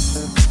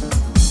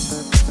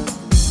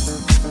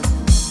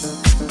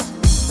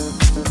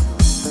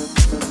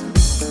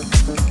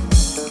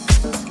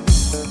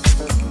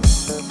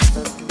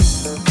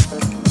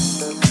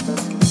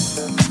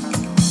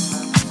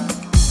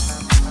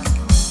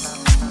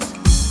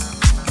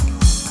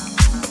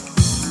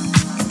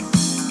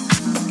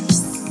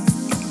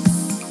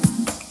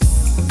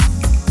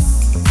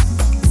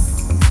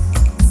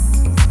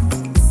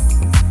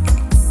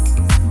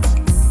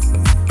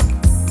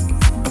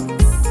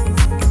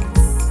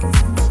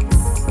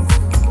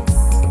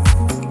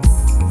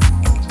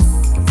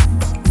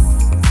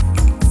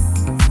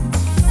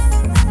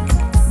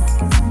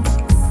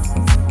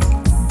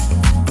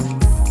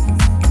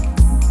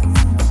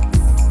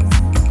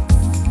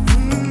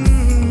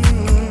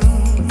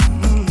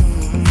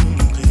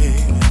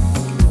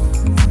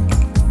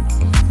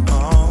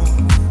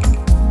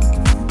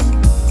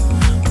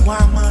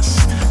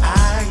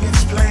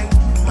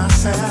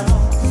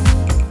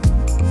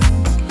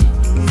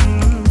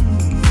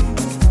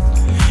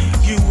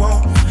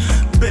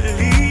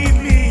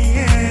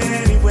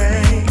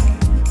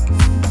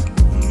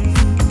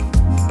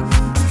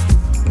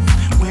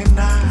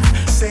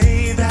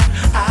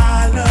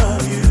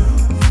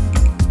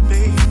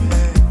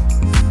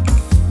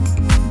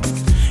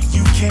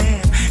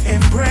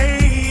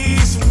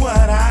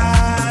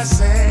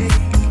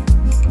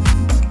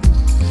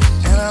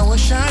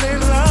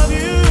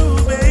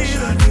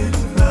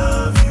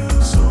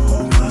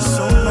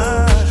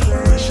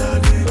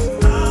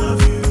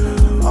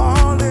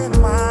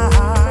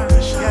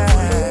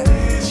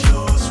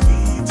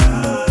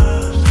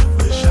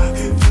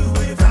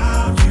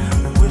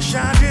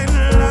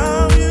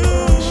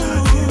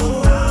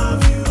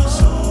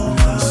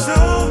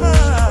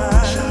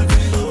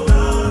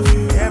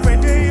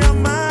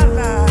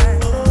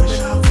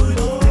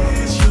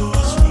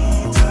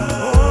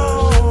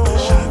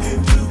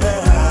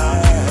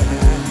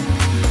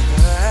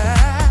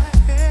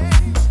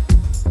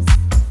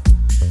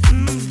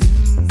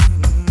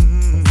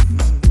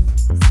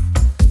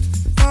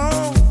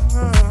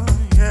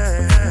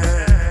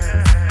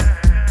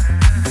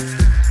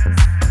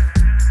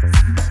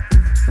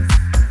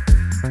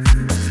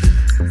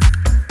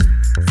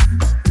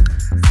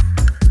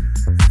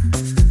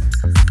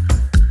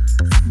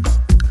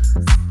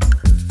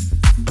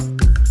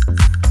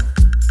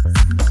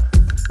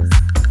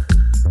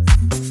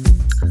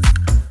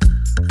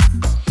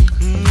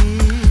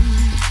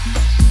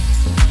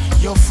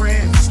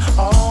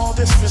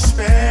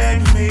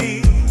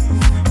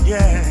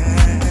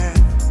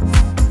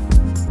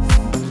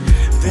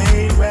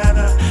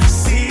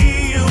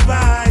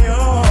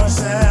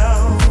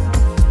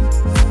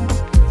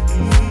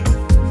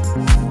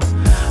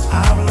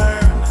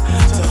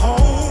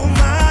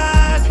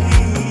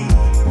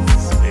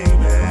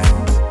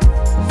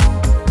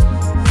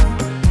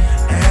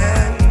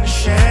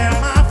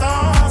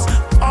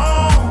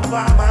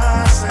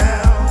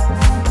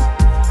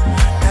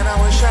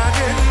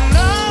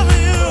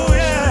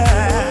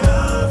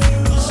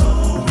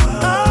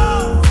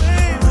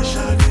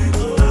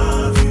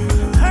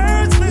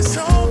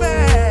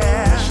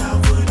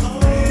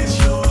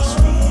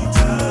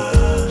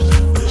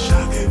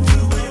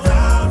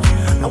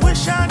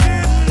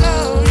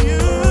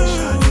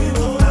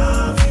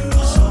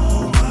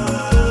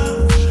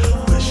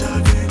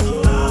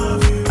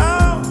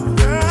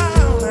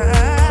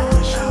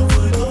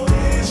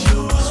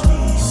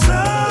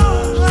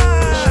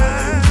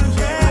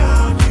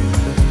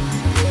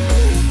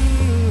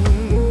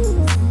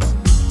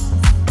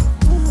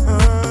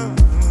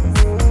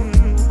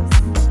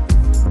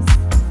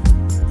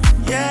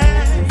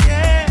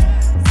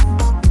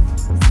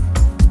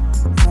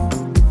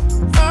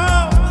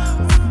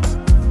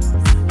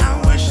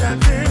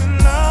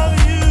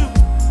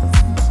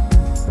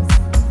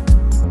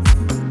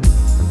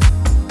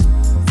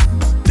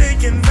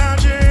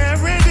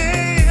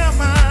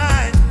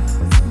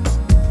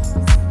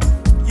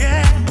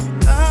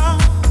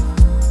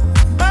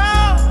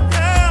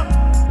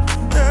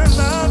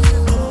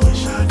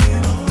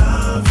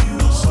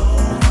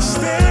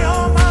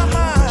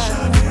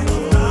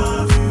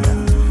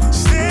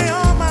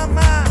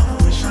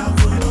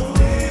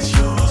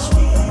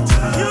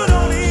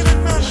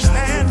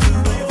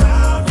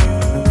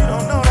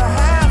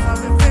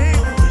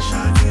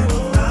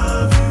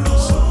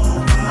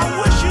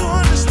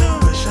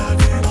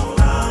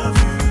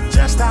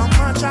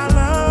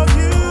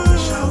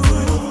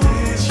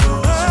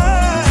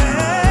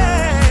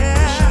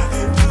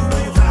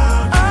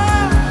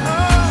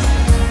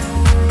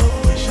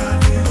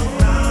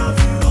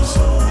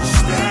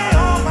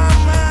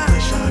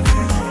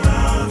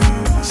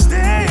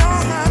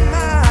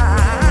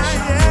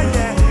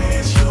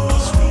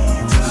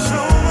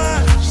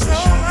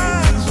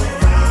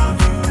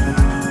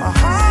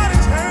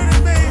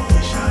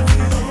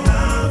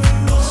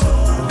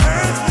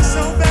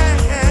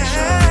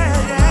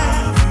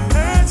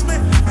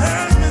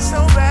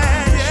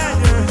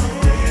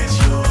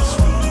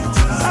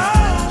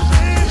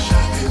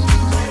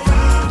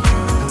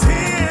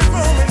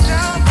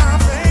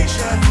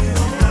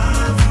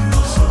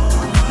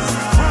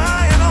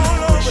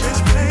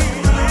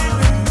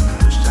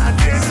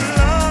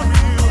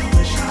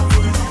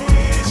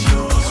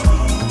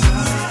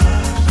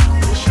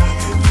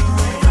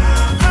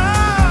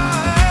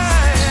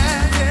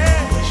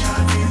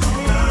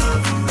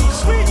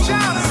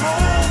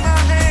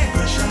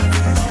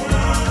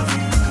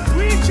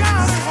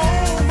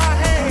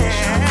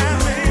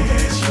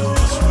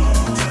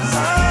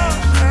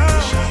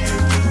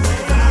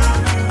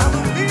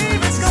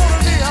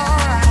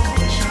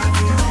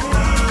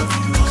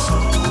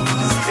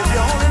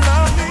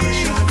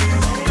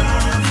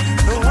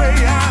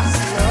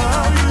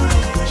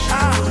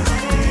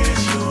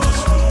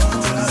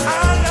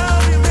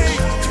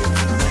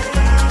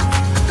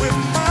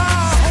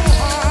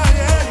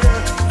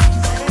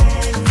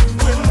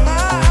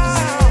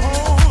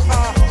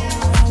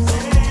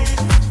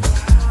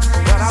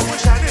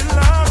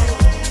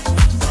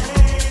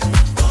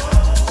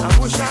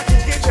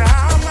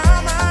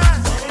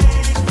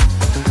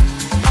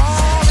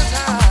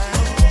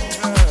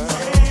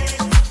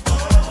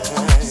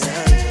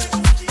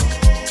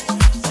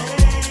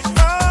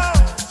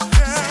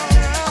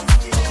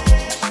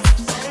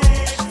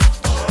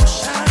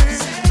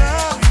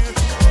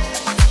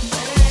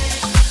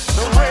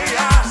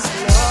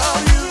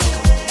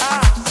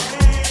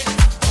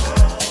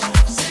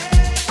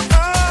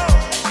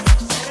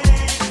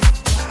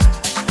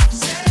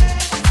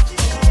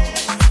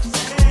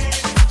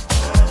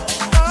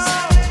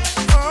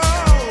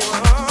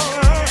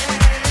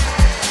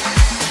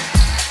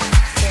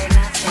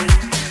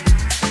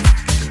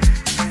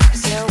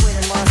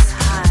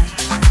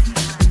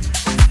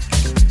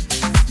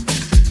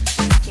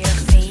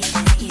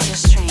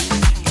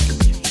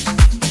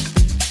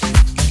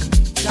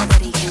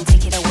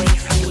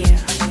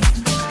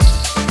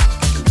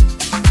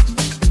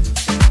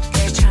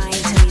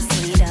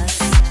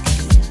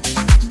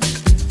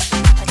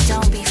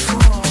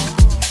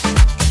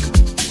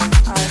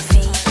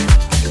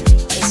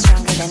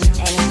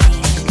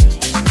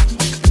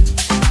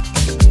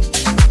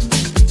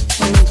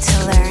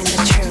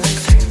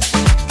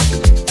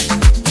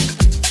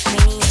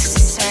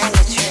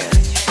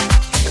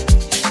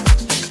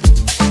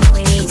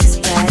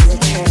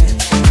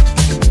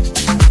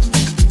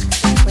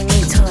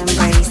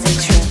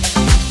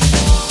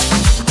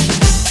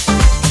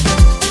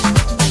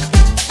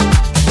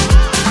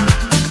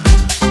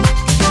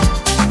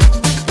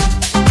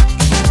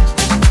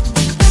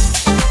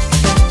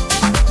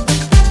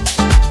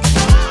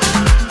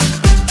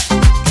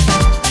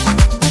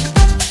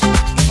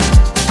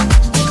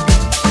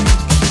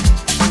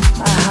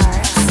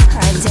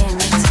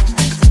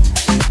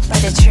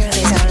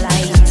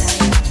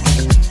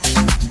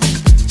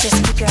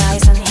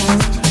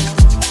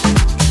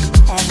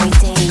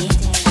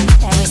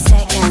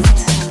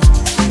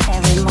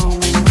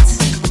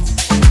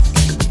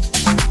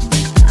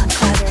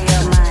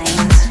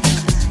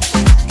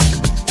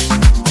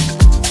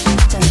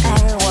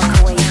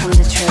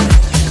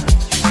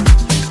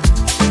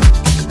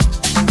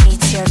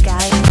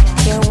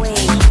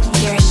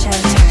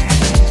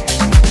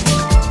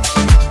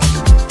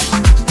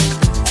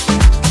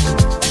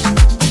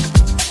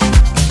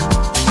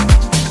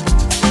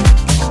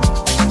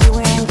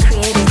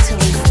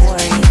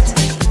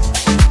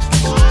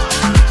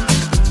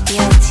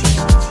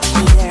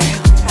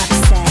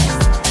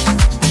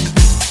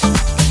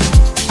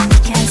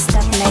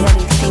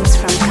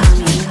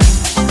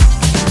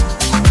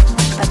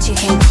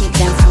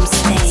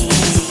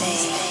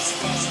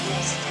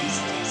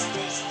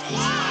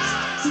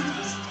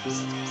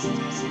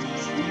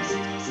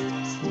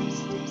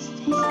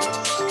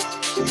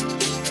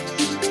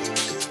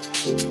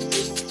 Keep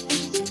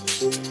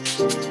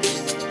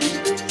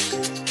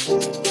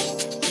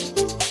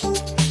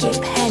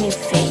having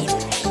faith.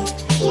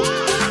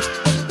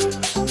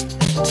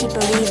 Keep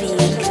believing.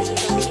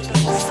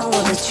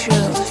 Follow the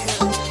truth.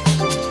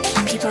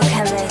 People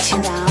can let you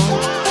down.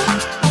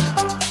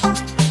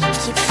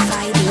 Keep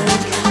fighting.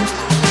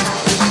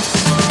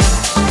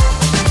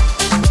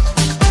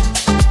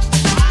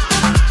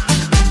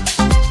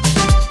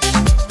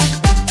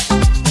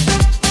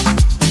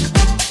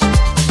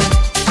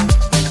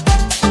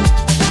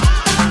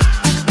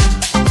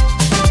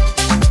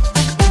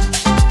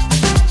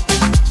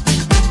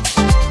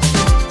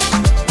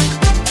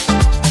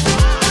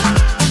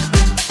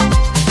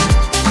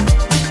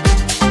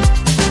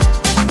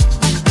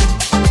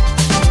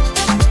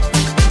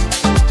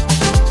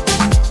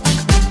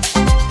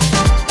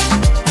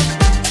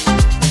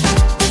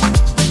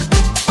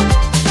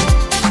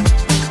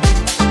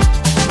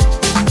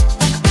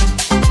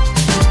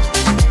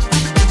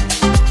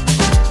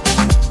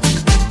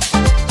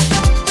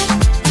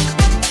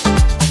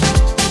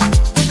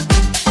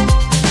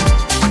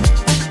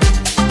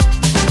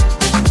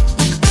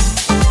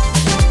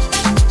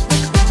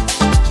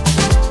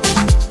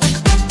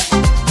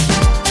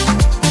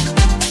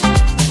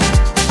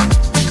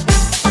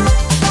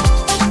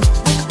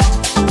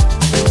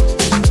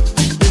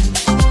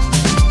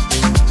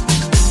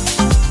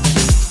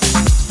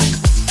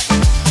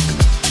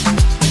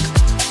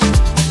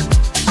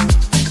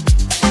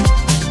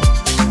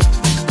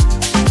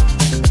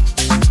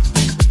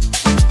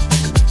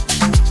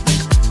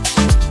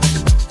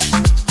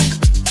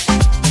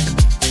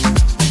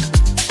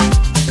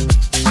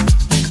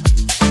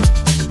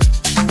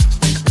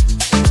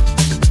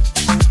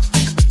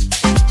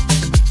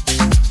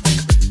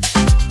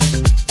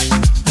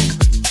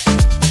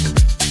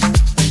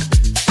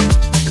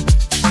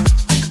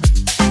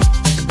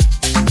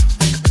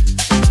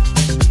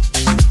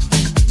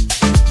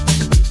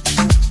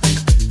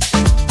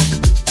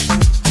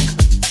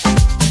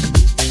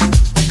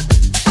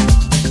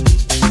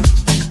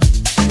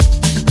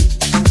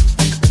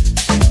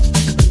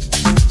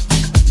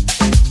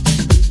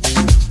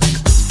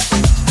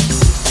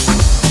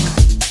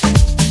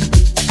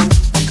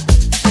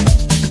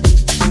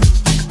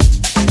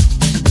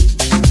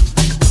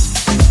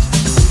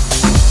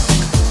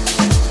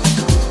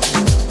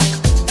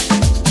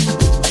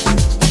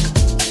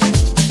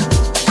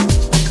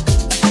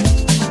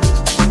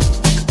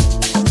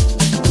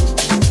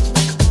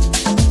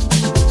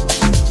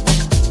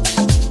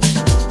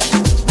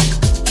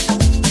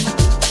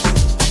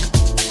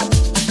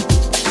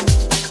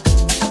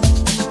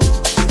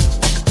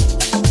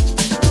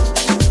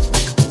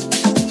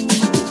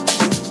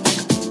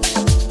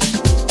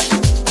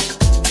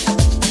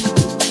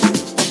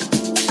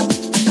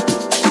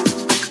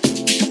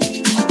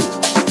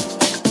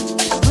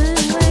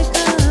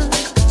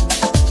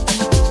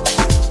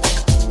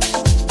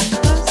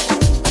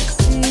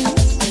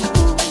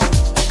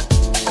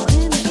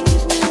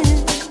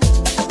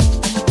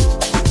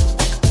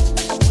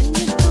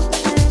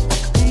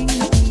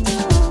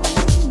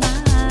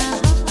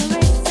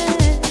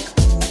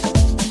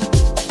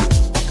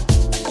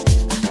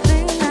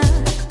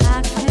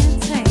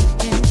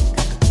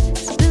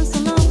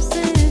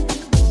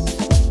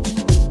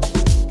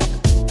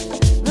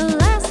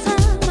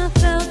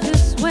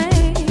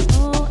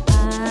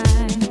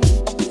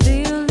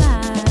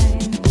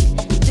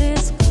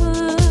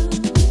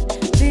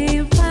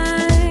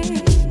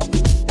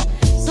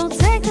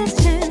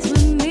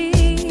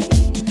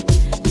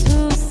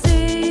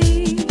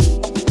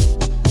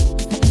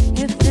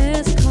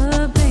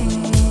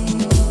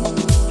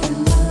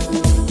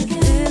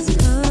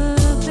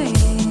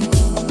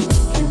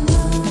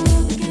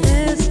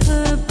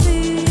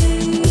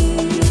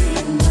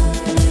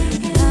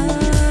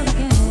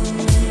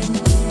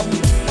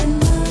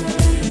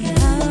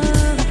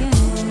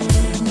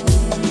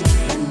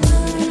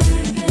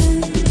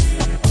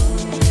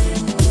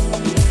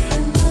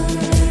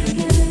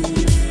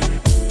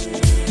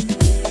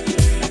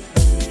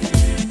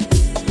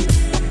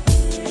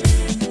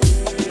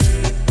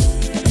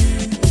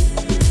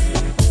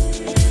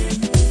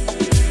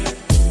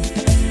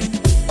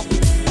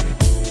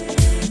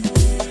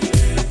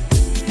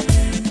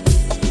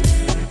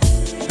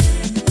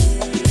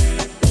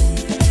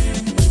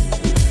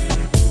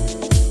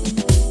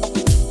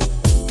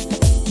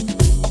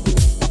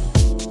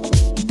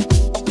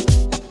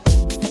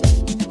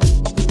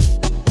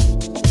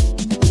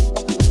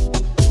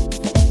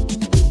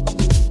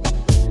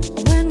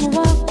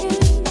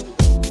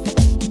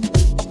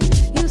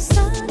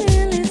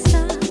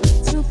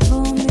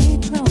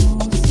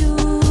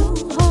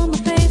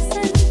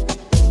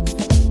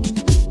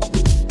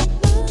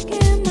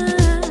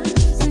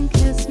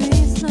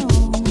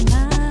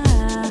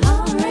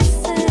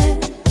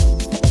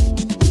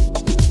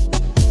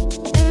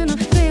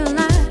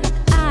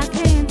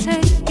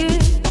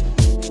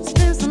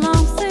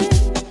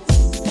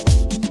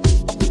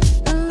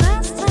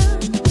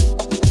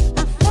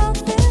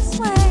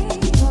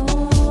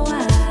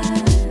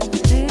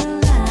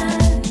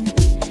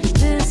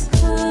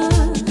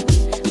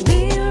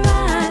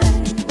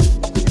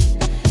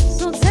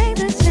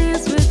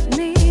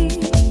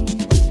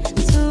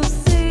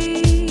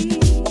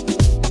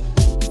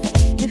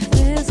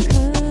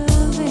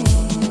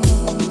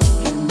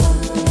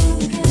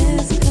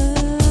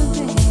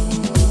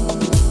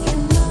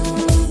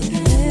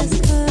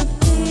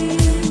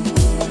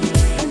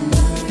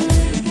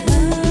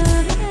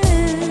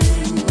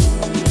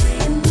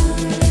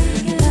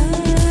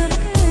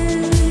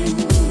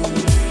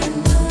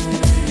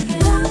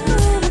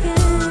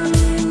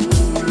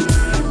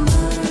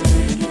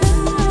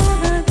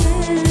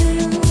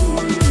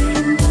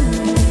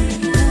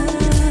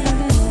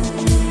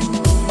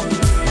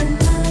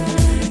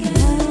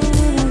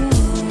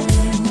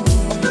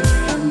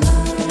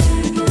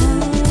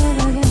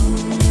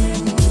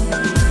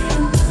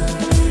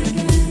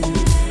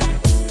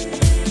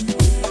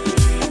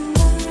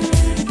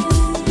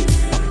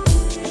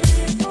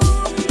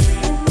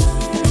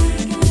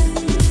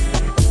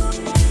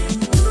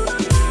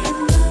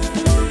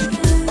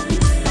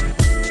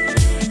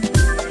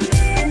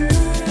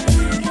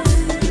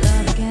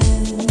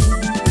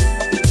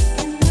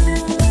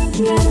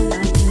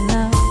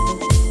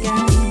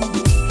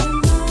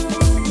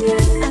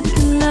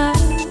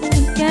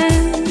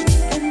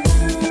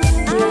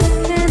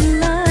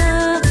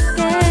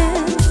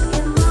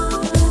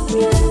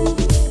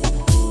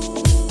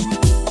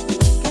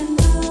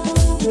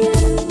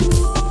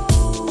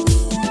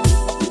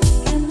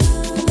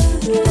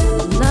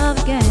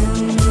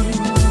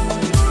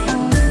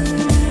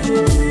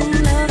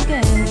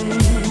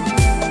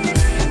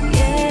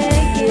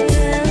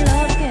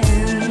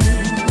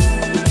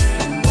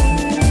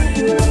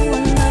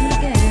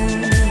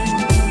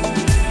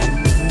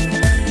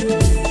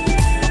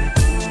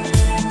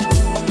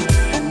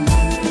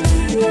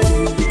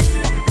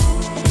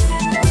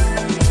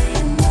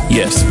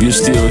 Yes, if you're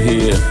still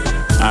here,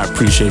 I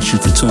appreciate you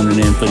for tuning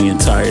in for the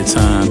entire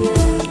time.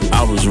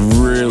 I was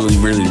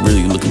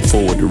really looking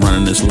forward to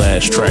running this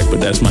last track, but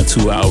that's my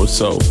 2 hours,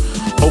 so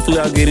hopefully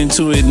I'll get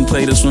into it and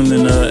play this one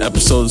in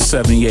episode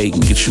 78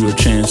 and get you a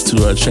chance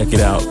to check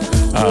it out.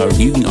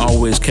 You can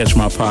always catch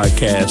my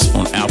podcast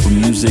on Apple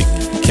Music,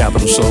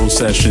 Capital Soul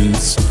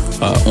Sessions,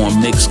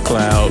 on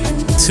Mixcloud,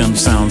 Tim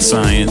Sound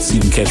Science. You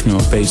can catch me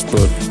on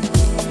Facebook,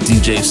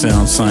 DJ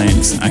Sound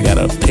Science. I got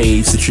a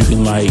page that you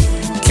can like,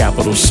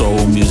 Capital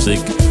Soul Music.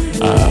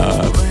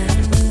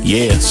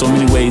 Yeah, so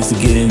many ways to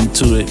get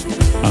into it.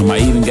 I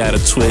even got a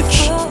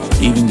Twitch,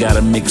 even got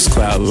a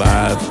Mixcloud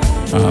Live.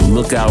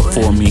 Look out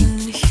for me.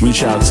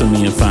 Reach out to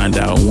me and find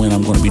out when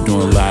I'm going to be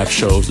doing live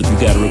shows. If you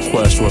got a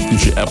request for a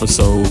future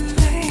episode,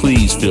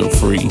 please feel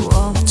free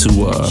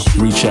to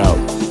reach out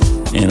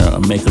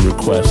and make a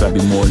request. I'd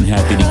be more than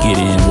happy to get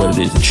in what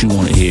it is that you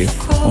want to hear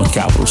on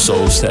Capital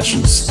Soul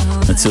Sessions.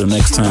 Until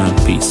next time,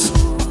 peace.